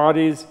energy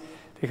bodies,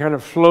 they kind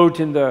of float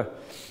in the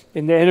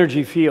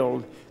energy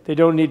field. They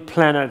don't need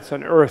planets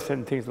and Earth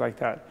and things like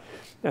that.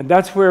 And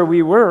that's where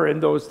we were in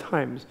those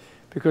times,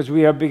 because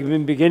we have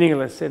been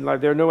beginningless in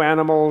life. There are no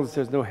animals,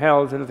 there's no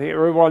hells, anything.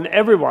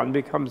 Everyone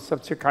becomes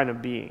such a kind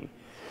of being,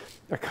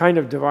 a kind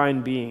of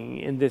divine being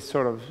in this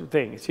sort of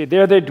thing. See,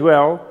 there they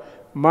dwell,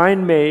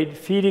 mind-made,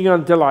 feeding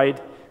on delight,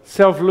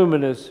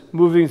 self-luminous,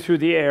 moving through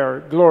the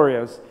air,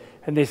 glorious,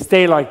 and they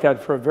stay like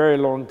that for a very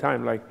long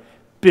time, like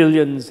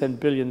billions and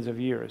billions of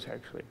years,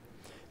 actually.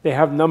 They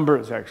have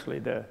numbers, actually,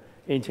 the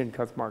ancient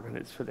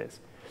cosmogonists for this.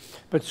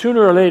 But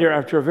sooner or later,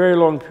 after a very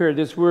long period,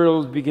 this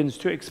world begins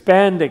to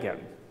expand again.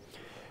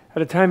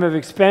 At a time of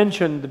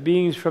expansion, the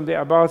beings from the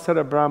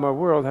Abhasvara Brahma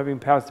world, having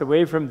passed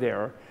away from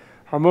there,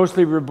 are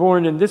mostly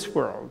reborn in this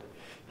world.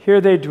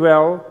 Here they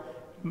dwell,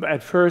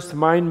 at first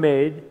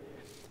mind-made,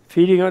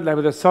 feeding on,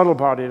 with a subtle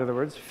body, in other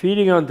words,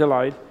 feeding on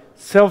delight,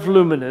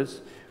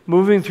 self-luminous,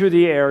 moving through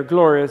the air,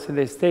 glorious, and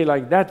they stay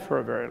like that for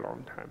a very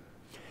long time.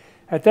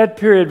 At that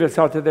period,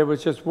 Vasatta, there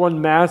was just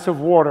one mass of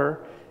water,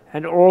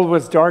 and all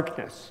was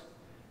darkness.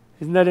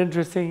 Isn't that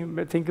interesting?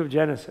 But think of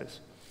Genesis.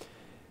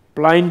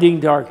 Blinding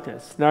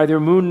darkness. Neither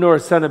moon nor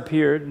sun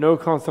appeared, no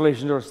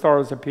constellations nor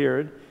stars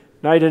appeared.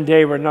 Night and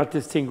day were not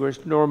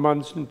distinguished, nor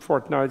months and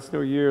fortnights,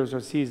 nor years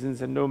or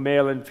seasons, and no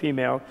male and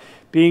female,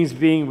 beings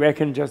being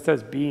reckoned just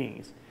as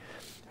beings.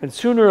 And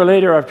sooner or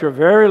later, after a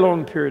very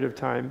long period of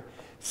time,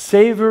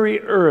 savory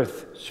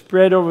earth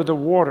spread over the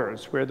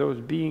waters where those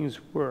beings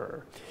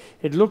were.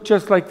 It looked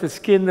just like the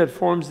skin that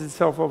forms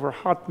itself over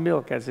hot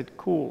milk as it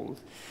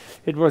cools.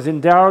 It was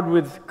endowed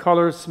with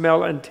color,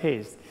 smell, and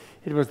taste.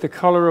 It was the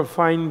color of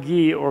fine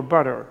ghee or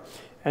butter,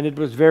 and it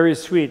was very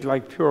sweet,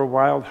 like pure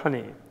wild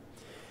honey.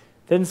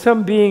 Then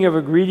some being of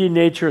a greedy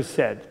nature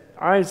said,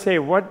 I say,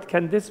 what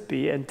can this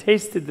be? And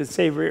tasted the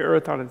savory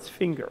earth on its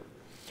finger.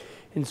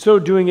 In so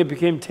doing, it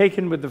became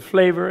taken with the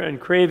flavor, and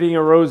craving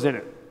arose in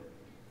it.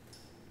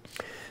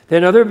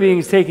 Then other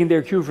beings, taking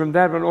their cue from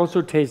that one,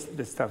 also tasted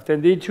the stuff.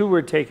 Then they too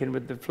were taken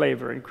with the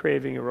flavor, and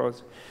craving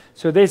arose.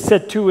 So they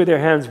set to with their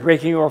hands,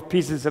 breaking off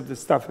pieces of the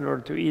stuff in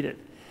order to eat it.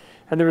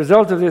 And the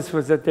result of this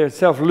was that their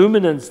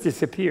self-luminance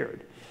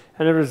disappeared.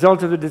 And as a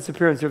result of the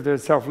disappearance of their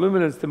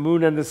self-luminance, the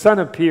moon and the sun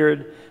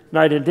appeared,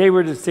 night and day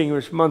were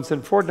distinguished, months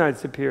and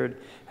fortnights appeared,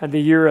 and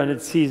the year and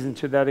its season.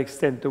 To that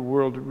extent, the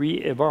world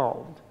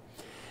re-evolved.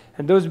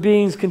 And those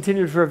beings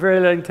continued for a very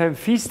long time,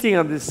 feasting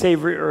on this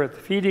savory earth,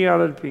 feeding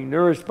on it, being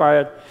nourished by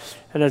it.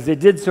 And as they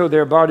did so,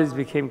 their bodies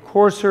became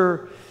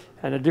coarser,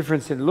 and a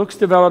difference in looks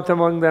developed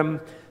among them.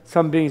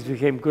 Some beings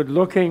became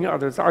good-looking,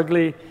 others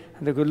ugly,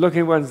 and the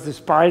good-looking ones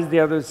despised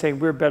the others, saying,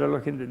 we're better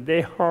looking than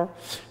they are.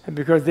 And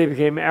because they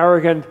became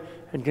arrogant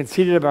and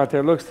conceited about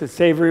their looks, the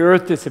savory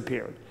earth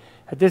disappeared.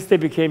 At this they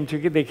came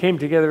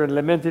together and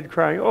lamented,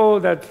 crying, oh,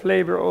 that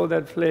flavor, oh,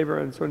 that flavor.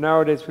 And so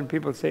nowadays when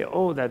people say,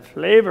 oh, that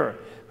flavor,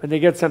 when they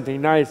get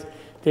something nice,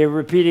 they're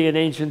repeating an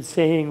ancient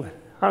saying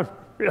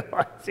without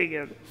realizing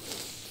it.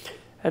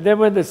 And then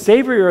when the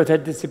savory earth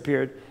had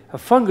disappeared, a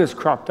fungus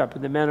cropped up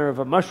in the manner of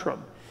a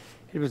mushroom.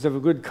 It was of a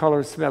good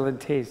color, smell, and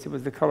taste. It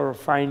was the color of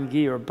fine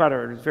ghee or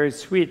butter. It was very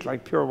sweet,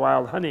 like pure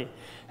wild honey.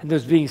 And it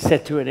was being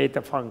set to and ate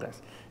the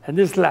fungus. And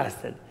this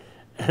lasted.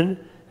 And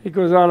it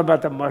goes on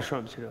about the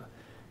mushrooms, you know.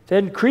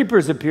 Then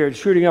creepers appeared,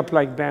 shooting up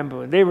like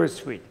bamboo, and they were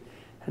sweet.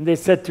 And they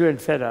set to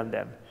and fed on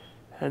them.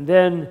 But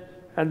then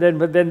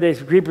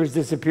the creepers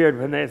disappeared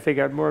when they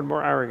got more and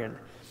more arrogant.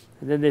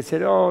 And then they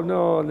said, oh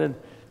no, and then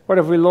what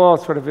have we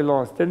lost, what have we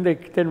lost?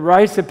 Then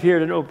rice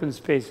appeared in open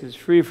spaces,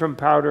 free from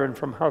powder and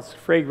from husks,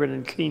 fragrant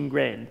and clean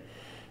grained.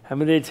 And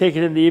when they had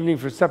taken it in the evening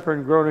for supper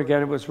and grown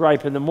again, it was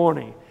ripe in the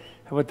morning.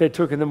 And what they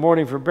took in the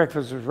morning for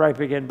breakfast was ripe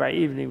again by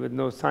evening with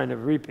no sign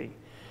of reaping,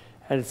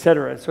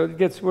 etc. So it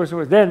gets worse and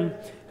worse. Then,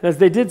 as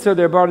they did so,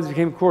 their bodies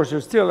became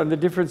coarser still, and the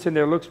difference in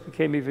their looks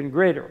became even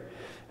greater.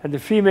 And the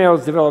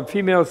females developed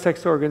female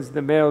sex organs, and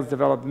the males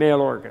developed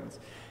male organs.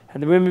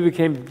 And the women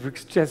became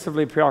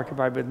excessively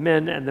preoccupied with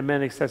men, and the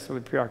men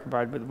excessively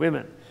preoccupied with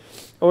women.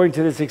 Owing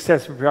to this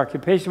excessive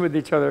preoccupation with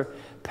each other,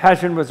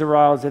 passion was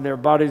aroused, and their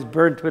bodies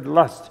burnt with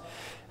lust.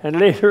 And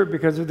later,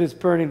 because of this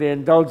burning, they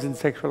indulged in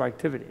sexual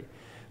activity.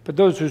 But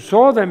those who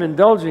saw them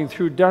indulging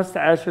threw dust,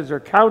 ashes,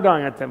 or cow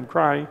dung at them,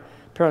 crying,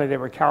 apparently there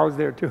were cows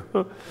there too,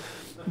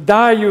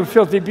 die, you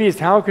filthy beast,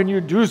 how can you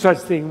do such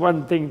thing,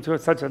 one thing to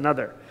such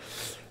another?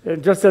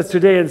 And just as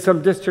today in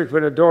some district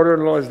when a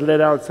daughter-in-law is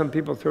led out, some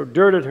people throw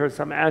dirt at her,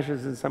 some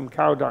ashes and some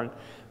cow dung,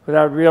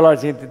 without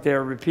realizing that they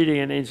are repeating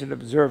an ancient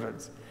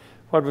observance.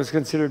 What was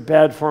considered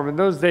bad form in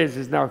those days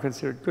is now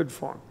considered good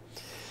form.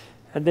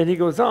 And then he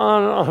goes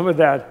on and on with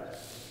that.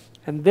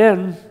 And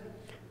then,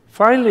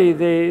 finally,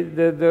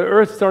 the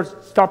earth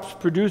stops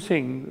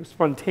producing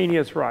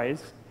spontaneous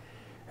rice,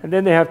 and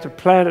then they have to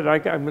plant it.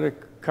 I'm going to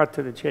cut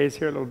to the chase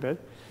here a little bit.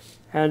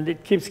 And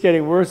it keeps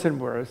getting worse and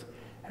worse.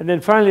 And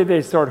then finally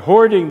they start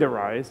hoarding the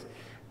rice.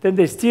 Then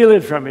they steal it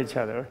from each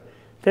other.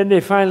 Then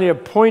they finally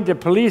appoint a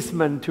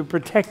policeman to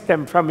protect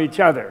them from each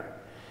other.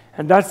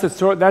 And that's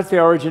the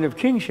origin of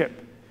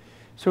kingship.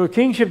 So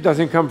kingship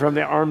doesn't come from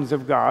the arms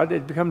of God.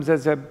 It becomes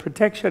as a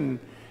protection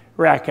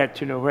racket,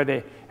 you know,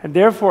 and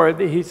therefore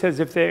he says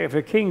if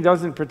a king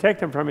doesn't protect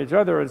them from each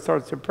other and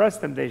starts to oppress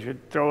them, they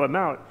should throw them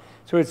out.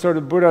 So it's sort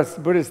of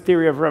Buddhist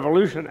theory of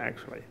revolution,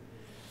 actually.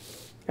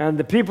 And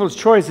the people's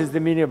choice is the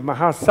meaning of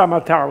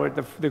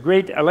Mahasamata, the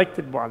great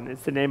elected one.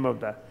 It's the name of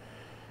the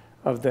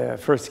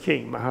first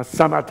king.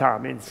 Mahasamata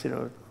means, you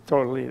know,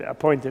 totally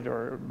appointed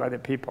or by the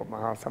people,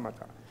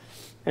 Mahasamata.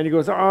 And he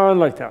goes on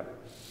like that.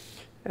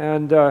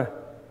 And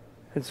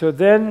so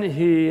then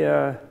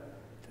then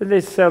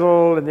they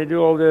settle and they do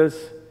all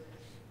this.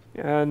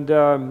 And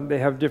they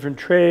have different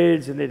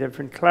trades and they have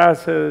different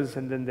classes.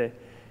 And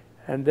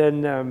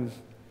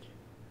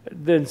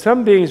then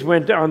some beings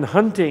went on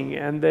hunting,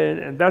 and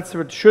that's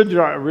what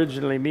Shudra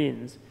originally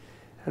means.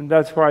 And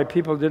that's why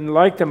people didn't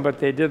like them, but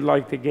they did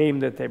like the game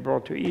that they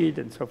brought to eat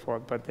and so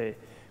forth, but they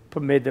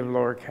made them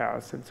lower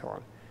caste and so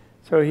on.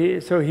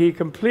 So he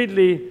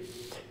completely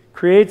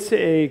creates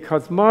a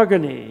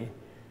cosmogony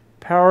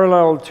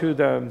parallel to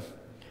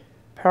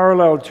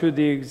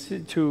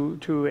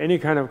any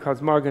kind of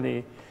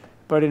cosmogony,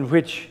 but in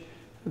which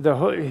he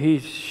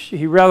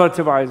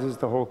relativizes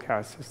the whole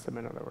caste system,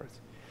 in other words.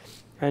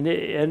 And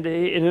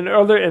in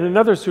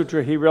another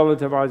sutra, he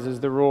relativizes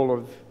the role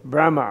of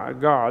Brahma,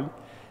 God,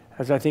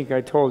 as I think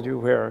I told you,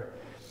 where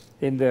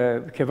in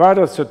the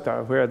Theravada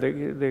Suttas, where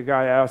the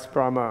guy asked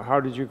Brahma, how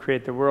did you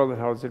create the world and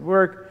how does it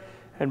work?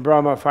 And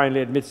Brahma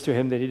finally admits to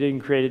him that he didn't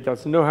create it,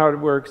 doesn't know how it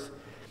works,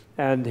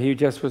 and he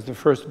just was the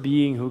first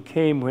being who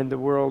came when the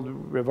world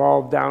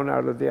revolved down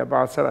out of the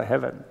Abhasara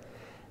heaven.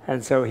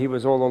 And so he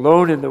was all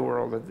alone in the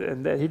world,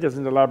 and he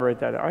doesn't elaborate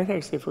that. I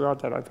actually forgot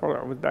that. I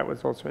thought that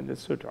was also in this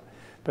sutra.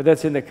 But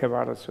that's in the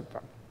Theravada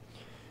Suttas.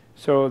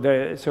 So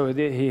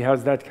he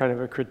has that kind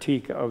of a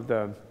critique of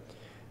the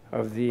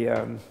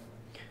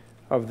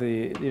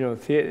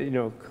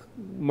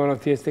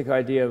monotheistic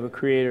idea of a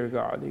creator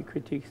God. He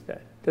critiques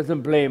that. Doesn't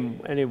blame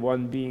any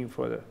one being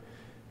for the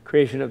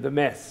creation of the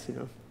mess, you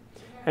know.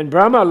 And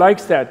Brahma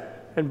likes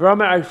that. And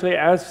Brahma actually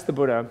asks the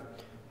Buddha,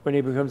 when he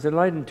becomes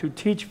enlightened, to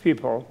teach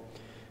people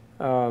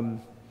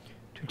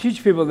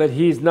that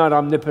he's not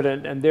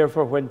omnipotent, and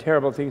therefore when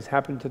terrible things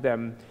happen to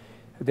them,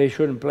 they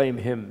shouldn't blame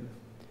him,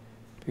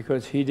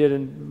 because he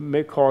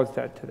didn't cause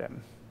that to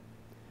them.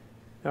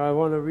 Now I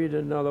want to read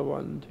another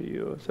one to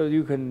you, so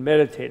you can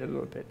meditate a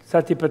little bit.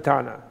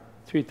 Satipatthana,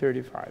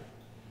 335.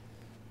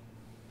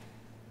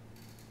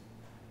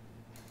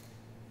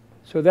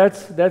 So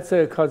that's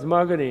a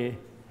cosmogony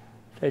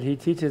that he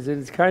teaches,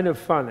 and it's kind of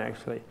fun,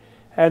 actually.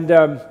 And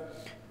that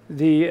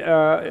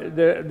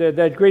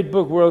great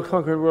book, World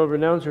Conqueror, World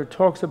Renouncer,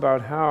 talks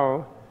about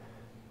how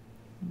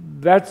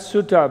that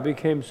sutta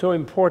became so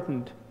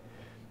important,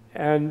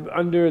 and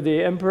under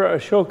the Emperor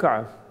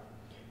Ashoka,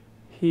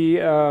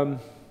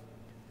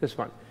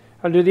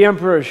 under the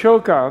Emperor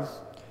Ashoka,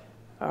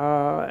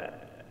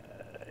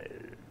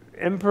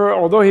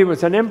 although he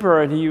was an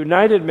emperor and he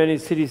united many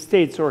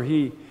city-states, or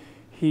he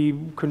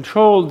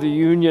controlled the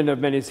union of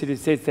many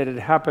city-states that had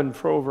happened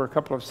for over a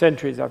couple of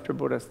centuries after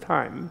Buddha's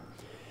time,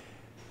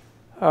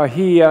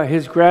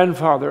 his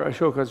grandfather,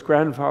 Ashoka's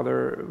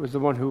grandfather, was the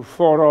one who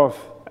fought off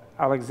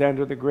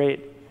Alexander the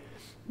Great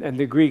and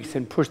the Greeks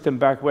and pushed them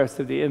back west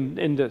of the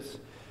Indus.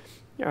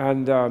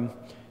 And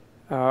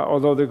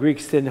although the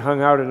Greeks then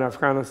hung out in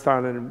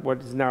Afghanistan and what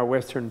is now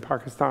western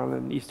Pakistan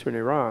and eastern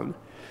Iran,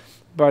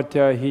 but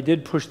he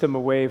did push them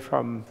away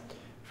from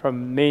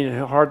main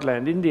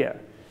heartland India.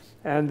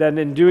 And then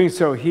in doing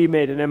so, he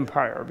made an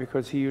empire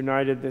because he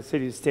united the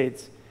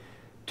city-states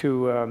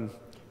to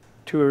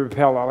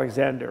repel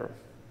Alexander,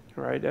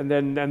 right? And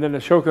then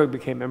Ashoka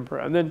became emperor.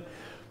 And then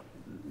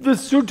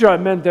this sutra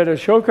meant that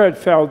Ashoka had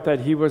felt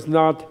that he was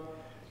not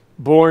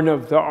born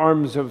of the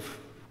arms of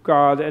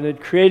God, and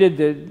it created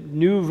the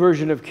new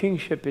version of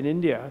kingship in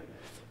India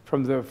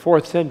from the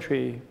 4th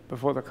century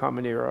before the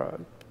Common Era,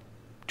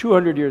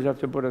 200 years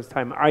after Buddha's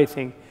time, I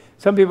think.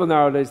 Some people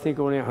nowadays think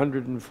only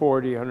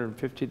 140,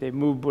 150. They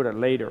moved Buddha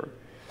later.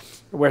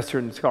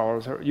 Western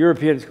scholars, or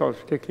European scholars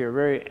particularly, are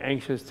very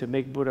anxious to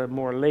make Buddha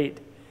more late.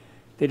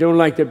 They don't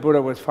like that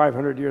Buddha was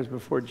 500 years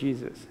before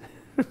Jesus.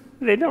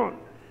 They don't.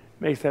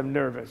 Makes them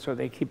nervous, so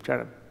they keep trying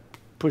to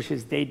push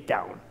his date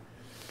down.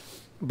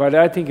 But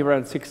I think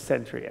around 6th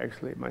century,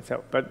 actually,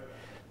 myself. But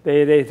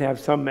they have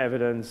some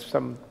evidence,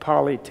 some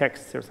Pali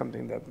texts or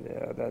something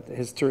that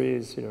history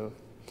is, that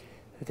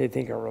they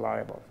think are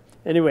reliable.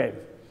 Anyway,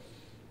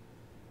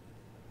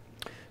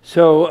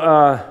 so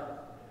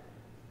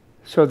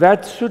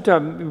that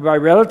sutta, by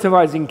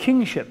relativizing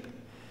kingship,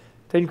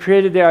 then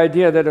created the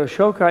idea that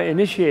Ashoka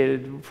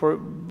initiated for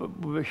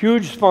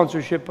huge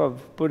sponsorship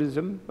of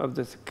Buddhism, of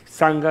the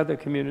Sangha, the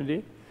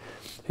community.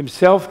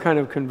 Himself kind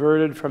of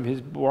converted from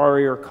his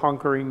warrior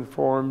conquering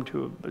form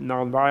to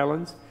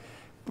nonviolence,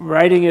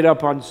 writing it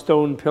up on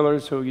stone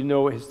pillars so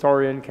a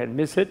historian can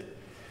miss it,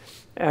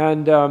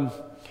 and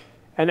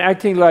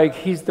acting like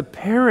he's the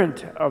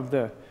parent of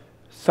the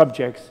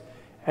subjects,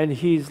 and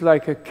he's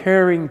like a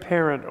caring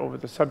parent over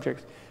the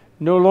subjects,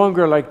 no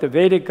longer like the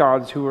Vedic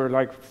gods who were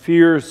like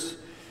fierce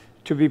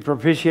to be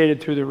propitiated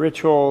through the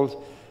rituals,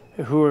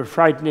 who were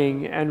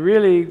frightening, and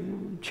really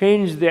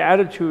changed the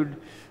attitude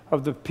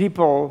of the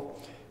people,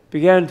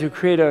 began to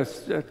create a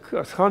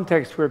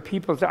context where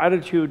people's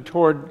attitude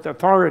toward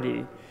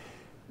authority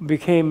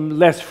became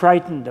less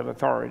frightened of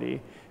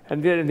authority.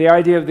 And the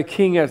idea of the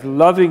king as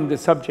loving the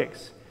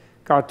subjects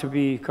got to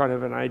be kind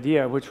of an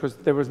idea,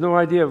 there was no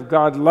idea of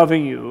God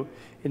loving you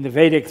in the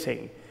Vedic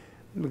thing.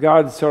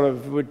 God sort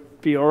of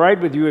would be all right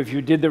with you if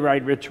you did the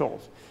right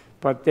rituals.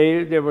 But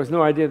there was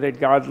no idea that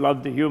God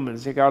loved the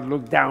humans, that God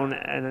looked down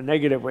in a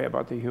negative way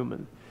about the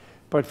human.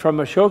 But from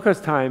Ashoka's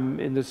time,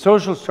 in the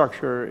social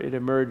structure, it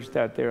emerged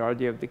that the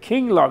idea of the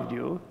king loved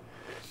you.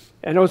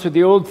 And also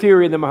the old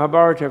theory in the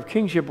Mahabharata of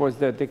kingship was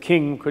that the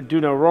king could do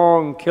no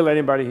wrong, kill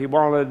anybody he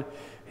wanted.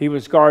 He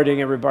was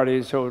guarding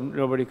everybody so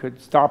nobody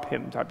could stop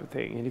him, type of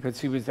thing. And because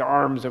he was the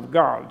arms of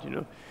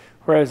God,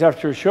 Whereas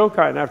after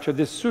Ashoka and after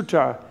this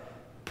sutta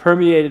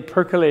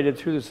percolated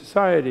through the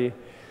society,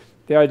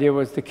 the idea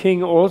was the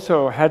king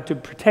also had to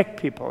protect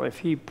people. If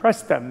he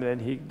pressed them, then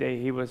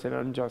he was an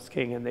unjust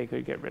king and they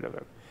could get rid of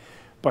him.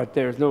 But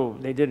they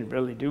didn't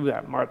really do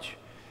that much.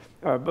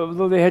 But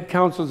although they had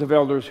councils of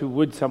elders who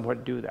would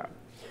somewhat do that.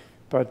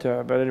 But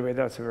anyway,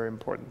 that's a very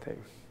important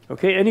thing.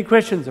 Okay, any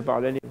questions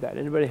about any of that?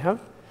 Anybody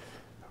have?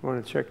 I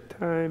want to check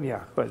time.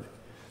 Yeah, good.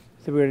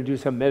 So we're going to do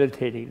some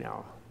meditating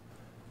now.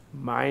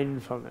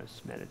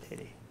 Mindfulness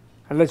meditating.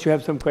 Unless you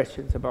have some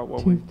questions about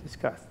what we've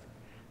discussed.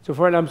 So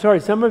far, I'm sorry,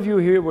 some of you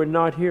here were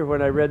not here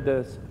when I read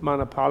the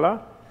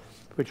Manapala,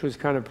 which was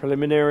kind of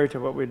preliminary to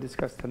what we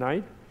discussed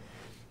tonight.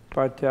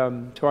 But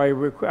so I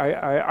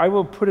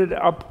will put it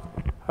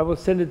up. I will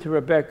send it to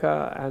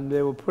Rebecca, and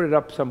they will put it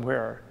up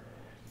somewhere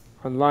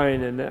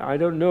online. And I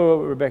don't know,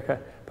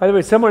 Rebecca. By the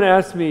way, someone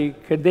asked me,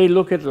 could they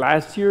look at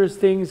last year's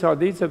things? Are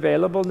these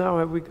available now?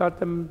 Have we got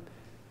them?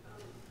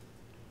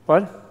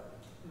 What?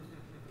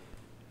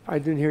 I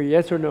didn't hear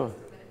yes or no.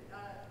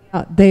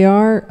 They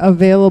are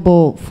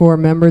available for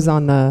members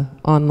on the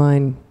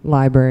online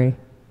library.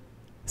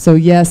 So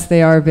yes,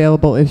 they are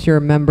available if you're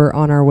a member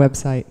on our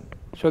website.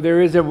 So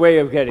there is a way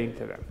of getting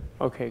to them.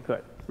 Okay,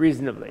 good.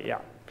 Reasonably, yeah,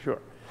 sure.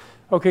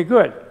 Okay,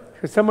 good.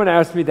 Because someone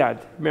asked me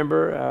that.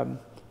 Remember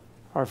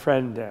our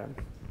friend?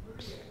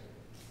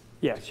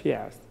 Yes, she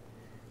asked.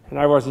 And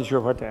I wasn't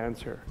sure what to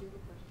answer.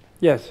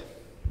 Yes?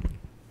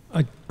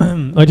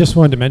 I just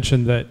wanted to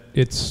mention that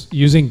it's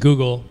using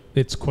Google,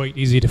 it's quite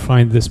easy to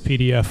find this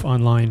PDF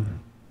online.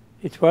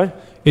 It's what?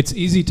 It's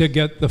easy to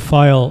get the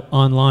file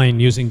online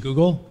using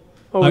Google.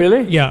 Oh,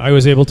 really? Yeah, I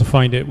was able to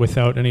find it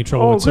without any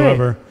trouble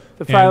whatsoever. Great.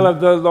 The file of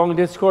the long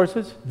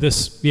discourses?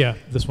 This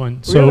one.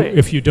 Really? So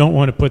if you don't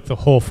want to put the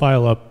whole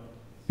file up,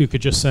 you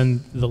could just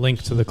send the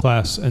link to the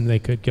class and they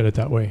could get it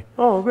that way.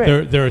 Oh,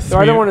 great. There are so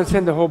I don't want to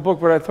send the whole book,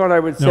 but I thought I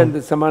would send the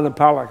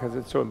Samanapala because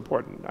it's so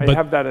important. I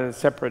have that in a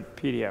separate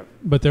PDF.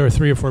 But there are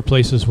 3 or 4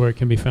 places where it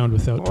can be found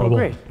without trouble. Oh,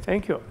 great.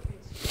 Thank you.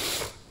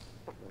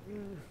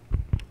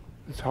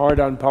 It's hard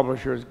on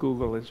publishers.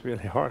 Google is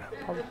really hard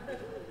on publishers.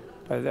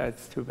 But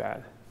that's too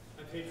bad.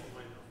 I paid for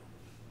mine,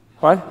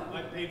 though. What?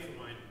 I paid for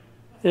mine.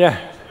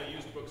 Yeah. I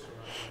used books for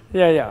mine.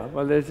 Yeah.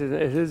 Well, it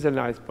is a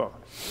nice book.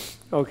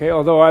 Okay,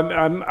 although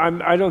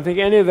I don't think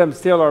any of them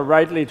still are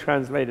rightly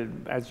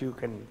translated, as you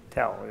can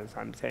tell, as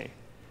I'm saying.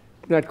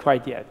 Not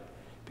quite yet.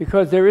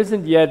 Because there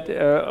isn't yet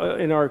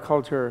in our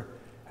culture,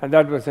 and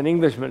that was an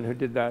Englishman who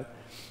did that,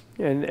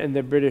 in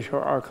the British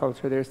or our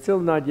culture, there's still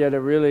not yet a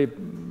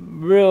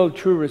real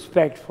true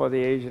respect for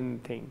the Asian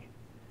thing.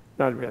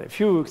 Not really. A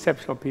few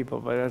exceptional people,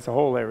 but as a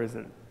whole there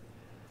isn't.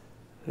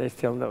 They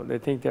still know. They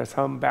think there's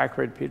some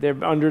backward people.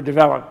 They're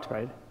underdeveloped,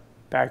 right?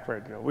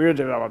 Backward. We're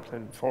developed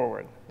and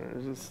forward.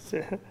 It's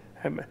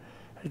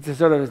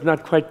it's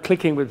not quite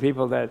clicking with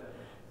people that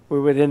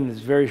we're within this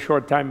very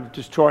short time of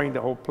destroying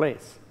the whole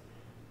place,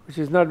 which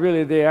is not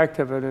really the act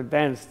of an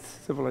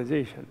advanced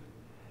civilization.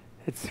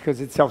 It's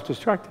because it's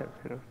self-destructive,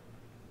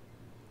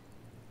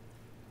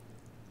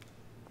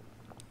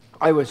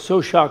 I was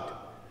so shocked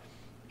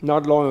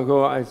not long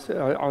ago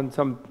on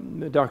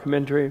some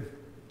documentary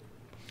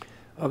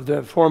of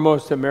the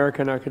foremost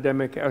American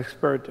academic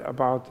expert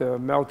about the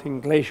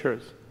melting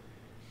glaciers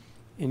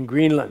in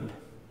Greenland.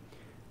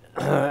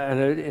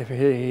 And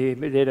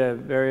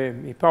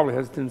he probably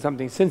has done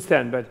something since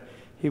then, but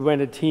he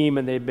went a team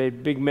and they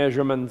made big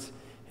measurements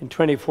in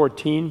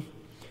 2014.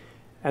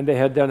 And they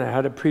had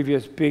had a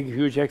previous big,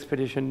 huge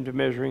expedition to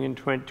measuring in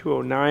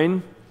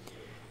 2009.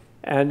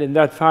 And in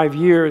that 5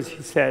 years,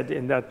 he said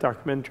in that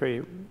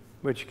documentary,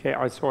 which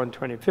I saw in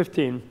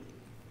 2015,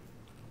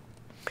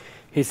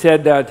 he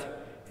said that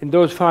in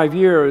those 5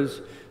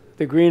 years,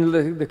 the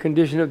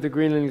condition of the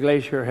Greenland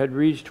glacier had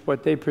reached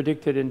what they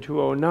predicted in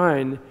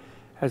 2009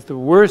 as the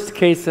worst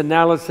case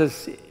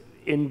analysis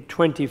in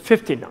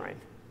 2059.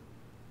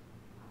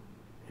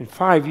 In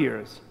 5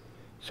 years.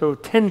 So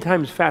 10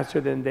 times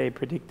faster than they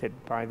predicted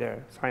by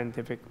their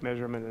scientific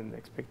measurement and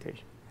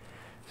expectation.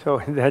 So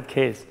in that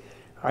case,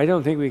 I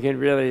don't think we can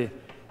really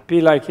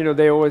be like,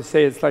 they always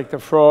say it's like the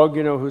frog,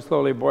 who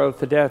slowly boils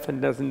to death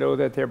and doesn't know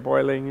that they're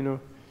boiling,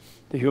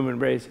 the human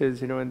race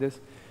is, in this.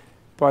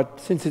 But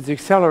since it's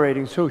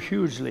accelerating so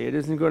hugely, it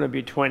isn't going to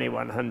be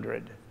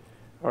 2100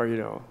 or,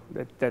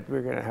 that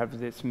we're going to have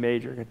this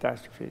major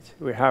catastrophes.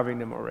 We're having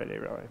them already,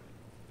 really.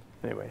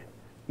 Anyway,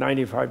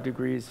 95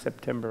 degrees,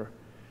 September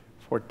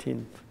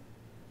 14th,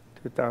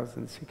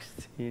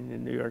 2016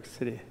 in New York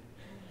City.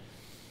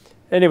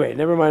 Anyway,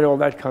 never mind all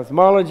that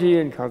cosmology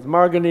and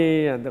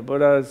cosmogony and the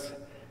Buddha's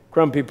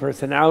grumpy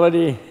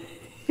personality,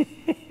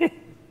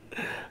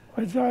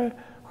 which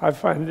I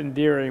find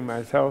endearing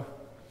myself.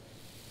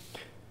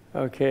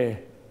 Okay,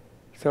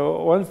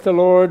 so once the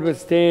Lord was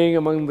staying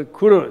among the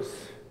Kurus,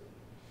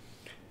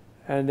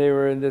 and they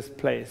were in this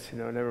place,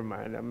 never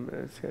mind.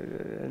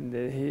 And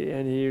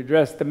he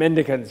addressed the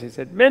mendicants. He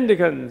said,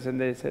 "Mendicants," and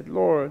they said,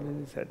 "Lord,"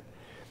 and he said,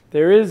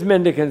 "There is,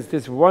 mendicants,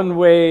 this one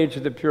way to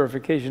the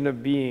purification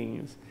of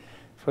beings,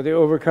 for the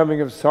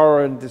overcoming of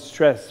sorrow and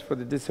distress, for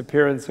the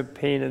disappearance of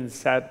pain and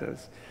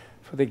sadness,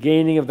 for the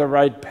gaining of the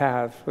right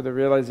path, for the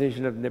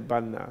realization of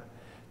Nibbana."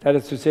 That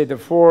is to say, the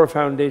 4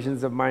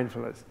 foundations of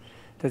mindfulness.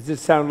 Does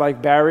this sound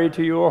like Barry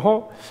to you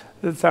all?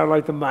 Does it sound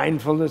like the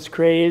mindfulness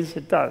craze?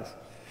 It does.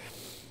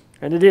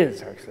 And it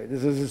is, actually.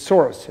 This is a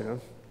source,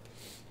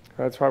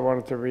 That's why I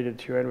wanted to read it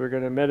to you, and we're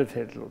going to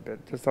meditate a little bit,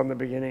 just on the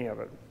beginning of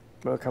it.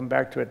 We'll come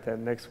back to it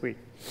then next week.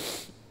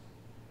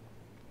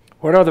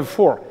 What are the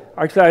 4?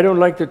 Actually, I don't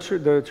like the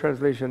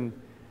translation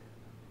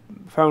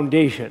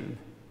foundation.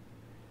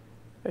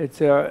 It's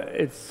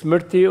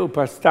smrti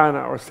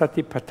upasthana or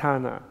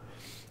satipatthana.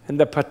 And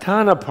the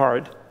patthana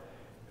part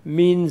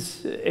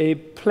means a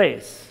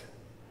place.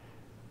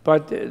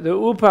 But the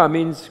upa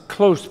means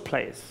close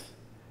place.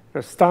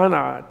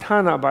 Sthana,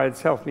 thana by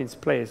itself means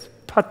place.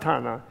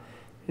 Patthana,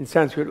 in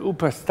Sanskrit,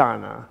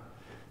 upasthana.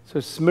 So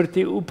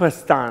smrti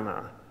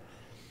upasthana.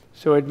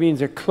 So it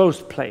means a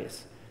close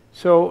place.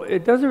 So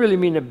it doesn't really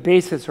mean a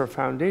basis or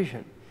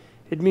foundation.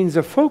 It means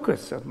a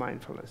focus of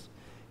mindfulness.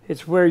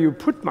 It's where you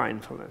put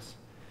mindfulness,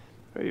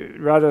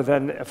 rather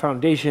than a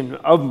foundation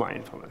of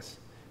mindfulness.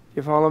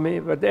 You follow me?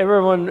 But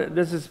everyone,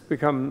 this has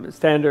become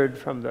standard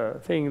from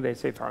the thing. They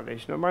say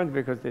foundation of mind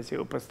because they say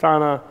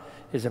upasthana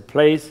is a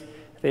place.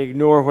 They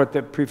ignore what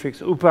the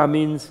prefix upa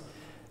means,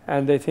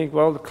 and they think,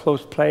 well, the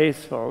close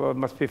place, well, it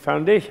must be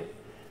foundation.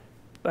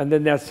 And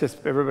then that's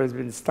just, everybody's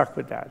been stuck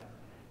with that.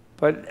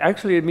 But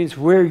actually it means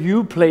where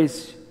you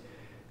place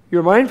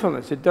your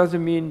mindfulness. It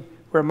doesn't mean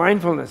where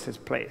mindfulness is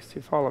placed.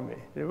 You follow me?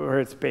 Where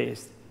it's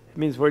based. It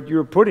means what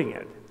you're putting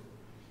it.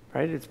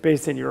 Right? It's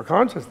based in your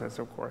consciousness,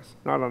 of course,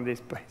 not on these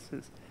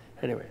places.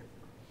 Anyway.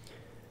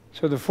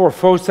 So the 4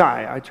 foci,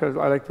 I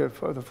like the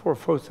 4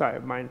 foci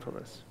of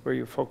mindfulness, where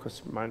you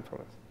focus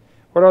mindfulness.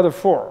 What are the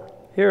 4?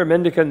 Here are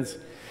mendicants.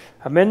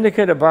 A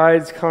mendicant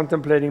abides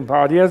contemplating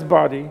body as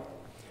body,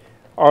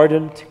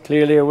 ardent,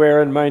 clearly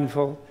aware and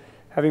mindful,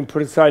 having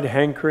put aside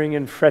hankering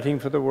and fretting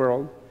for the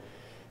world.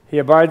 He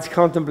abides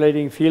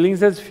contemplating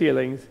feelings as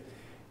feelings.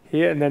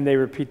 And then they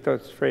repeat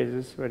those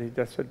phrases,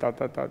 that's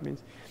what ...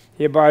 means.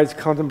 He abides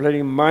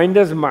contemplating mind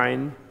as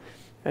mind,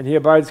 and he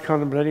abides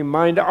contemplating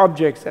mind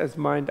objects as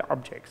mind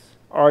objects,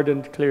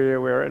 ardent, clearly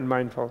aware, and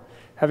mindful,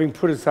 having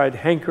put aside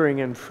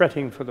hankering and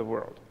fretting for the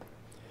world.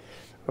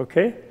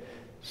 Okay?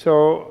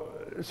 So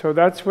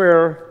that's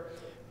where,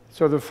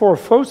 so the four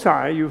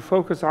foci, you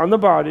focus on the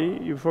body,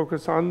 you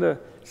focus on the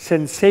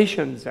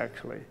sensations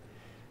actually.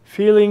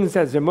 Feelings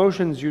as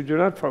emotions you do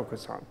not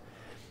focus on.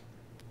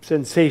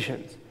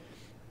 Sensations.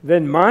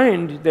 Then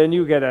mind, then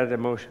you get at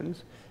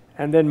emotions.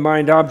 And then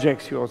mind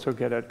objects, you also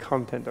get at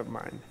content of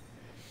mind.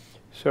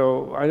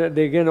 So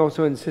they again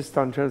also insist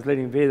on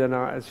translating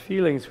Vedana as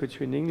feelings,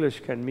 which in English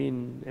can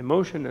mean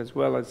emotion as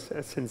well as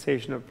a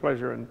sensation of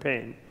pleasure and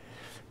pain.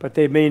 But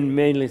they mean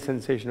mainly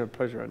sensation of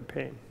pleasure and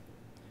pain.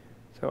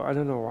 So I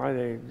don't know why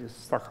they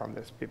just stuck on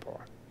this,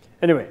 people.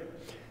 Anyway,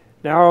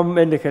 now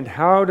mendicant.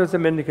 How does a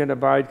mendicant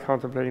abide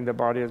contemplating the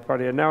body as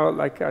body? And now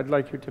I'd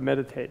like you to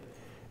meditate.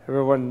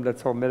 Everyone,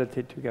 let's all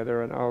meditate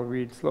together, and I'll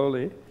read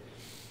slowly.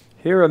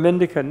 Here a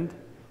mendicant,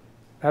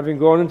 having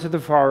gone into the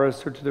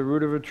forest or to the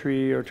root of a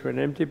tree or to an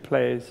empty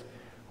place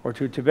or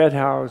to a Tibet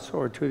house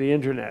or to the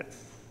internet,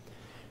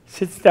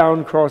 sits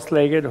down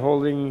cross-legged,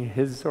 holding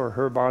his or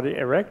her body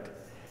erect,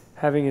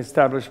 having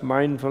established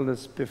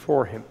mindfulness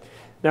before him.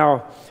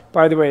 Now,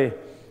 by the way,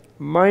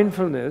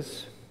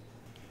 mindfulness,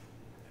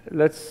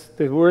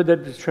 the word that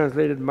is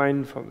translated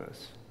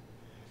mindfulness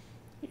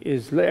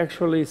is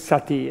actually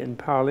sati in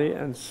Pali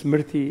and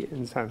smriti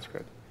in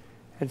Sanskrit.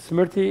 And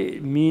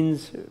smriti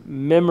means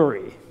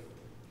memory.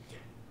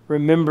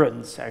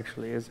 Remembrance,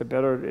 actually, is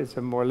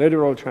a more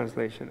literal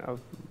translation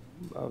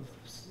of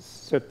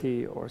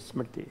sati or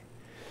smriti.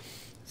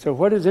 So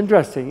what is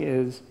interesting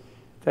is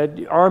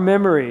that our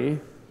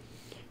memory,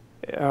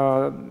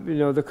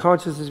 the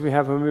consciousness we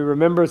have when we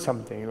remember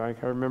something,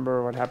 like I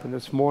remember what happened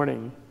this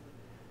morning,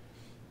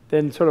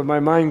 then sort of my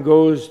mind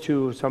goes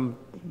to some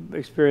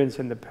experience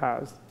in the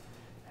past.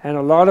 And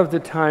a lot of the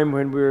time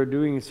when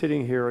we're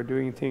sitting here or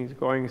doing things,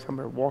 going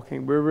somewhere,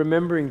 walking, we're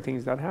remembering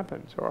things that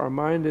happened. So our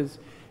mind is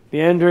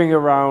meandering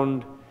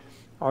around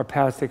our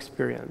past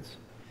experience.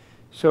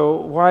 So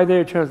why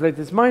they translate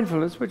this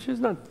mindfulness, which is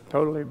not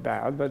totally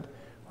bad, but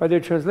why they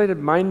translated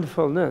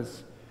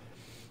mindfulness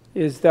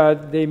is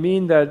that they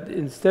mean that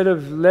instead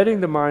of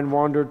letting the mind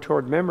wander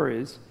toward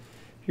memories,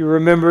 you're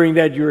remembering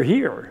that you're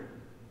here.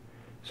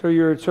 So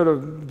you're sort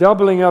of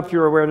doubling up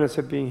your awareness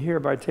of being here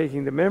by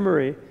taking the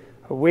memory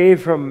away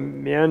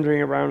from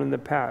meandering around in the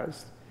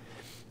past.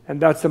 And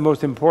that's the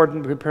most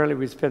important. Apparently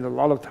we spend a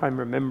lot of time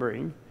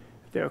remembering,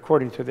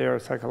 according to their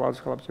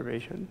psychological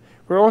observation.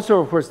 We're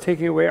also, of course,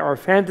 taking away our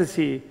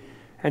fantasy,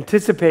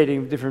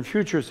 anticipating different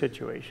future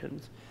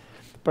situations.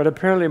 But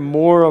apparently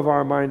more of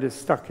our mind is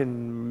stuck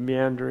in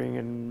meandering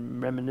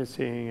and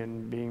reminiscing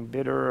and being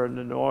bitter and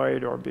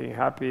annoyed or being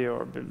happy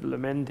or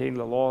lamenting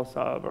the loss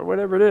of, or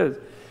whatever it is.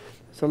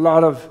 It's a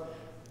lot of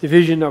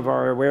division of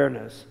our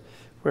awareness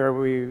where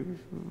we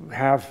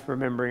have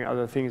remembering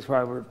other things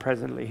while we're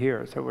presently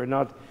here. So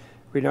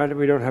we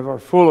don't have our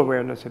full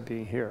awareness of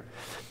being here.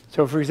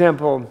 So for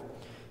example,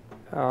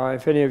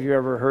 if any of you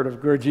ever heard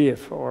of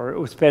Gurdjieff or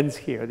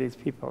Uspensky or these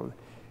people,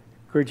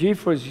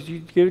 Gurdjieff was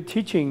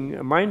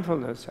teaching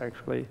mindfulness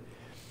actually,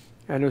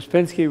 and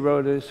Uspensky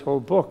wrote this whole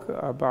book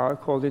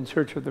called In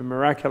Search of the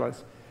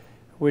Miraculous,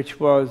 which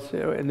was,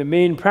 and the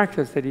main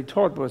practice that he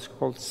taught was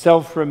called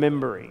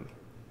self-remembering.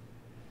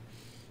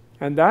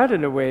 And that,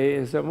 in a way,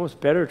 is a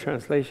most better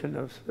translation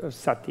of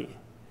sati,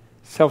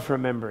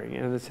 self-remembering,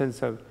 in the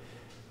sense of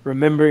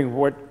remembering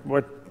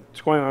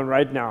what's going on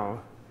right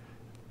now,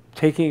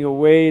 taking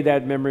away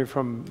that memory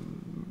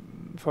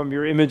from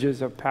your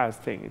images of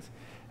past things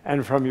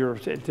and from your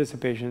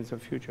anticipations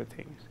of future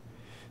things.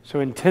 So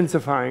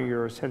intensifying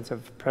your sense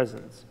of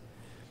presence.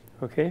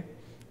 Okay?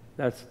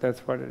 That's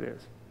what it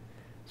is.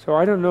 So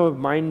I don't know if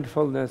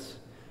mindfulness,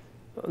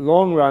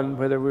 long run,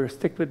 whether we'll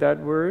stick with that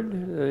word,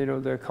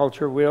 the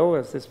culture will,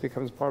 as this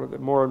becomes part of the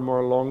more and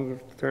more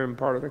long-term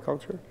part of the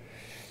culture.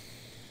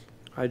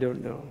 I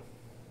don't know.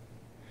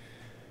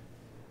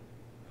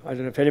 I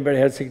don't know if anybody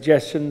has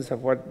suggestions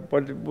of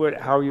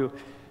how you,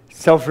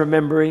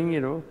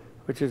 self-remembering,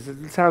 which is,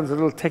 it sounds a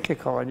little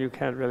technical and you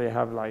can't really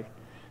have like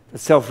the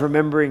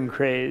self-remembering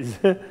craze.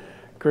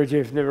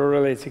 Gurdjieff never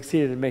really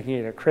succeeded in making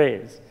it a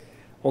craze,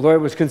 although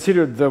it was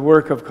considered the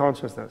work of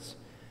consciousness,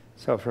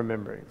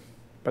 self-remembering.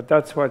 But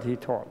that's what he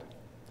taught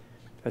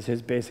as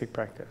his basic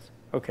practice.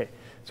 Okay,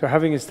 so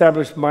having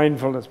established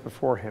mindfulness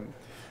before him,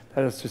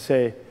 that is to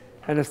say,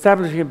 and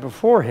establishing it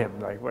before him,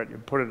 like what, you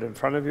put it in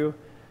front of you?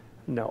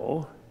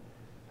 No.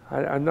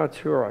 I'm not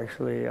sure,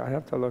 actually. I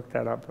have to look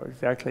that up,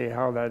 exactly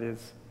how that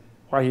is,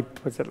 why he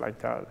puts it like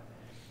that.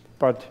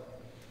 But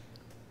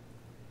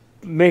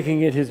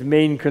making it his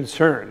main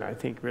concern, I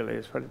think, really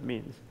is what it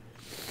means.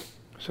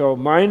 So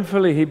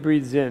mindfully he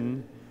breathes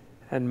in,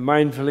 and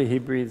mindfully he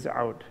breathes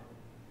out.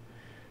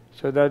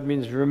 So that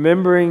means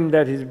remembering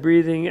that he's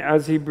breathing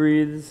as he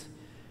breathes,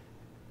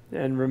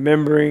 and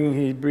remembering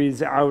he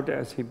breathes out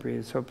as he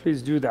breathes. So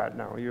please do that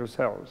now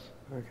yourselves,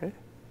 okay?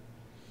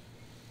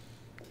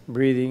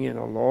 Breathing in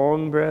a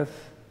long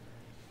breath.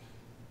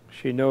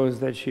 She knows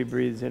that she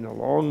breathes in a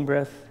long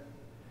breath.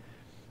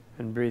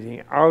 And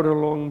breathing out a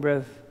long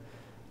breath.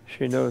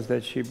 She knows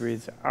that she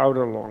breathes out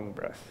a long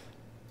breath.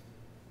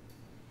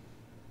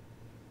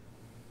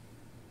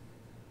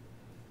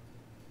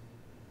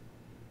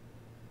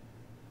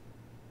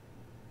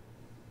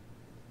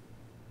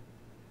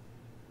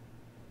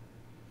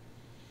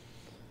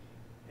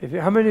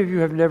 How many of you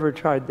have never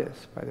tried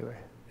this, by the way?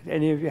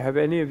 Have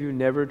any of you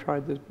never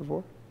tried this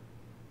before?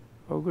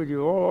 Oh, good.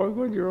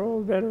 You're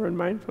all better in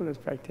mindfulness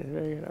practice.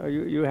 Very good. Oh,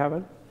 you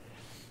haven't?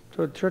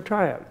 So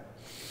try it.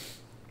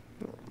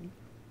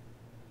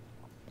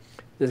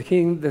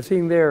 The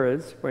thing there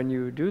is, when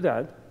you do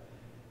that,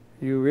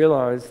 you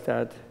realize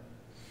that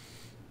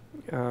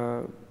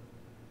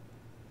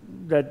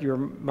that your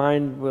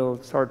mind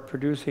will start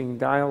producing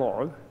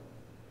dialogue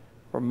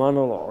or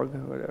monologue,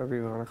 whatever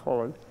you want to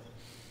call it,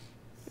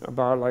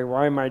 about like,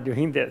 why am I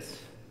doing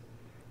this?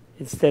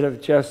 Instead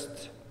of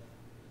just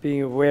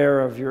being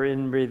aware of your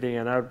in-breathing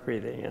and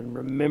out-breathing and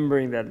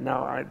remembering that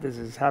now this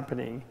is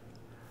happening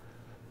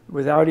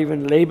without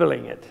even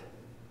labeling it,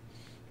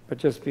 but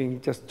just being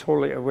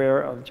totally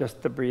aware of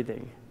just the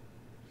breathing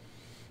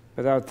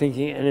without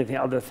thinking anything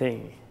other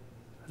thing,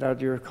 without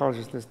your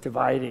consciousness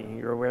dividing,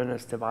 your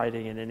awareness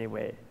dividing in any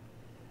way.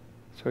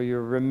 So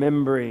you're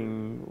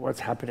remembering what's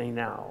happening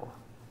now.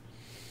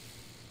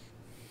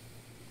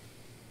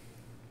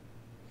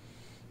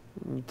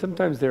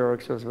 Sometimes there are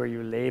exercises where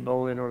you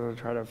label in order to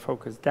try to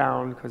focus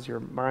down, because your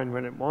mind,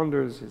 when it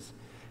wanders, is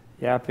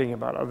yapping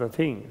about other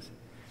things.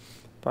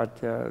 But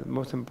the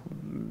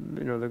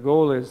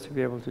goal is to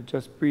be able to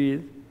just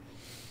breathe,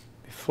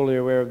 be fully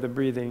aware of the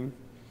breathing,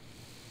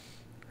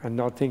 and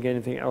not think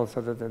anything else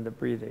other than the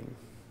breathing.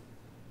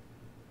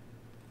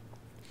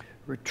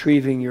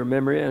 Retrieving your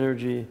memory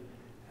energy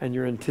and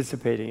your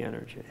anticipating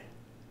energy.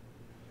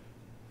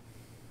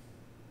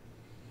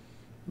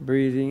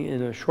 Breathing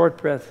in a short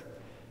breath,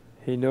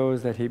 he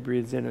knows that he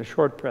breathes in a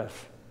short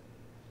breath.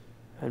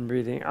 And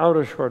breathing out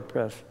a short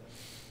breath,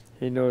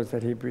 he knows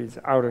that he breathes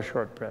out a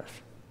short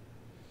breath.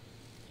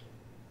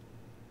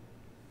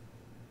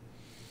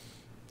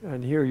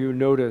 And here you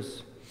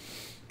notice,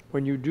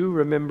 when you do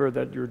remember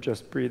that you're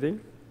just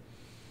breathing,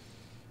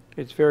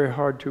 it's very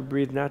hard to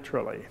breathe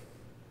naturally.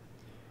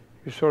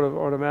 You sort of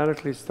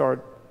automatically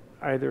start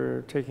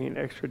either taking an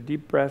extra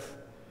deep breath,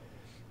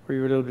 or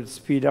you a little bit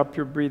speed up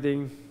your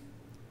breathing,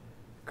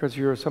 because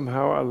you're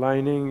somehow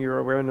aligning your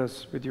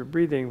awareness with your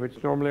breathing,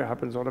 which normally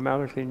happens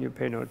automatically and you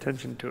pay no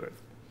attention to it.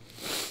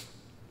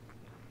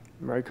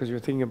 Right? Because you're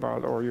thinking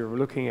about, or you're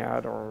looking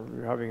at, or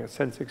you're having a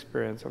sense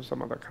experience of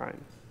some other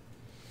kind.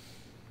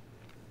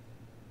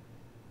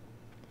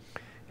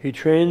 He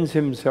trains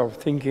himself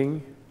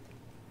thinking,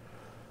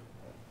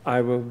 I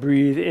will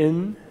breathe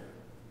in,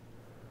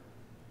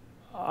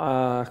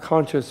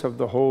 conscious of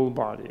the whole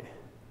body.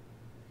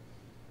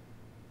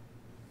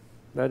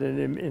 That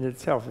in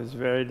itself is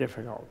very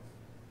difficult.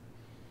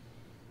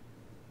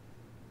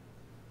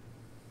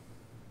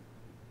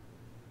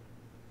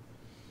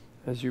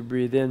 As you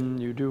breathe in,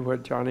 you do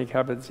what Johnny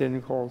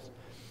Kabat-Zinn calls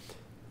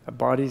a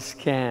body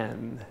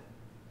scan.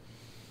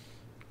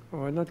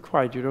 Well, not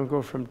quite, you don't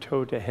go from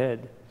toe to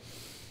head,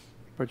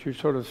 but you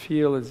sort of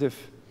feel as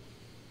if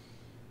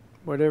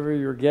whatever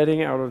you're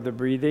getting out of the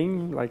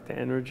breathing, like the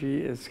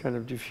energy, is kind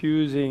of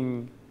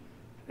diffusing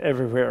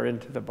everywhere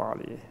into the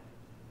body.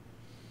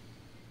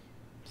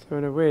 So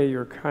in a way,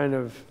 you're kind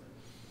of,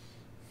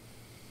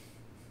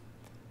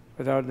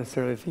 without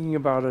necessarily thinking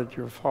about it,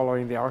 you're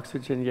following the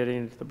oxygen getting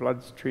into the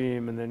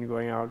bloodstream and then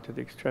going out to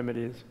the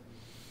extremities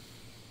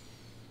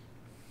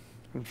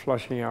and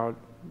flushing out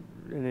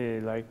any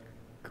like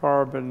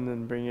carbon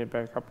and bringing it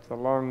back up to the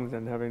lungs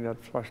and having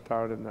that flushed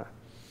out in the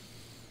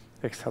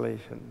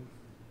exhalation.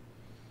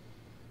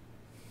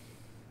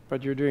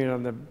 But you're doing it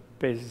on the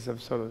basis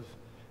of sort of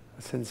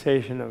a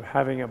sensation of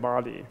having a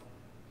body.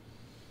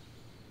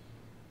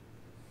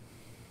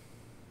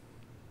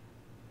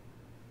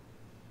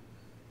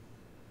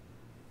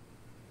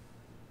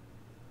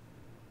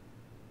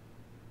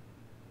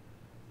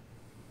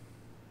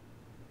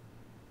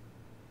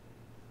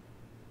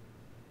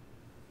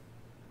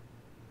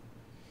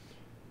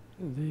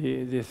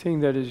 The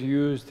thing that is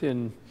used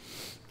in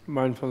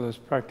mindfulness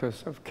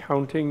practice of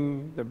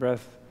counting the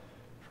breath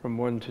from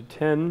 1 to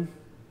 10,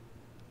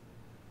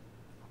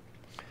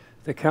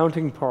 the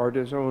counting part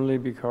is only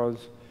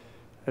because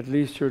at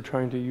least you're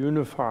trying to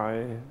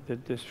unify the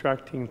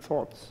distracting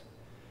thoughts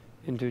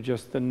into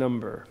just the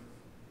number,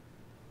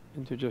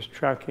 into just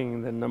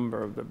tracking the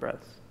number of the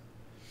breaths.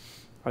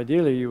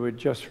 Ideally, you would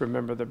just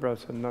remember the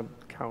breaths and not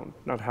count,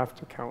 not have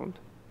to count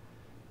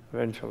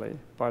eventually,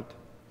 but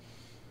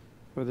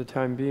for the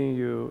time being,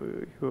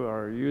 you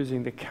are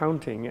using the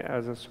counting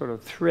as a sort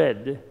of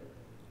thread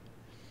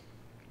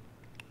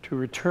to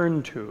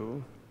return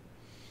to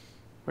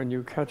when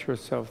you catch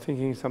yourself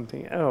thinking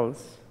something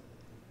else,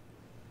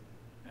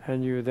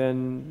 and you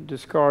then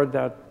discard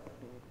that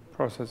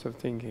process of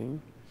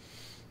thinking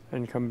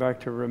and come back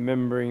to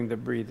remembering the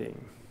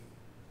breathing.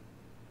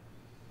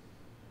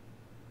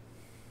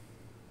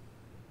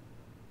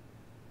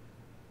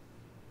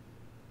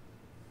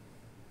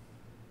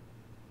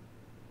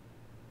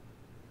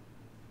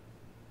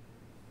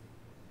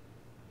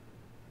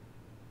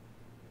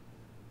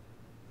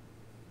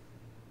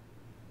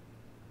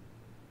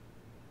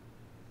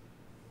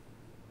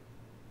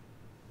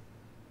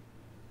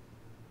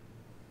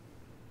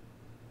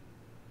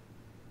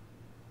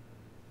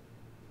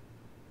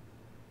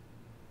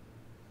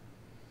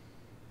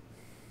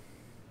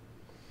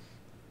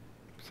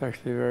 It's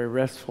actually very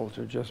restful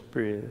to just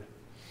breathe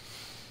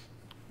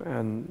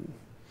and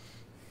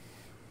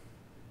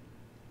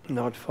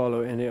not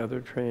follow any other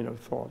train of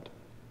thought.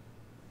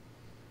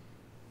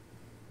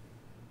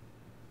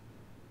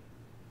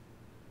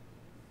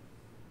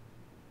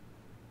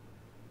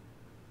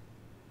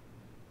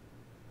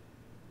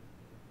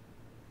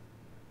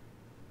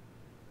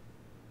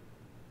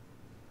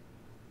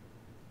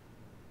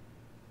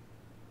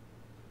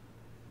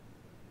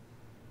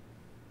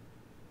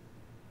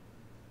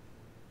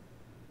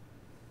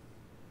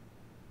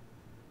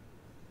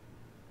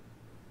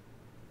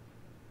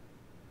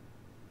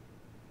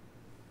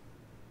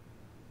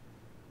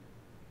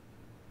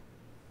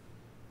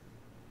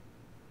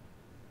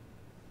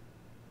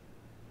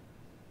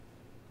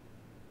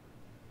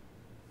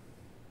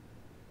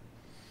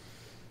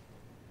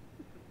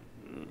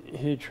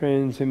 He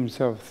trains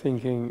himself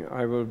thinking,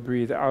 I will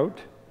breathe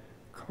out,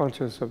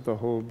 conscious of the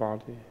whole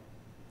body.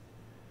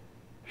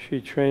 She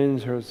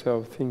trains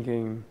herself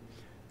thinking,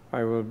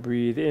 I will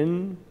breathe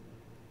in,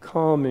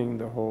 calming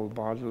the whole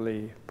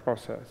bodily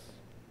process.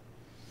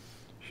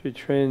 She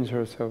trains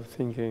herself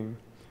thinking,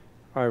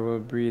 I will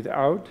breathe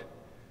out,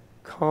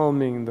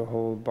 calming the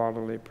whole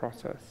bodily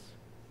process.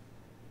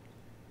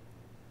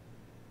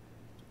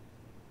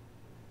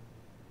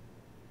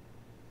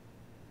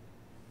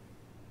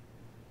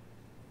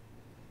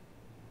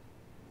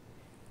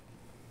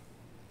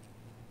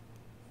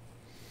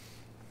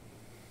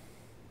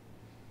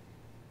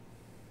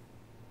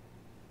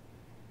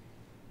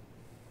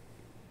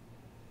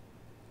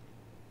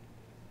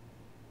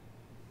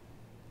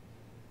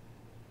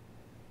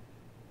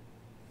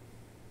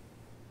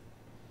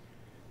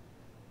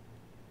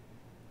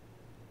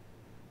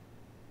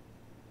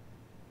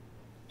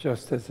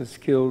 Just as a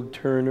skilled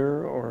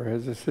turner or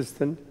his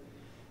assistant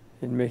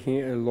in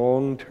making a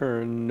long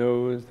turn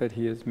knows that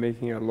he is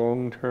making a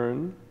long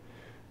turn,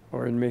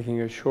 or in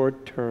making a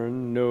short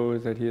turn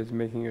knows that he is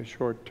making a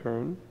short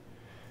turn,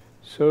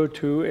 so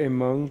too a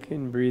monk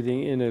in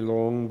breathing in a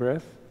long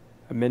breath,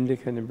 a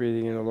mendicant in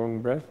breathing in a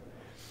long breath,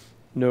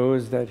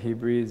 knows that he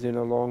breathes in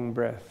a long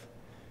breath,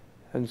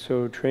 and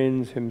so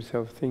trains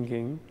himself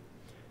thinking,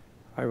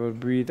 I will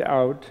breathe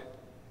out,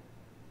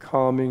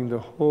 calming the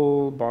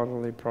whole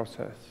bodily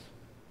process.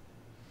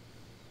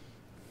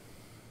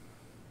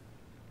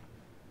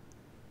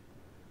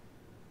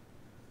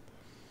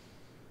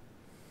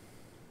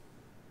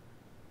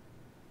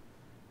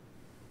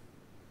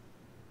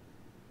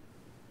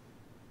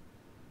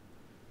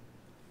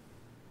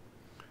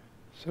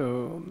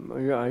 So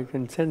I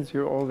can sense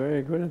you're all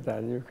very good at that,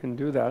 and you can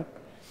do that.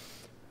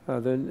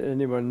 Then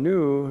anyone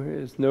new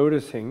is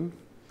noticing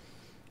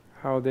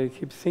how they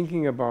keep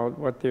thinking about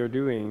what they're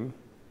doing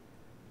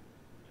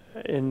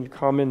in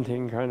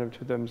commenting kind of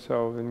to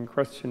themselves and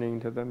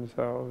questioning to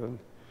themselves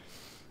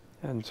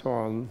and so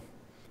on,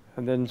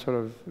 and then sort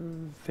of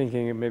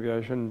thinking maybe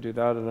I shouldn't do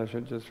that and I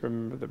should just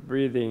remember the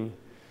breathing,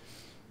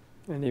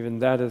 and even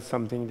that is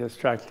something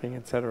distracting,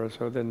 etc.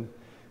 So then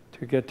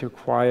to get to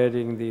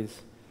quieting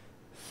these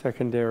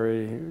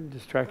secondary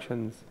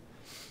distractions,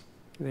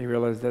 they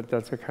realize that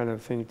that's a kind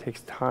of thing that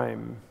takes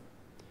time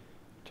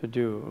to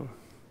do.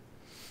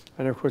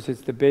 And of course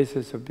it's the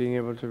basis of being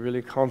able to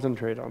really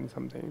concentrate on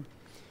something.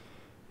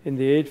 In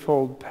the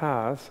Eightfold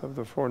Path of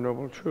the Four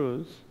Noble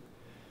Truths,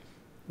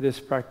 this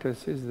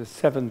practice is the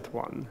seventh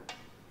one.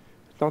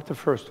 It's not the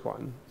first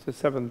one, it's the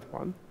seventh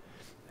one.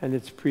 And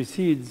it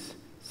precedes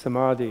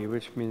samadhi,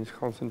 which means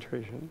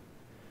concentration.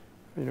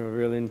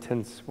 Real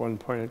intense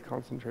one-pointed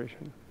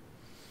concentration.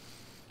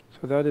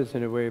 So that is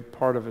in a way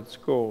part of its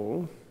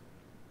goal.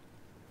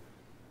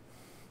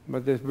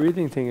 But this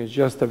breathing thing is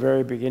just the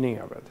very beginning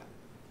of it,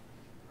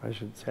 I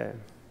should say.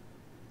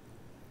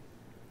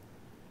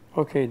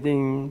 Okay,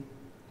 ding.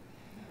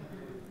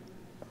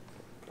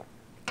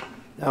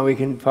 Now we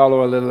can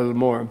follow a little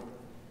more.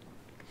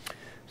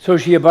 So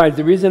she abides.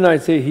 The reason I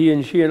say he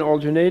and she and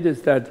alternate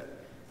is that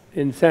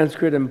in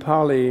Sanskrit and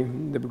Pali,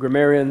 the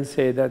grammarians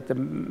say that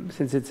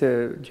since it's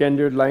a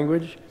gendered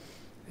language,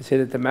 they say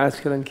that the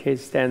masculine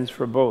case stands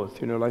for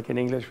both. Like in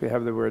English we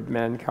have the word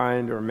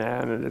mankind or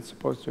man, and it's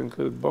supposed to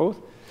include both.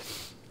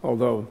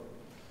 Although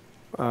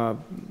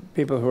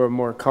people who are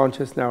more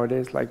conscious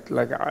nowadays, like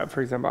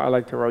for example, I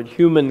like to write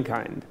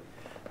humankind.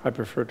 I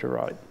prefer to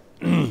write.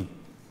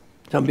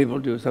 Some people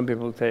do. Some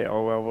people say,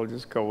 oh, well, we'll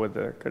just go with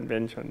the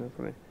convention. Or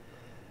something.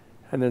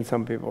 And then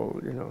some people,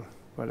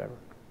 whatever.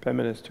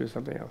 Feminists do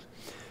something else.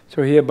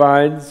 So he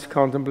abides,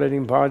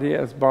 contemplating body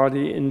as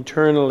body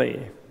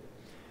internally,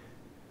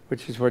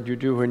 which is what you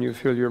do when you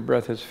feel your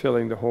breath is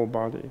filling the whole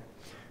body.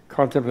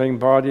 Contemplating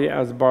body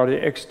as body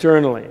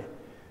externally,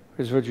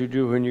 which is what you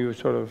do when you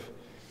sort of,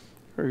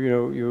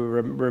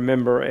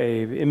 remember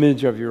an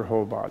image of your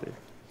whole body.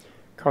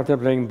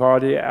 Contemplating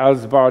body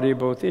as body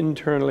both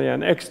internally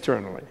and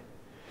externally.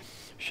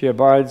 She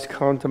abides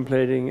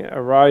contemplating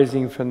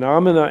arising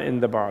phenomena in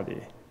the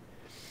body.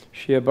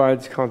 She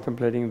abides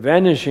contemplating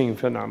vanishing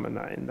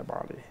phenomena in the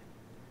body.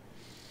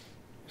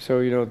 So,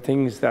 you know,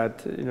 things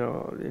that,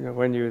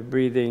 when you're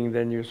breathing,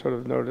 then you sort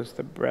of notice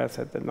the breath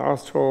at the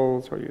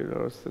nostrils, or you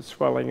notice the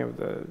swelling of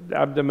the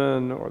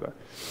abdomen or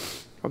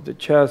of the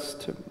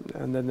chest,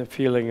 and then the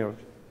feeling of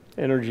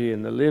energy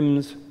in the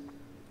limbs.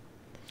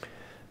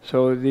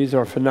 So these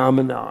are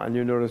phenomena, and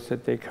you notice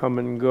that they come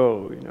and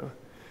go,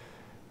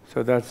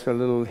 So that's a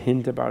little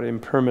hint about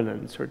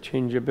impermanence or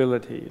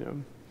changeability,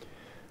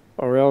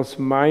 Or else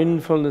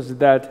mindfulness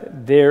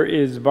that there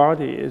is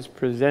body is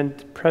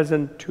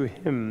present to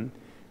him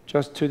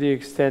just to the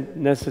extent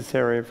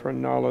necessary for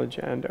knowledge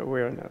and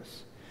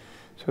awareness.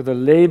 So the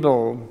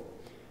label,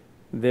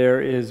 there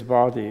is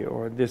body,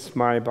 or this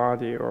my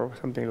body, or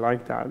something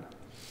like that,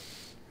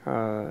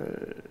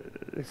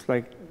 it's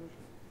like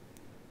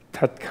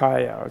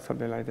tatkaya or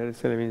something like that. It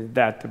simply means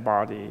that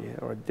body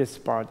or this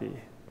body,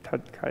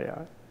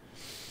 tatkaya.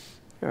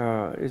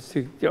 It's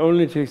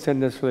only to the extent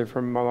necessarily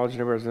for knowledge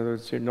and awareness. In other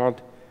words, you're not,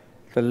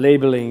 the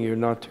labeling, you're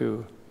not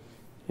to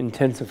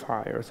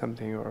intensify or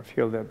something, or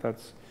feel that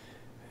that's,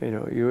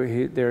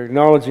 they're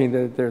acknowledging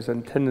that there's a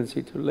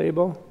tendency to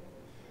label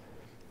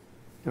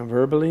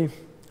verbally,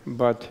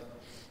 but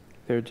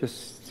they're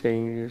just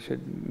saying you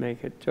should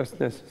make it just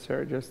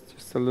necessary,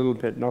 just a little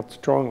bit, not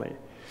strongly.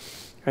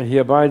 And he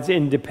abides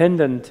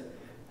independent,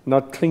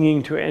 not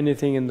clinging to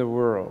anything in the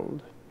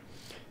world.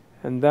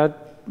 And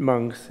that,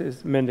 monks,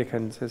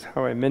 mendicants, is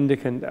how a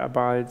mendicant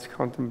abides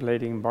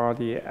contemplating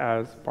body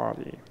as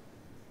body.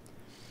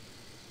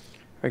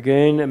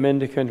 Again, a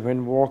mendicant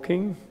when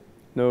walking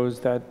knows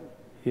that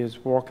he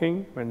is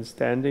walking, when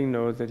standing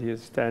knows that he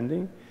is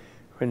standing,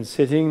 when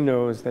sitting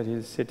knows that he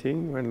is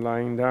sitting, when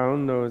lying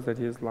down knows that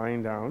he is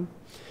lying down.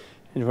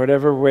 In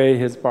whatever way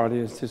his body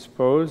is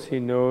disposed, he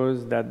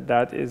knows that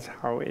that is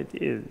how it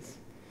is.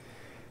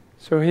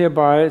 So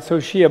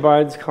she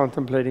abides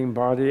contemplating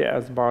body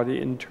as body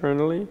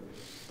internally,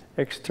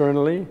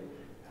 externally,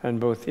 and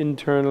both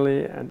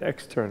internally and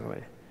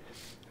externally.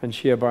 And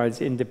she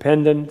abides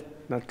independent,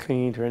 not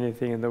clinging to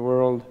anything in the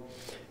world.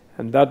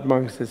 And that,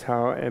 monks, is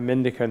how a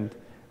mendicant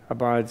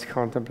abides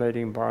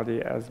contemplating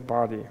body as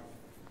body.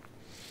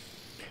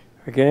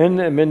 Again,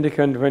 a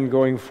mendicant when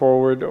going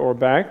forward or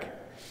back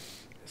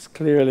is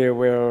clearly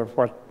aware of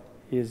what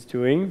he is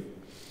doing.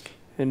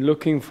 And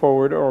looking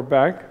forward or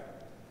back,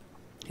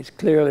 he's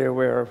clearly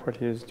aware of what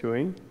he is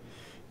doing.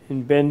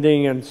 In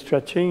bending and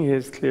stretching, he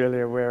is clearly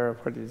aware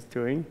of what he's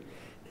doing.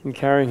 In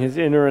carrying his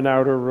inner and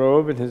outer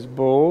robe in his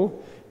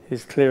bowl,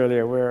 he's clearly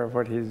aware of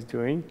what he's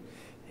doing.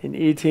 In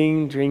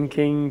eating,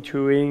 drinking,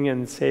 chewing,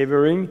 and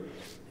savoring,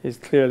 he's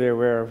clearly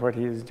aware of what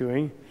he is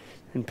doing.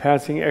 In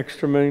passing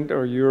excrement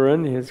or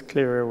urine, he is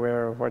clearly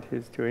aware of what he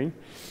is doing.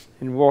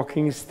 In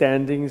walking,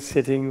 standing,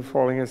 sitting,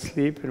 falling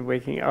asleep, and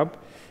waking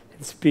up,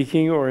 in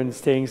speaking or in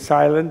staying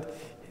silent,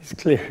 he's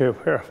clearly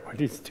aware of what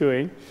he's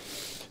doing.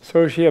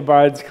 So she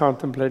abides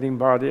contemplating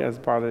body as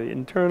body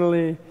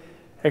internally,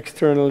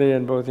 externally,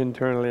 and both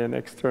internally and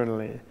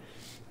externally.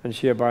 And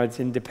she abides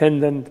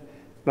independent,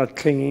 not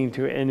clinging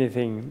to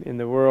anything in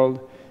the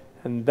world.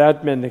 And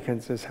that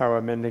mendicant is how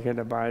a mendicant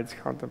abides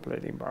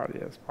contemplating body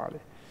as body.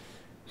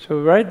 So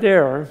right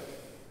there,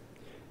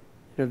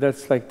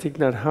 that's like Thich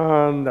Nhat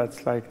Hanh,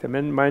 that's like the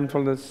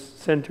mindfulness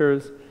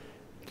centers.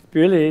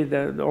 Really,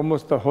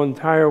 almost the whole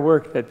entire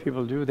work that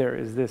people do there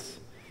is this.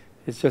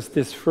 It's just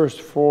this first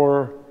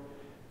 4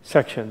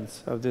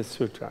 sections of this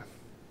sutra.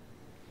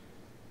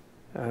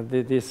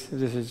 This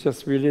is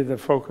just really the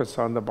focus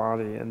on the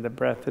body, and the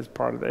breath is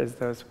part of it.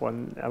 There's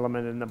one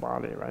element in the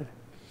body, right?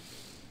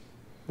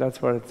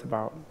 That's what it's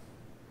about.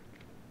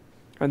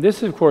 And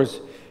this, of course,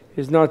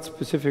 is not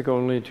specific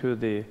only to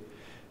the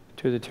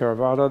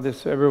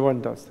Theravada.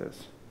 Everyone does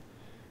this.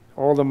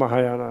 All the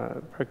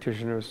Mahayana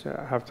practitioners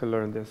have to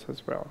learn this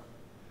as well.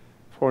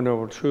 4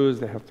 Noble Truths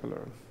they have to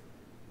learn.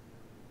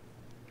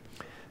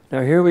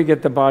 Now here we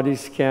get the body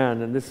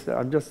scan, and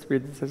I'm just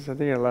reading this. I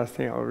think the last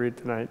thing I'll read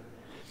tonight.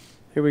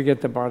 Here we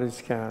get the body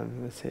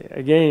scan. Let's see.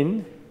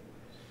 Again,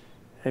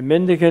 a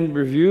mendicant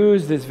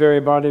reviews this very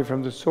body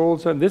from the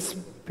soul. And this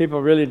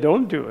people really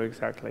don't do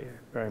exactly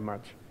very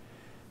much,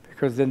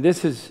 because then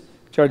this is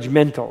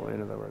judgmental,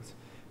 in other words.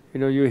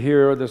 You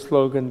hear the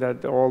slogan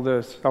that all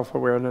the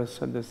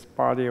self-awareness and this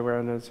body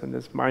awareness and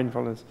this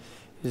mindfulness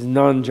is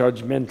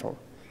non-judgmental.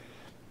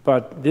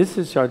 But this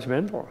is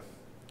judgmental,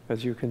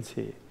 as you can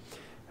see.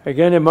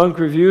 Again, a monk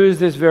reviews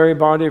this very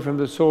body from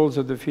the soles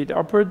of the feet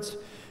upwards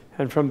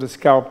and from the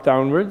scalp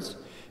downwards,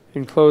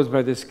 enclosed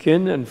by the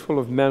skin and full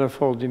of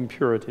manifold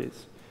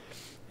impurities.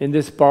 In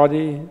this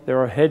body, there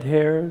are head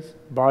hairs,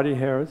 body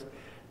hairs.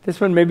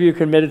 This one, maybe you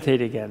can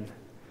meditate again.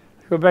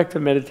 Go back to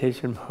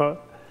meditation mode.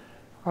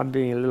 I'm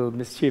being a little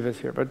mischievous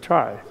here, but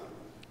try.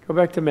 Go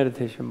back to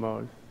meditation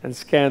mode and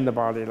scan the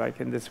body like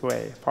in this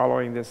way,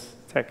 following this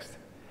text.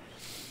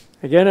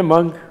 Again, a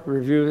monk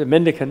reviews, a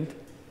mendicant,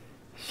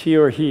 she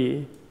or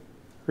he,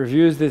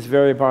 reviews this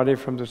very body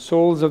from the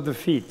soles of the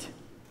feet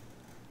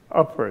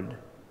upward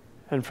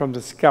and from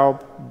the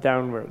scalp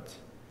downwards,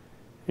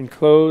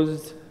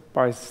 enclosed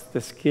by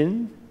the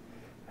skin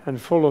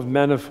and full of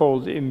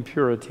manifold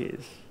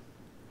impurities.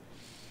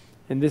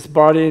 In this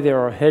body there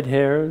are head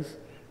hairs,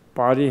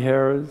 body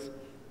hairs,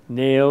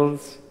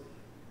 nails,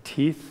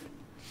 teeth,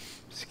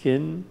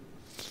 skin,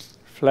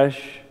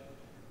 flesh,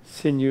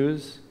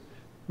 sinews,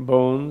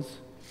 bones,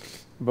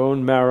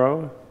 bone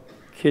marrow,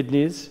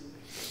 kidneys,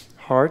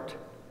 heart,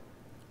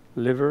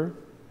 liver,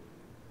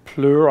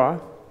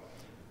 pleura,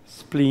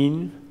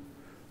 spleen,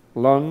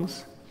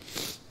 lungs,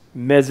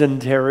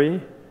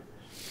 mesentery,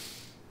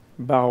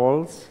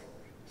 bowels,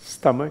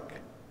 stomach,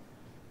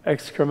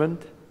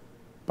 excrement,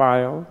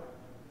 bile,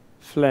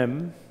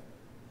 phlegm,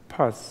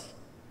 pus,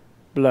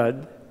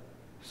 blood,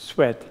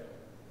 sweat,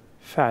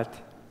 fat,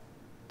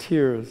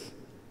 tears,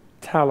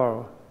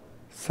 tallow,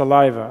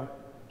 saliva,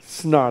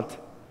 snot,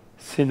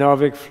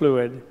 synovic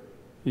fluid,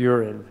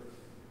 urine.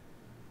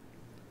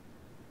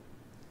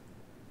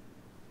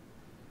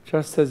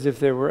 Just as if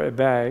there were a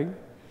bag,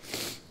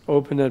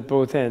 open at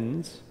both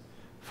ends,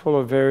 full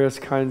of various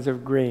kinds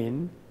of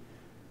grain,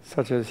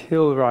 such as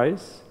hill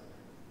rice,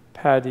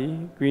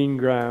 paddy, green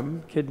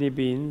gram, kidney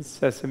beans,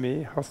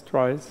 sesame, husked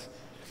rice,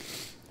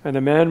 and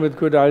a man with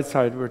good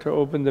eyesight were to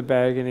open the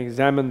bag and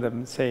examine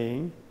them,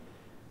 saying,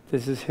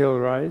 "This is hill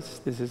rice,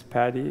 this is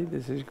paddy,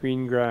 this is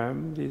green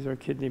gram, these are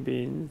kidney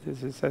beans,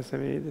 this is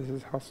sesame, this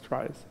is husked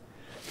rice."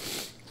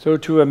 So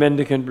too a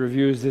mendicant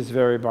reviews this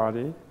very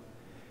body.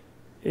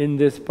 In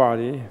this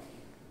body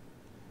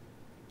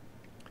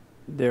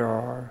there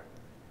are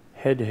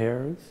head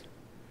hairs,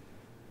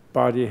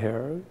 body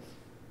hairs,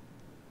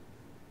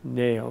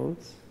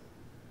 nails,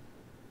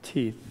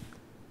 teeth,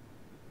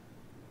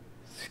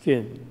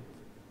 skin,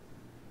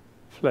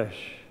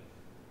 flesh,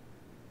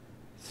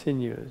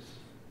 sinews,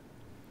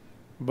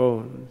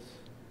 bones,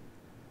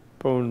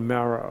 bone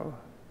marrow,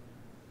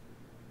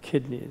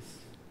 kidneys,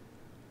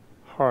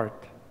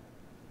 heart,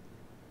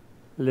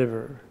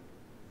 liver,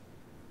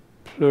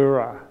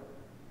 pleura,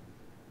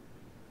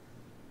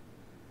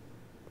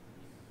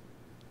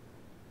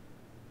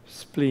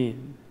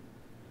 spleen,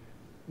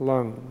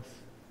 lungs,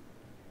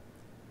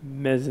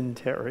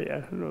 mesentery, I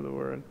don't know the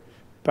word,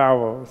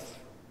 bowels,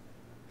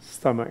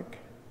 stomach,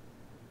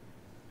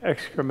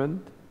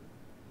 excrement,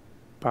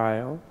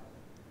 bile,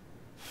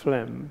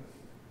 phlegm,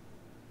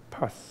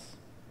 pus,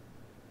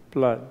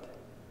 blood,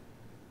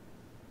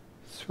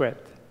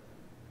 sweat,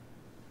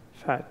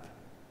 fat,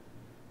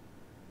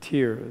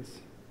 tears,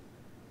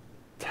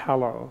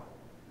 tallow,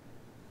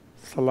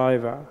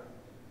 saliva,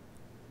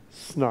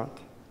 snot,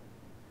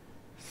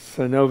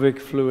 synovic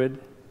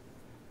fluid,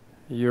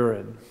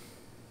 urine.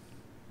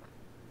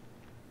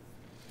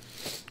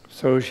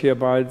 So she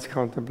abides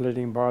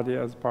contemplating body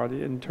as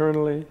body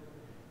internally,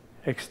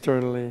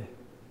 externally,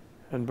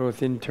 and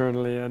both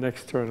internally and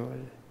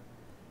externally.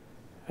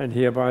 And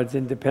he abides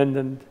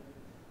independent,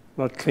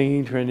 not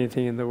clinging to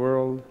anything in the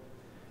world.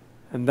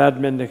 And that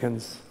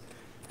mendicance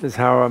is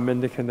how a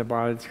mendicant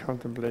abides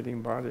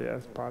contemplating body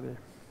as body.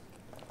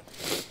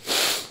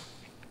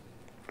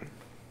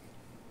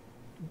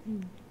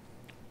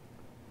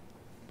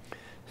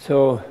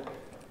 So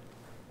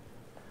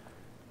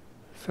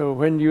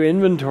when you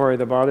inventory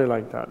the body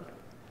like that,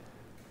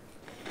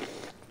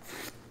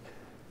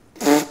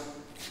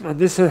 and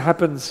this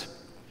happens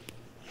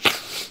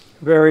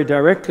very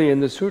directly in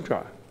the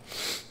sutra.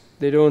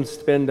 They don't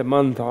spend a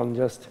month on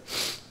just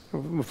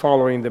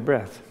following the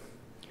breath,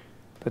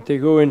 but they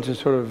go into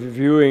sort of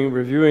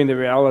reviewing the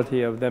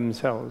reality of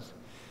themselves.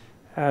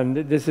 And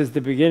this is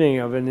the beginning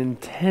of an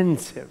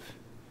intensive,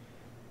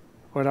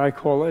 what I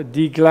call a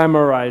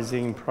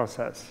deglamorizing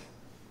process,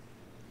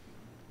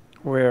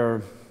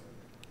 where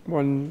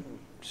one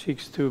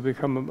seeks to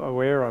become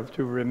aware of,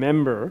 to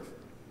remember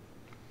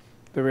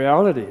the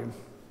reality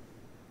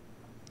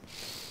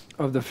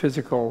of the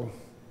physical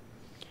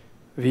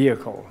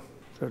vehicle,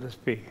 so to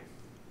speak.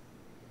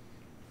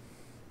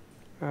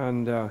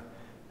 And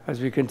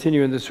as we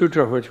continue in the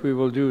sutra, which we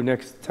will do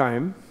next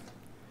time,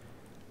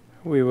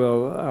 we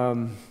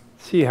will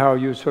see how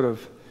you sort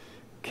of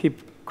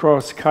keep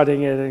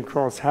cross-cutting it and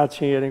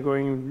cross-hatching it and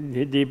going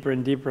deeper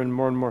and deeper and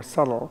more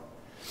subtle.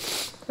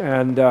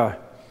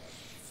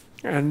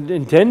 And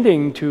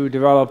intending to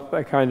develop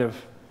a kind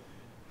of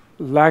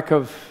lack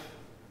of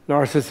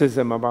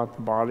narcissism about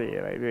the body,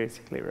 I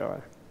basically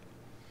realize.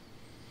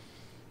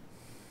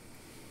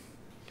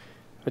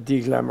 A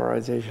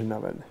deglamorization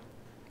of it,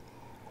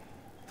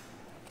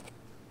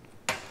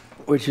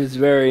 which is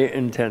very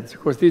intense.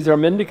 Of course, these are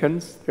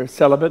mendicants, they're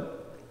celibate,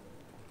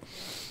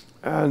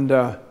 and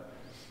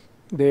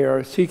they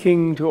are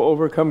seeking to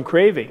overcome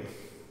craving.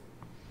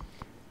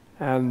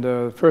 And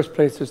the first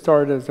place to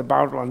start is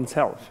about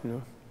oneself,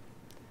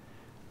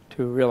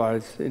 to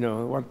realize,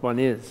 what one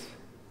is,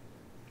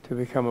 to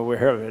become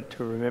aware of it,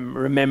 to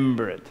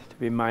remember it, to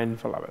be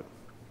mindful of it.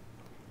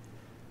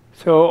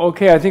 So,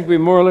 okay, I think we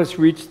more or less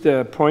reached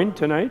the point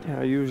tonight.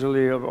 I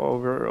usually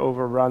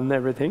overrun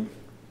everything.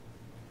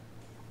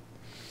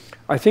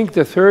 I think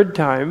the third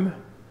time,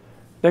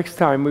 next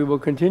time, we will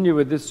continue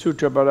with this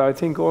sutra, but I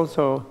think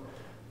also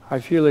I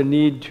feel a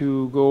need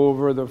to go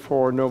over the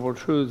Four Noble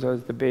Truths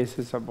as the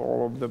basis of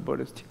all of the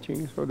Buddhist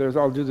teachings. So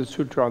I'll do the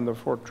sutra on the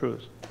Four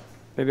Truths.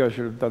 Maybe I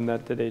should have done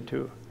that today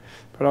too,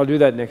 but I'll do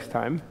that next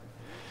time.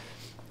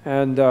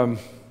 And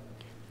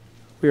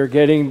we are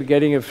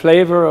getting a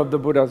flavor of the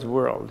Buddha's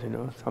world,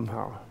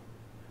 somehow.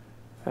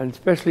 And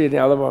especially in the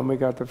other one, we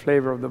got the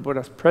flavor of the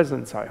Buddha's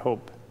presence, I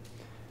hope.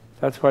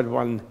 That's what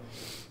one...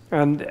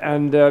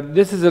 And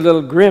this is a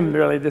little grim,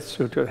 really, this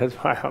sutta. That's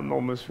why I'm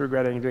almost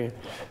regretting doing it.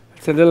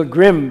 It's a little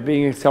grim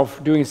doing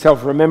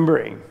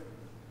self-remembering,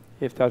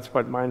 if that's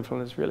what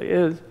mindfulness really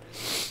is.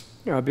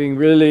 Being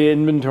really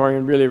inventory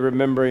and really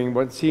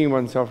remembering seeing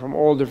oneself from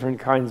all different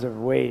kinds of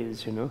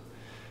ways,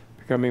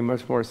 becoming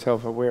much more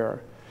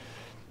self-aware.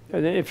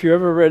 And if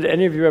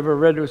any of you ever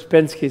read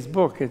Ouspensky's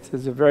book, it's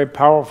a very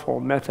powerful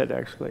method,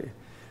 actually,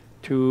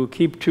 to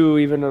keep to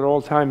even at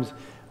all times.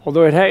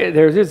 Although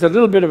there is a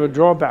little bit of a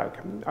drawback.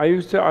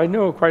 I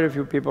know quite a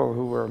few people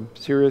who were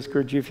serious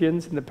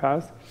Gurdjieffians in the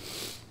past,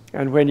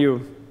 and when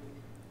you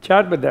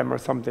chat with them or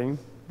something,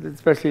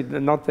 especially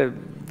not the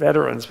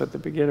veterans but the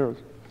beginners,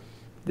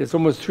 there's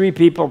almost 3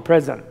 people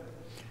present.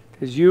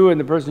 There's you and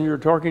the person you're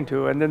talking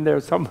to, and then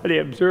there's somebody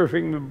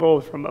observing them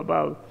both from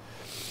above,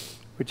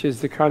 which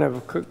is the kind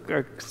of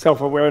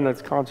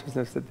self-awareness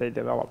consciousness that they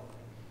develop.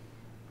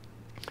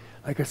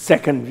 Like a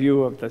second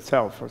view of the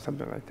self or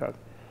something like that,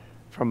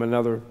 from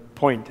another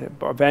point,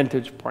 a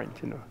vantage point,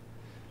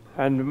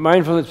 And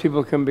mindfulness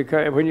people can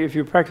become, if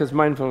you practice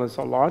mindfulness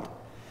a lot,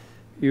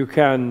 you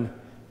can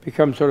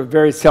become sort of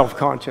very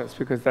self-conscious,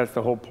 because that's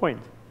the whole point.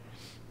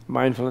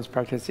 Mindfulness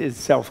practice is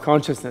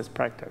self-consciousness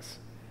practice.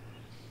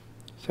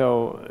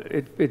 So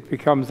it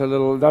becomes a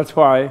little, that's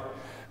why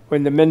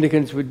when the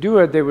mendicants would do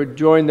it, they would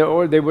join the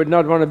order. They would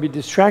not want to be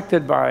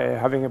distracted by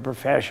having a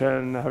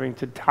profession, having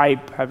to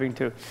type, having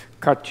to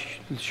cut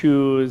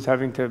shoes,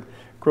 having to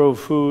grow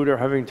food, or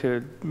having to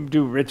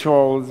do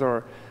rituals,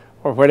 or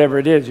whatever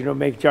it is,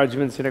 make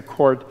judgments in a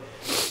court.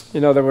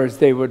 In other words,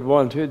 they would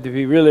want to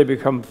really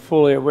become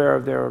fully aware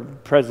of their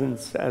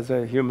presence as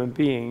a human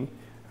being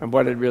and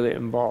what it really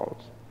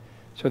involves.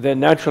 So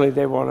then naturally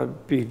they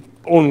want to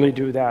only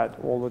do that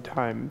all the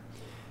time.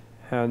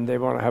 And they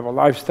want to have a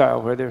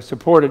lifestyle where they're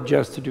supported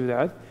just to do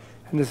that.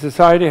 And the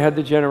society had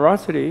the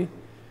generosity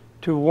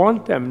to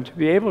want them to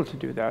be able to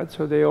do that,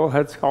 so they all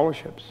had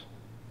scholarships.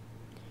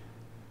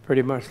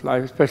 Pretty much,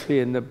 especially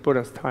in the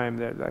Buddha's time,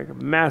 that like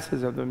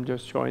masses of them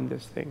just joined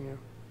this thing.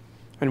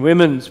 And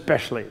women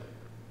especially.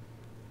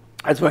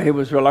 That's why he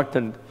was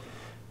reluctant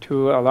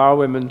to allow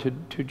women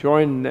to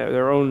join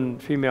their own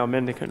female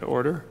mendicant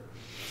order,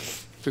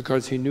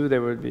 because he knew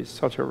there would be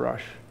such a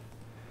rush.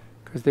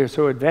 Because they're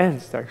so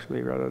advanced,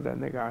 actually, rather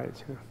than the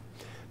guys.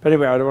 But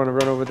anyway, I don't want to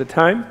run over the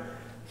time,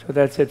 so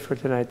that's it for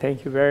tonight.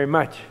 Thank you very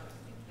much.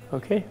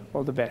 Okay,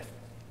 all the best.